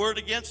saying a word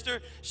against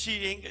her.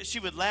 She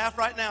would laugh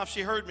right now if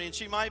she heard me, and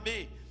she might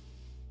be.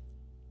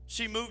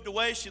 She moved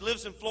away. She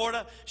lives in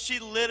Florida. She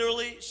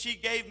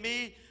gave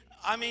me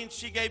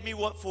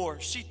what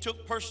for? She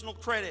took personal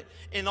credit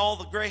in all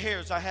the gray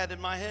hairs I had in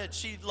my head.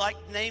 She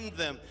named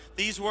them.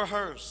 These were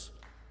hers.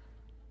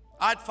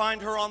 I'd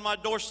find her on my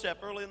doorstep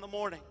early in the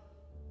morning.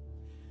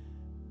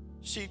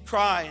 She'd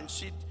cry, and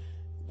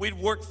we'd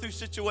work through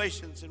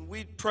situations, and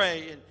we'd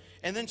pray,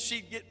 and then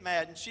she'd get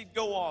mad, and she'd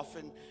go off,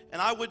 and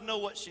I wouldn't know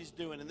what she's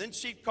doing. And then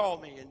she'd call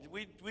me, and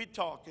we'd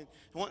talk. And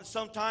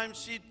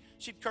sometimes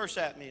she'd curse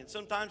at me, and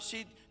sometimes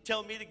she'd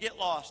tell me to get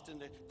lost and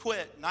to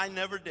quit, and I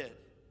never did.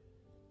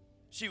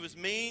 She was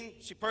mean.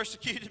 She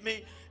persecuted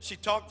me. She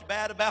talked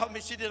bad about me.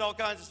 She did all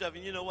kinds of stuff.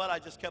 And you know what? I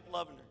just kept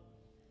loving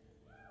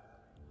her.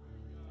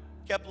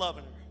 Kept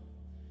loving her.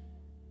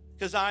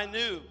 Because I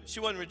knew she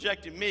wasn't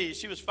rejecting me.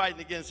 She was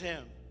fighting against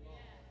him.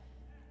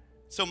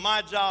 So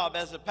my job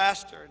as a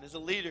pastor and as a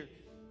leader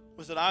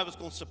was that I was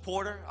going to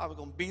support her. I was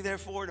going to be there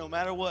for her no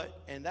matter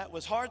what. And that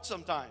was hard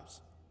sometimes.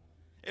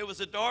 It was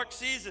a dark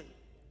season.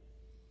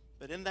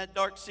 But in that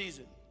dark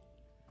season,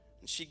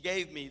 and she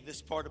gave me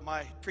this part of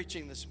my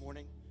preaching this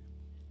morning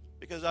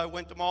because I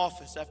went to my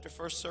office after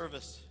first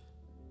service,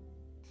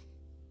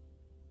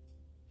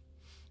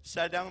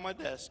 sat down at my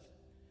desk,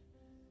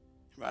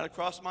 right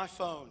across my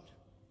phone,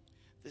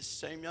 this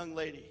same young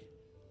lady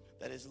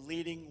that is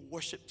leading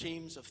worship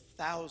teams of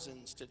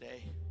thousands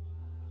today.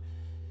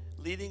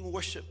 Leading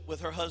worship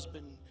with her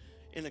husband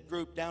in a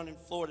group down in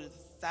Florida.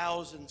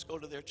 Thousands go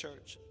to their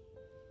church.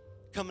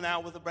 Coming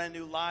out with a brand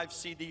new live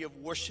CD of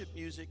worship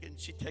music. And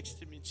she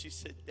texted me and she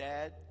said,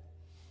 Dad,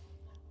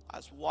 I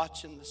was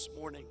watching this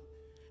morning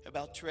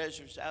about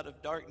treasures out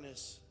of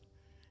darkness.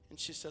 And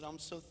she said, I'm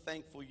so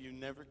thankful you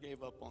never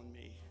gave up on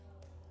me.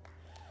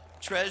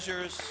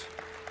 Treasures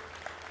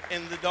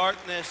in the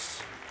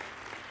darkness.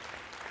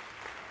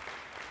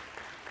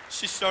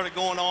 She started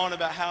going on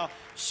about how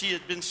she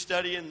had been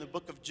studying the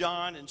book of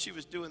John, and she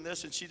was doing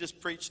this, and she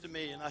just preached to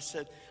me. And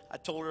I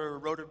told her,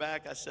 wrote her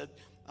back, I said,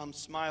 I'm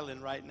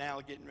smiling right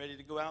now, getting ready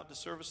to go out to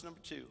service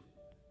number 2.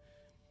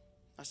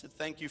 I said,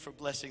 thank you for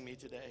blessing me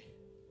today.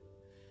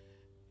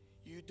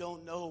 You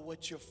don't know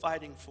what you're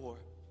fighting for.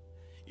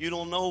 You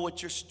don't know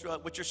what your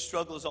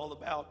struggle is all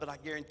about, but I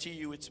guarantee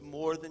you it's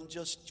more than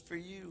just for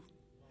you.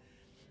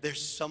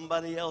 There's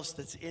somebody else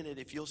that's in it.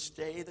 If you'll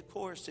stay the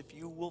course, if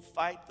you will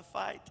fight the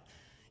fight,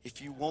 if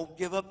you won't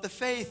give up the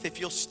faith, if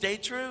you'll stay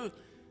true,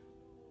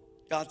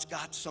 God's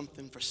got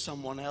something for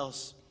someone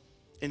else,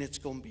 and it's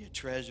going to be a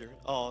treasure.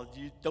 Oh,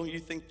 don't you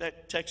think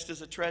that text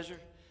is a treasure?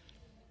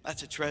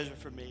 That's a treasure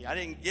for me. I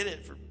didn't get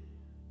it for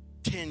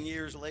 10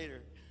 years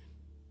later,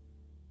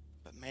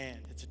 but man,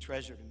 it's a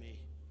treasure to me.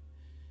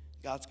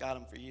 God's got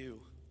them for you.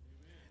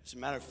 As a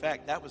matter of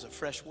fact, that was a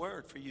fresh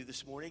word for you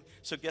this morning.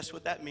 So guess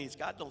what that means?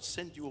 God don't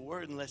send you a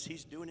word unless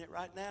he's doing it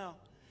right now.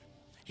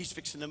 He's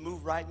fixing to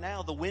move right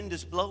now. The wind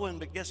is blowing,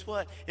 but guess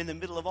what? In the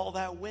middle of all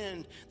that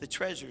wind, the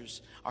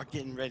treasures are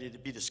getting ready to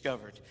be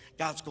discovered.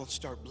 God's going to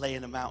start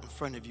laying them out in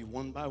front of you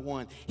one by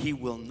one. He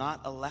will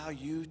not allow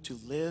you to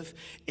live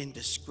in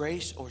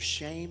disgrace or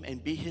shame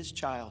and be his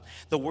child.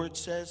 The word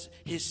says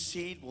his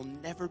seed will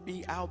never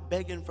be out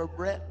begging for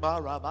bread.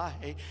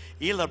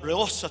 In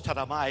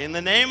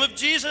the name of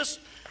Jesus,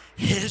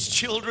 his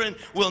children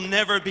will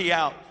never be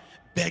out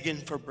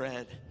begging for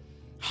bread,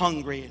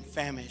 hungry and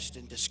famished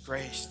and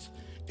disgraced.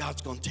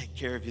 God's going to take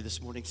care of you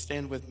this morning.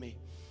 Stand with me.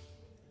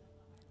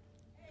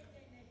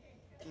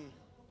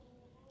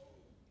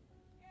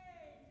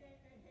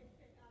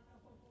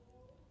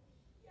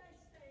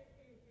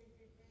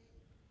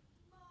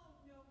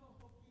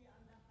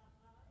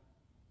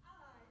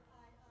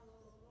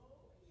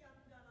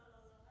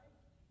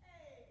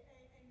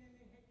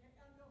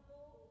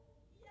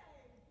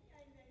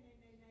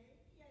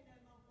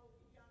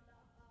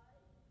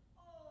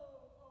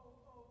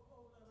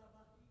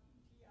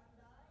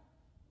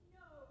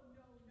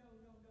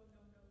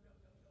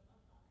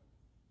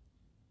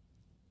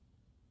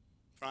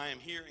 For I am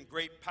here in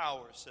great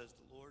power, says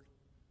the Lord.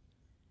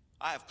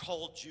 I have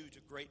called you to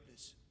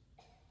greatness.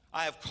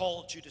 I have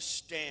called you to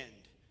stand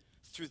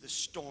through the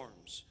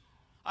storms.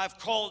 I have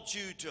called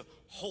you to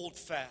hold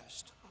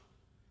fast.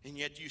 And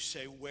yet you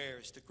say, where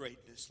is the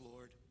greatness,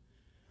 Lord?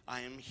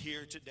 I am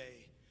here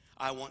today.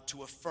 I want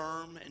to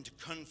affirm and to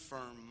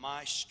confirm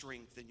my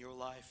strength in your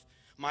life,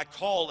 my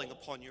calling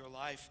upon your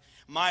life.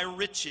 My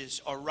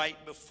riches are right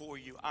before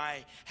you.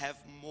 I have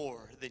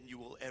more than you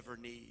will ever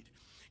need.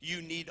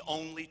 You need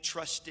only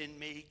trust in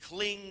me.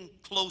 Cling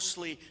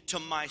closely to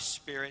my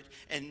spirit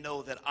and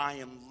know that I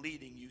am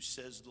leading you,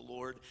 says the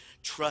Lord.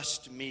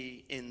 Trust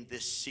me in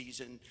this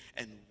season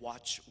and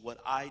watch what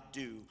I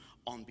do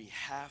on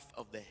behalf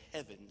of the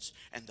heavens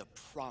and the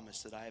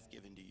promise that I have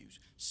given to you,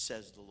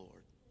 says the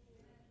Lord.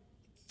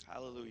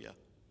 Hallelujah.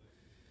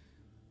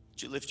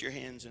 Would you lift your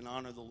hands and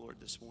honor the Lord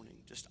this morning?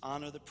 Just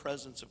honor the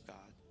presence of God.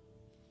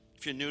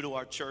 If you're new to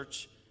our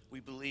church, we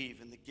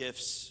believe in the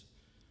gifts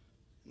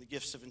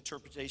of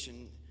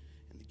interpretation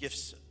and the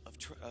gifts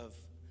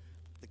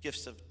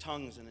of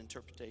tongues and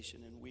interpretation,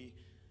 and we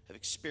have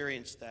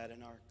experienced that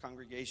in our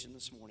congregation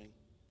this morning.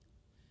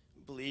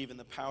 We believe in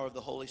the power of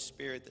the Holy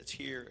Spirit that's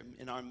here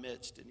in our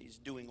midst, and he's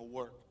doing a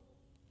work.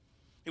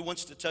 He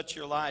wants to touch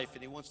your life,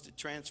 and he wants to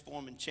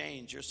transform and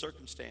change your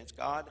circumstance.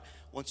 God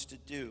wants to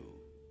do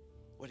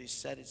what he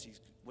said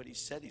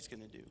he's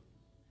going to do.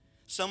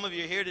 Some of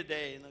you are here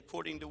today, and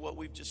according to what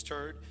we've just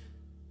heard,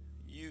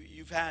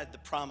 you've had the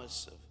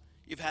promise of,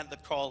 you've had the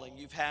calling,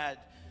 you've had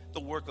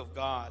the work of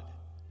God,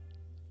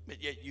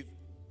 but yet you've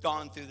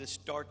gone through this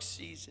dark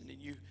season and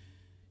you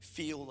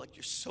feel like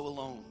you're so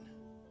alone.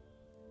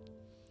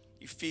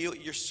 You feel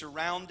you're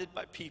surrounded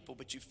by people,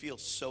 but you feel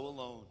so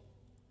alone.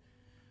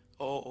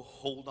 Oh,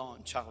 hold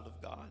on, child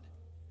of God.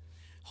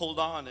 Hold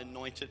on,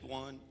 anointed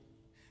one.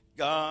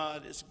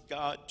 God is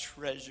God,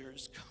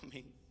 treasures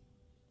coming.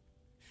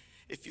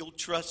 If you'll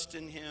trust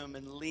in him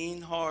and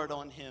lean hard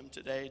on him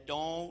today,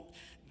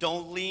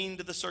 don't lean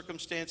to the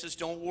circumstances.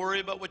 Don't worry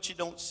about what you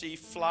don't see.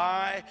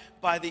 Fly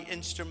by the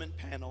instrument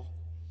panel.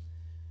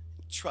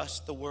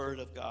 Trust the word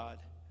of God,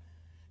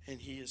 and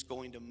he is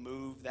going to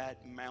move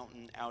that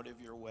mountain out of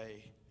your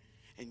way,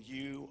 and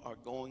you are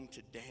going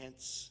to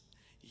dance.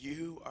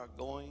 You are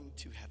going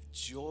to have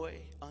joy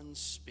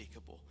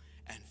unspeakable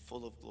and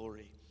full of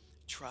glory.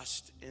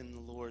 Trust in the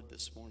Lord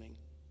this morning.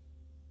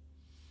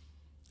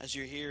 As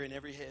you're here and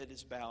every head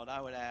is bowed,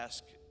 I would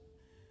ask,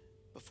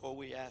 before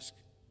we ask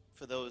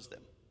for those that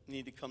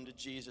need to come to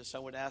Jesus, I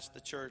would ask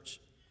the church,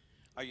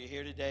 are you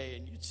here today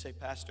and you'd say,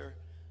 Pastor,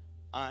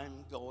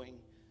 I'm going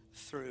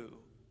through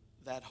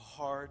that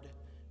hard,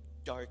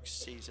 dark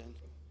season,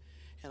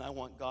 and I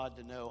want God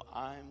to know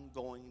I'm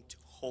going to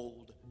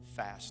hold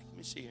fast. Let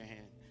me see your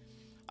hand.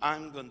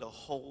 I'm going to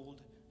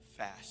hold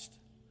fast.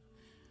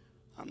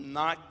 I'm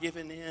not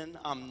giving in.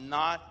 I'm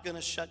not going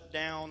to shut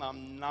down.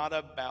 I'm not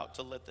about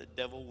to let the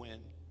devil win.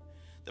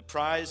 The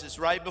prize is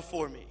right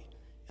before me,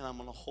 and I'm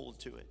going to hold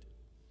to it.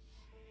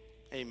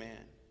 Amen.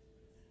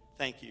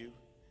 Thank you.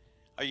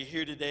 Are you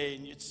here today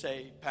and you'd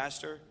say,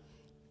 Pastor,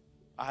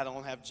 I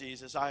don't have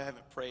Jesus. I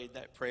haven't prayed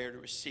that prayer to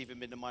receive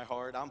him into my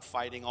heart. I'm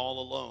fighting all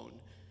alone,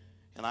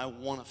 and I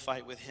want to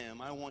fight with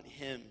him. I want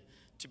him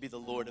to be the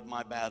Lord of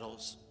my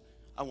battles.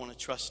 I want to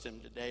trust him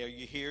today. Are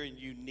you here and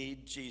you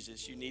need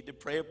Jesus? You need to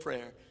pray a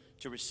prayer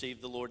to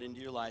receive the Lord into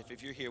your life.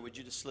 If you're here, would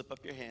you just slip up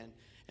your hand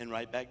and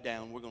write back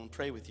down? We're going to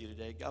pray with you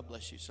today. God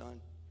bless you,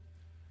 son.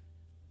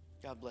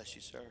 God bless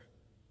you, sir.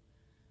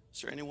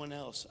 Is there anyone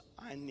else?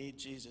 I need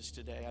Jesus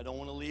today. I don't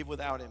want to leave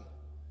without him.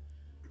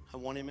 I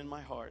want him in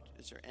my heart.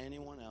 Is there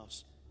anyone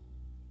else?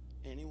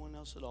 Anyone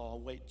else at all?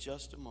 Wait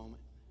just a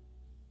moment.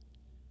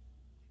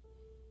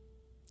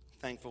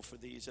 Thankful for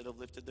these that have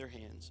lifted their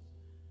hands.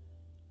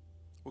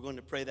 We're going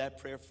to pray that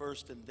prayer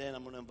first, and then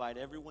I'm going to invite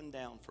everyone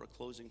down for a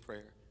closing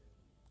prayer.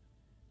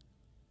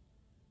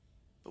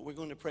 But we're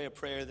going to pray a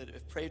prayer that,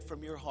 if prayed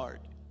from your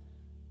heart,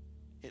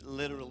 it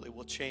literally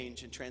will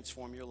change and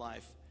transform your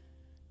life.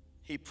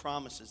 He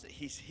promises that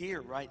he's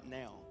here right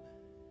now.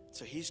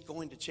 So he's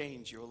going to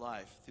change your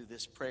life through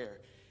this prayer.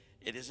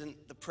 It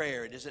isn't the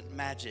prayer. It isn't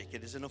magic.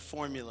 It isn't a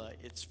formula.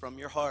 It's from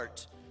your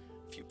heart.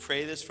 If you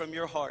pray this from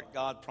your heart,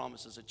 God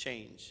promises a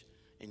change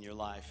in your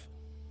life.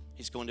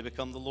 He's going to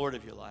become the Lord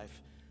of your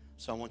life.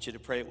 So I want you to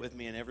pray it with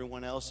me, and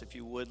everyone else, if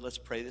you would, let's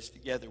pray this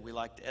together. We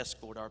like to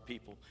escort our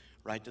people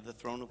right to the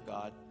throne of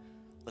God.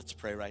 Let's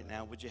pray right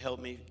now. Would you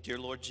help me? Dear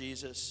Lord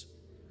Jesus,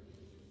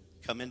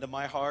 come into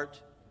my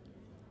heart.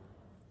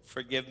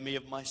 Forgive me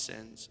of my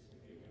sins.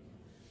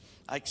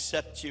 I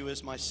accept you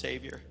as my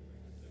Savior.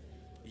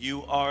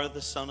 You are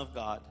the Son of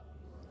God.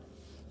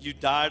 You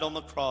died on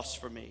the cross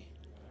for me.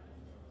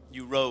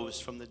 You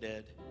rose from the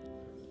dead.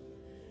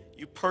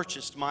 You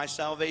purchased my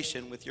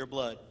salvation with your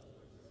blood.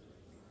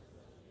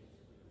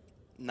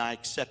 And I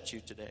accept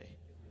you today.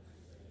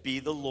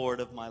 Be the Lord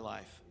of my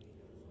life.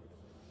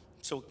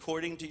 So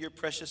according to your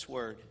precious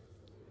word,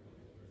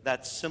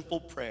 that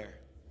simple prayer,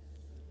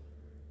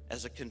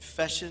 as a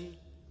confession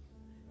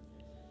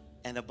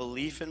and a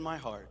belief in my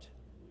heart,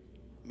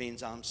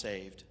 means I'm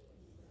saved.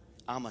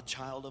 I'm a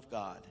child of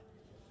God.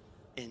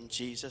 In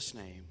Jesus'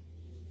 name,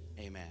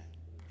 amen.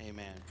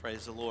 Amen.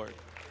 Praise the Lord.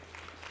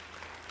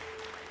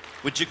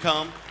 Would you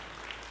come?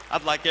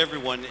 I'd like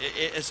everyone,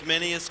 as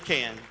many as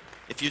can,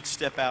 if you'd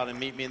step out and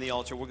meet me in the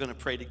altar. We're going to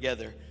pray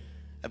together.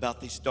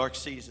 about these dark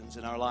seasons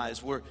in our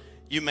lives where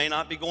you may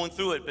not be going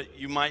through it, but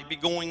you might be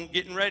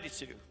getting ready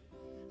to.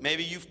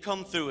 Maybe you've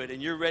come through it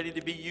and you're ready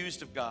to be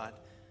used of God.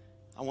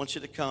 I want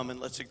you to come and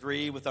let's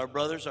agree with our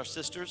brothers, our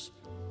sisters.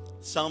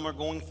 Some are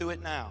going through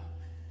it now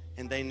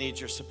and they need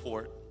your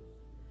support.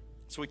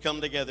 So we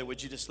come together.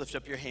 Would you just lift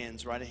up your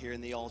hands right here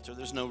in the altar?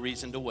 There's no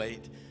reason to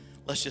wait.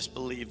 Let's just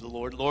believe the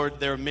Lord. Lord,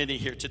 there are many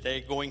here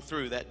today going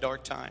through that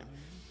dark time.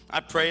 I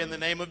pray in the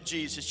name of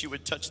Jesus you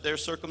would touch their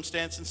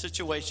circumstance and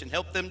situation.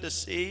 Help them to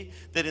see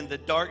that in the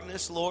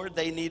darkness, Lord,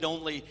 they need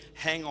only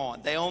hang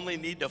on. They only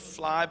need to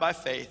fly by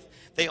faith.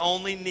 They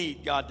only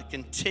need, God, to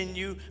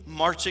continue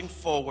marching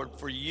forward,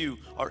 for you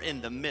are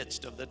in the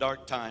midst of the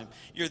dark time.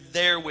 You're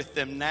there with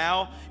them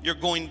now. You're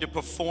going to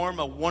perform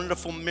a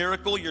wonderful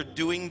miracle. You're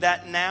doing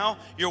that now.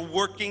 You're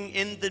working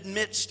in the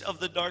midst of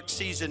the dark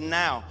season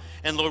now.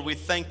 And Lord, we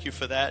thank you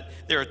for that.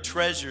 There are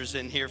treasures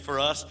in here for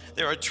us.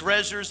 There are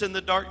treasures in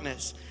the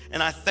darkness.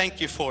 And I thank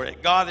you for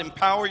it. God,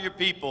 empower your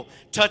people.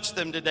 Touch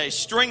them today.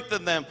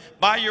 Strengthen them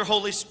by your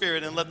Holy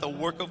Spirit and let the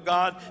work of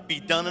God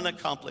be done and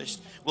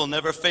accomplished. We'll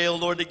never fail,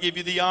 Lord, to give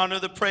you the honor,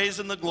 the praise,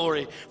 and the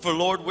glory. For,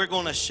 Lord, we're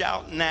going to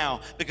shout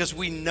now because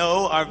we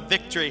know our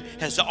victory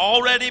has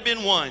already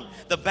been won.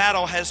 The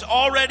battle has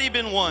already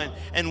been won,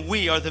 and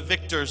we are the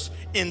victors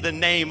in the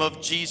name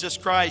of Jesus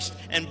Christ.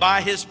 And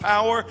by his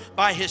power,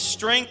 by his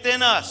strength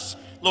in us,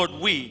 Lord,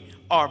 we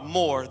are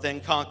more than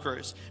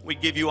conquerors. We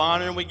give you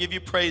honor and we give you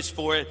praise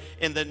for it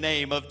in the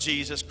name of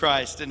Jesus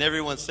Christ. And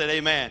everyone said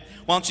amen.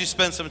 Why don't you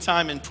spend some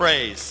time in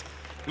praise?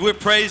 We're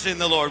praising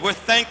the Lord. We're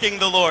thanking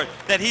the Lord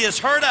that he has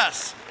heard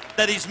us,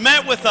 that he's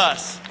met with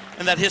us,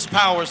 and that his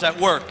power is at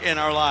work in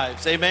our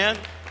lives. Amen?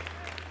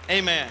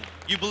 Amen.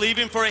 You believe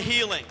him for a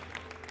healing.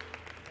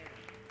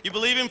 You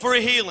believe him for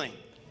a healing.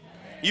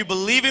 You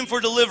believe him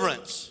for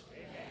deliverance.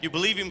 You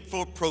believe him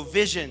for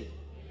provision.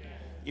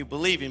 You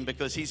believe him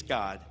because he's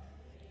God.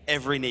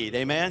 Every need.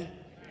 Amen?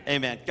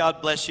 Amen.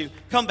 God bless you.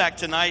 Come back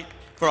tonight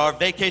for our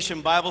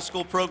Vacation Bible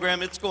School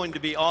program. It's going to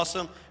be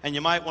awesome, and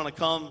you might want to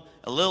come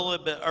a little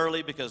bit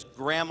early because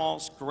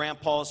grandmas,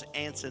 grandpas,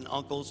 aunts, and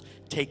uncles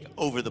take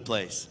over the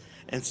place.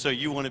 And so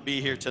you want to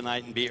be here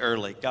tonight and be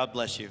early. God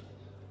bless you.